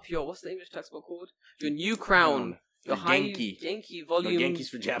 Pick up your, what's the English textbook called? Your new crown. Your Genki volume. No, Genki's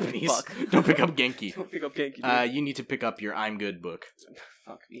for Japanese. Fuck. Don't pick up Genki. Don't pick up Genki. You need to pick up your I'm Good book.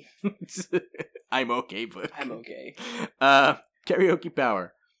 Fuck me. I'm Okay book. I'm okay. Karaoke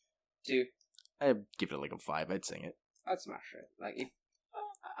Power. 2. I'd give it like a 5. I'd sing it. I'd smash it. Like if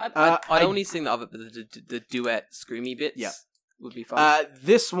I'd only sing the other the duet screamy bits. Yeah. Would be fun.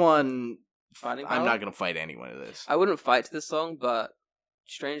 This one, Fighting I'm Power? not gonna fight anyone to this. I wouldn't fight to this song, but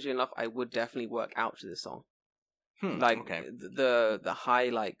strangely enough, I would definitely work out to this song. Like okay. the high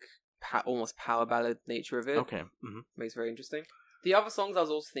like almost power ballad nature of it. Okay. Mm-hmm. Makes it very interesting. The other songs I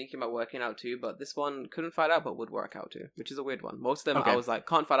was also thinking about working out to, but this one couldn't fight out, but would work out to, which is a weird one. Most of them I was like,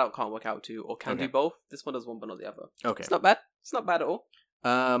 can't fight out, can't work out to, or can do both. This one does one but not the other. Okay. It's not bad. It's not bad at all.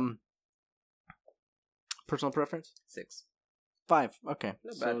 Personal preference? 6. 5. Okay.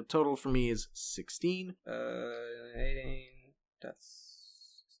 Not so bad. total for me is 16. 18. That's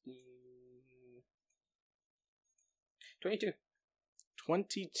 16. 22.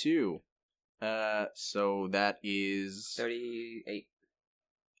 22. So that is 38.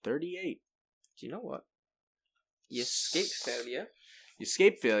 38. Do you know what? You escaped failure.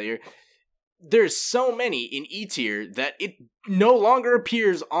 Escape failure. There's so many in E tier that it no longer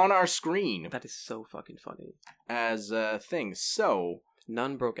appears on our screen That is so fucking funny. as things. So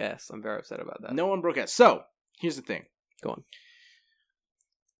None broke S. I'm very upset about that. no one broke out. So here's the thing. Go on.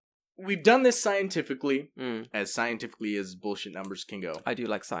 We've done this scientifically, Mm. as scientifically as bullshit numbers can go. I do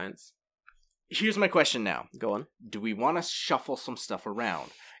like science. Here's my question now. Go on. Do we want to shuffle some stuff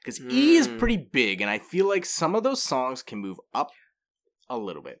around? Because E is pretty big, and I feel like some of those songs can move up a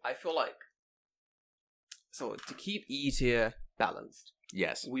little bit. I feel like... So, to keep E tier balanced,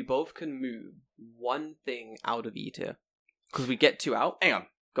 Yes. we both can move one thing out of E tier. Because we get 2 out. Hang on.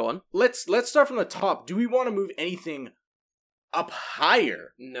 Go on. Let's start from the top. Do we want to move anything up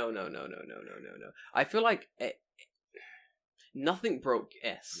higher? No. I feel like nothing broke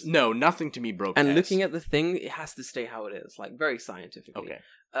S. No, nothing to me broke And S. looking at the thing, it has to stay how it is. Like, very scientifically. Okay.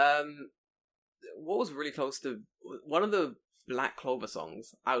 What was really close to... One of the Black Clover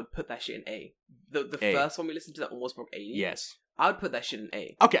songs, I would put that shit in A. The A. first one we listened to that almost broke 80. Yes. I would put that shit in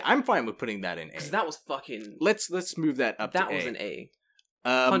A. Okay, I'm fine with putting that in A. Because that was fucking... Let's move that up That to A. was an A.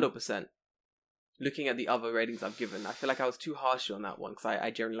 100%. 100%. looking at the other ratings I've given, I feel like I was too harsh on that one because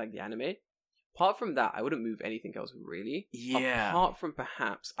I generally like the anime. Apart from that, I wouldn't move anything else really. Yeah. Apart from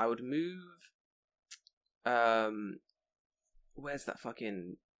perhaps I would move. Where's that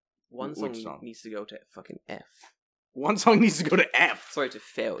fucking one song needs to go to fucking F. One song needs to go to F. Sorry, to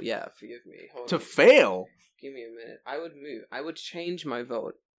fail. Yeah, forgive me. To fail? Give me a minute. I would change my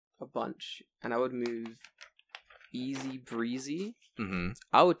vote a bunch, and I would move Easy Breezy. Mm-hmm.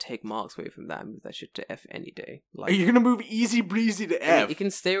 I would take marks away from that and move that shit to F any day. Like, are you gonna move Easy Breezy to F? It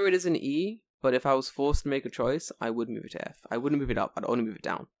can stay where it is in E, but if I was forced to make a choice, I would move it to F. I wouldn't move it up. I'd only move it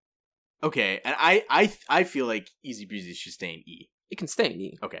down. Okay, and I feel like Easy Breezy should stay in E. It can stay in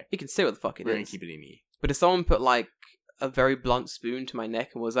E. Okay. It can stay where the fuck it is. We're gonna keep it in E. But if someone put like a very blunt spoon to my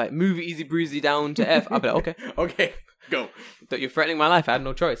neck and was like, move Easy Breezy down to F, I'd be like, okay. Okay, go. That you're threatening my life. I had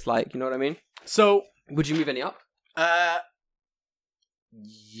no choice. Like, you know what I mean? So, would you move any up?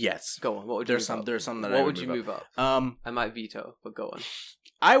 Yes. Go on. What would you There's some that what would you move up? I might veto, but go on.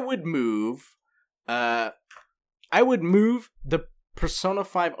 I would move the Persona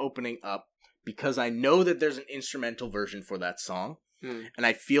 5 opening up because I know that there's an instrumental version for that song, and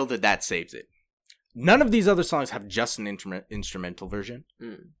I feel that saves it. None of these other songs have just an instrumental version.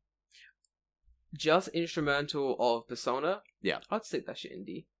 Just instrumental of Persona? Yeah. I'd stick that shit in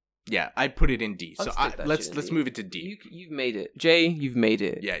D. Yeah, I'd put it in D. So let's move it to D. You've made it. Jay, you've made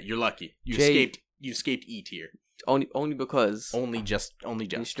it. Yeah, you're lucky. You escaped E tier. Only because only just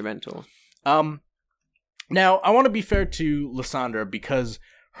instrumental. Now I want to be fair to Lysandra because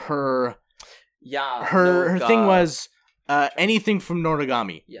her thing was anything from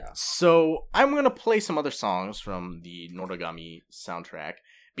Noragami. Yeah. So I'm gonna play some other songs from the Noragami soundtrack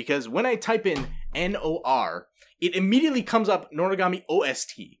because when I type in NOR, it immediately comes up Noragami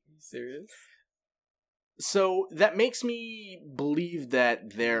OST. Are you serious? So that makes me believe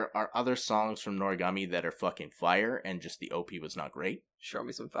that there are other songs from Noragami that are fucking fire and just the OP was not great. Show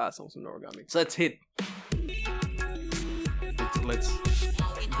me some fast songs from Noragami. So let's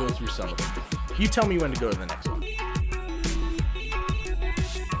go through some of them. You tell me when to go to the next one.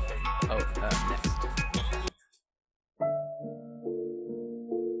 Next.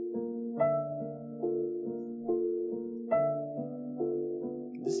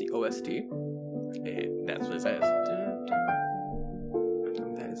 This is the OST. That's what it says.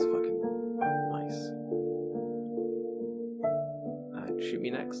 That is fucking nice. Alright, shoot me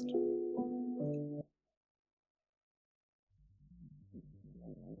next.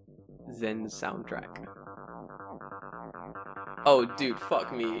 Zen soundtrack. Oh, dude,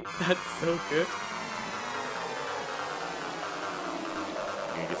 fuck me. That's so good.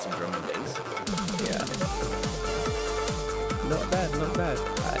 You gonna get some drum and bass? Yeah. Not bad.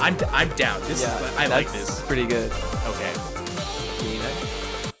 I'm down. I like this. Pretty good. Okay.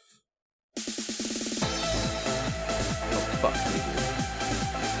 Oh, fuck me.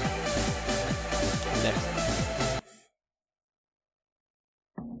 Next.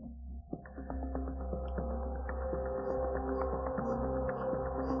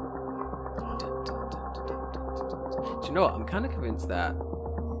 Do you know what? I'm kind of convinced that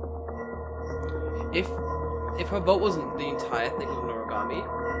if her vote wasn't the entire thing of Noragami,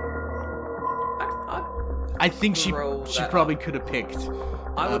 I think she probably could have picked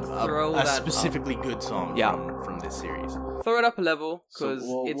I would throw a that specifically good song from this series. Throw it up a level because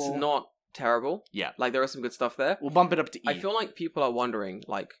it's not terrible. Yeah. Like there is some good stuff there. We'll bump it up to E. I feel like people are wondering,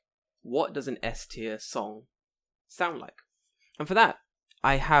 like, what does an S tier song sound like? And for that,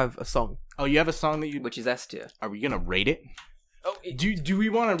 I have a song. Oh, you have a song which is S tier. Are we gonna rate it? Oh, do we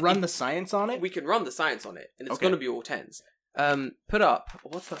want to run the science on it? We can run the science on it, and it's gonna be all 10s. Put up.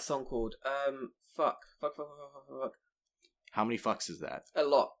 What's that song called? Fuck. How many fucks is that? A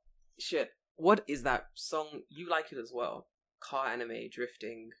lot. Shit. What is that song? You like it as well. Car anime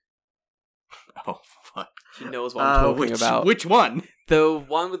drifting. Oh, fuck. She knows what I'm talking about. Which one? The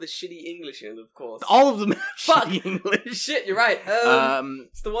one with the shitty English in, of course. All of them have fuck shitty English. Shit, you're right.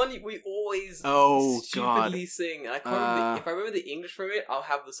 It's the one we always stupidly sing. I can't remember if I remember the English from it, I'll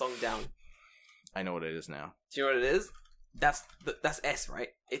have the song down. I know what it is now. Do you know what it is? That's S, right?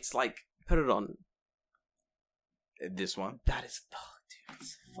 It's like, put it on. This one? That is... Oh, dude,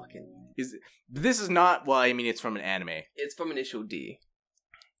 it's fucking... This is not... Well, I mean, it's from an anime. It's from Initial D.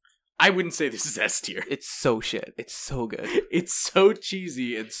 I wouldn't say this is S tier. It's so shit. It's so good. It's so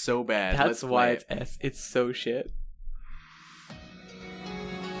cheesy. It's so bad. That's why it's S. It's so shit.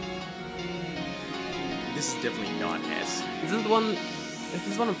 This is definitely not S. Is this the one... If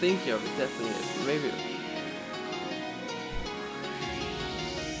this is one I'm thinking of, it definitely is. Maybe...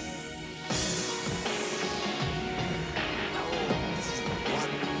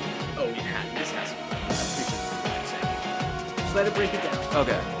 Oh, yeah. This has to be Just let it break it down.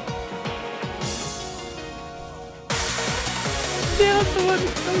 Okay. Yeah, the one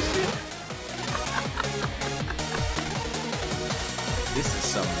is so shit. This is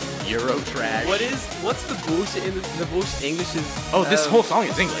some Euro trash. What's the bullshit in the bullshit English is? Oh, this whole song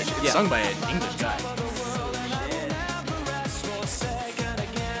is English. It's sung by an English guy.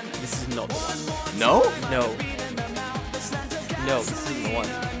 This is not the one. No? No, this isn't the one.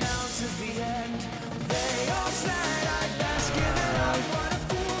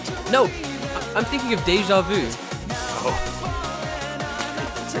 No, I'm thinking of Deja Vu. Oh.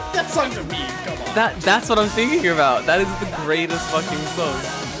 That song's a meme, come on. That's what I'm thinking about. That is the greatest fucking song.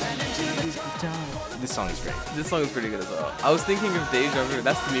 This song is great. This song is pretty good as well. I was thinking of Deja Vu.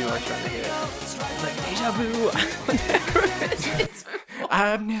 That's the meme I was trying to hear. It's like, Deja Vu.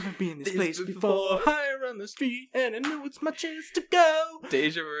 I've never been this place before. Higher on the street, and I know it's my chance to go.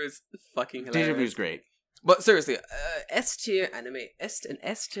 Deja Vu is fucking hilarious. Deja Vu is great. But seriously, S tier anime, an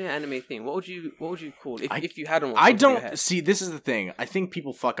S tier anime thing. What would you call it if you had one? I don't see. This is the thing. I think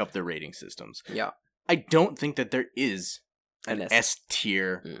people fuck up their rating systems. Yeah. I don't think that there is an S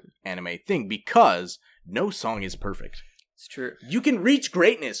tier anime thing because no song is perfect. It's true. You can reach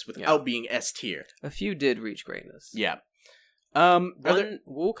greatness without being S tier. A few did reach greatness. Yeah.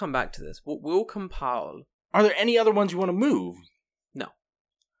 We'll come back to this. We'll compile. Are there any other ones you want to move? No.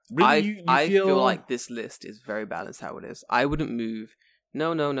 Really, I feel like this list is very balanced how it is. I wouldn't move.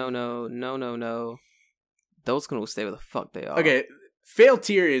 No. Those can all stay where the fuck they are. Okay, fail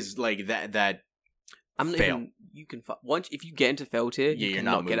tier is like that. I'm fail. even. You can once if you get into fail tier, you you're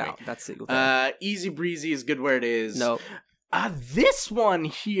cannot not get moving. out. That's it. Easy breezy is good where it is. No. This one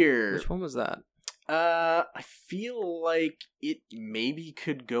here. Which one was that? I feel like it maybe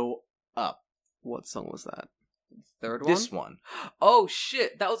could go up. What song was that? Third one? This one. Oh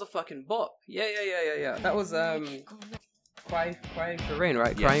shit, that was a fucking bop. Yeah. That was Crying for Rain,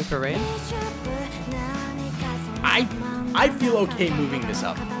 right? Yeah. Crying for Rain? I feel okay moving this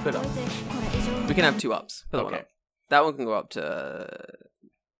up. Put up. We can have 2 ups. Put that one Okay. up. That one can go up to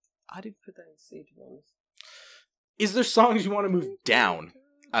I did put that in C, to be honest. Is there songs you want to move down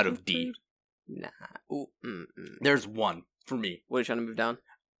out of D? Nah. Ooh, There's one for me. What are you trying to move down?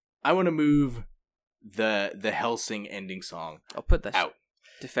 I want to move the Hellsing ending song I'll put that out.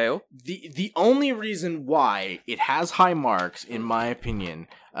 To fail. The only reason why it has high marks, in my opinion,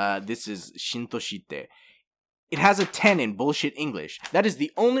 this is Shintoshite. It has a 10 in bullshit English. That is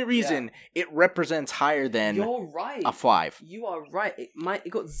the only reason it represents higher than You're right. a 5. You are right. It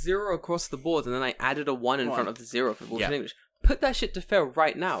got 0 across the board, and then I added a 1 in front of the 0 for bullshit English. Put that shit to fail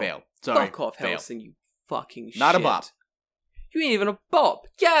right now. Fail. Sorry. Fuck off, fail. Hellsing, you fucking shit. Not a bop. You ain't even a bop.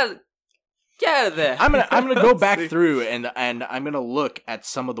 Get out of there. I'm gonna go back through and I'm gonna look at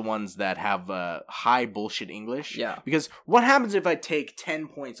some of the ones that have high bullshit English. Yeah. Because what happens if I take 10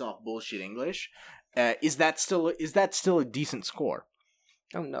 points off bullshit English? Is that still a decent score?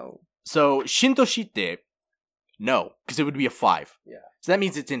 Oh no. So Shintoshite, no, because it would be a 5. Yeah. So that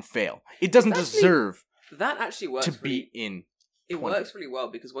means it's in fail. It doesn't deserve that actually works to be in. It 20. works really well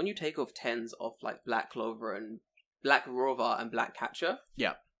because when you take off 10s off like Black Clover and Black Rover and Black Catcher,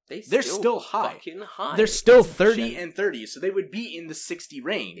 yeah, they're still high. Fucking high. They're still 30 and 30, so they would be in the 60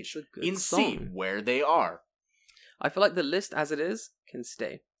 range. It's a good in song. C, where they are. I feel like the list as it is can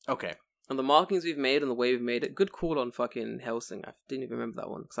stay. Okay. And the markings we've made and the way we've made it, good call on fucking Hellsing. I didn't even remember that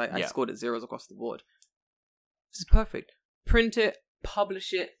one because I scored it 0s across the board. This is perfect. Print it,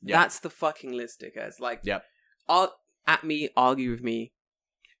 publish it. Yeah. That's the fucking list, dickheads. Like, Yep. At me, argue with me.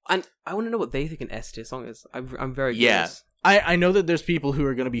 And I want to know what they think an S tier song is. I'm very curious. I know that there's people who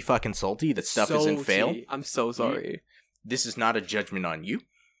are going to be fucking salty that stuff is in fail. I'm so sorry. This is not a judgment on you.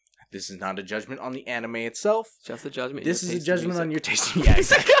 This is not a judgment on the anime itself. Just a judgment. This is a judgment on your taste in music.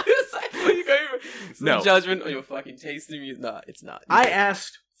 music. Yeah, exactly. What are you going for? It's No. a judgment on your fucking taste in music. No, it's not. I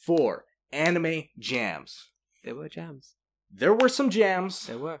asked for anime jams. There were jams. There were some jams.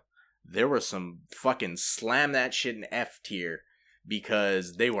 There were. There were some fucking slam that shit in F tier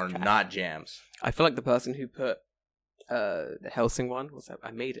because they were not jams. I feel like the person who put the Hellsing one was like, I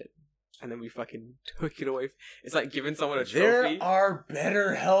made it. And then we fucking took it away. It's like giving someone a trophy. There are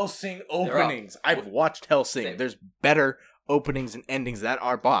better Hellsing openings. I've watched Hellsing. Same. There's better openings and endings that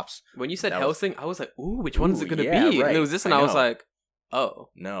are bops. When you said That was- Hellsing, I was like, ooh, which one is it going to yeah, be? right. And it was this, and I I was know. like, oh,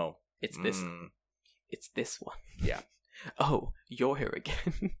 No. it's this. It's this one. Yeah. Oh, you're here again.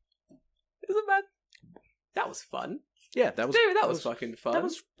 Isn't that? That was fun. Yeah, that was Dude, that was fucking fun.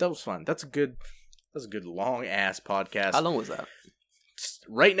 that was fun. That's a good long ass podcast. How long was that?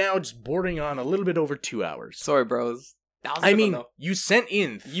 Right now, just bordering on a little bit over 2 hours. Sorry, bros. I mean, you sent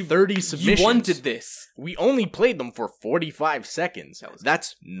in 30 submissions. You wanted this. We only played them for 45 seconds.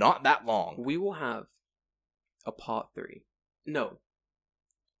 That's not that long. We will have a part 3. No.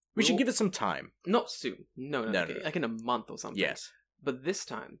 We should give it some time. Not soon. No. Like in a month or something. Yes. But this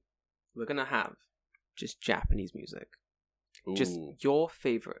time, we're going to have just Japanese music. Ooh. Just your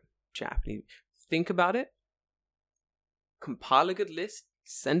favorite Japanese. Think about it. Compile a good list.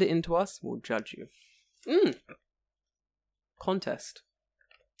 Send it in to us. We'll judge you. Contest.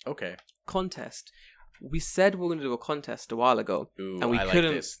 Okay. Contest. We said we were going to do a contest a while ago. Ooh, and we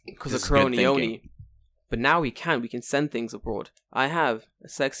couldn't because of Corona. But now we can. We can send things abroad. I have a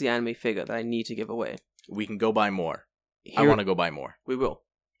sexy anime figure that I need to give away. We can go buy more. I want to go buy more. We will.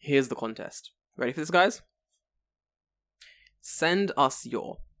 Here's the contest. Ready for this, guys? Send us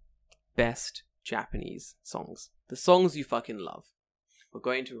your best Japanese songs. The songs you fucking love. We're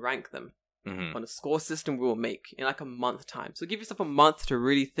going to rank them on a score system we will make in like a month time. So give yourself a month to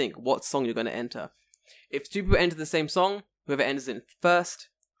really think what song you're going to enter. If 2 people enter the same song, whoever enters it first,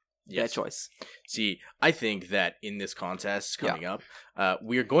 their choice. See, I think that in this contest coming up,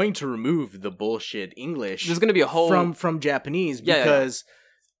 we're going to remove the bullshit English. There's going to be a whole from Japanese because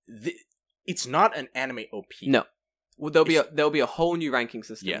it's not an anime OP. No. Well, there'll be a whole new ranking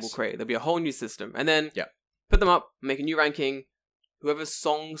system we'll create. There'll be a whole new system, and then put them up, make a new ranking. Whoever's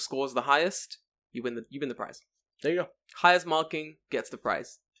song scores the highest, you win the prize. There you go. Highest marking gets the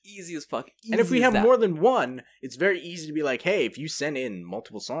prize. Easy as fuck. And if we have more than one, it's very easy to be like, hey, if you send in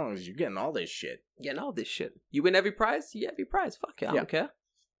multiple songs, you're getting all this shit. Getting all this shit. You win every prize, you get every prize. Fuck it, I don't care.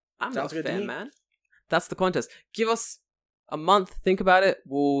 I'm not a fan, man. That's the contest. Give us a month, think about it.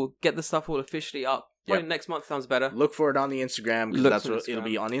 We'll get the stuff all officially up. Probably next month sounds better. Look for it on the Instagram, because that's what it'll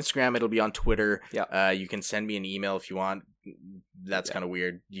be on Instagram. It'll be on Twitter. Yeah. You can send me an email if you want. That's kind of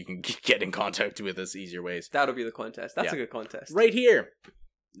weird. You can get in contact with us easier ways. That'll be the contest. That's a good contest. Right here.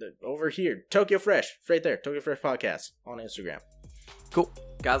 Over here. Tokyo Fresh. Right there. Tokyo Fresh Podcast on Instagram. Cool.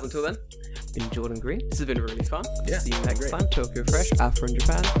 Guys, until then, been Jordan Green. This has been really fun. Yeah. See you next time. Tokyo Fresh, Afro in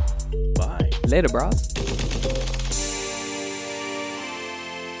Japan. Bye. Later, bros.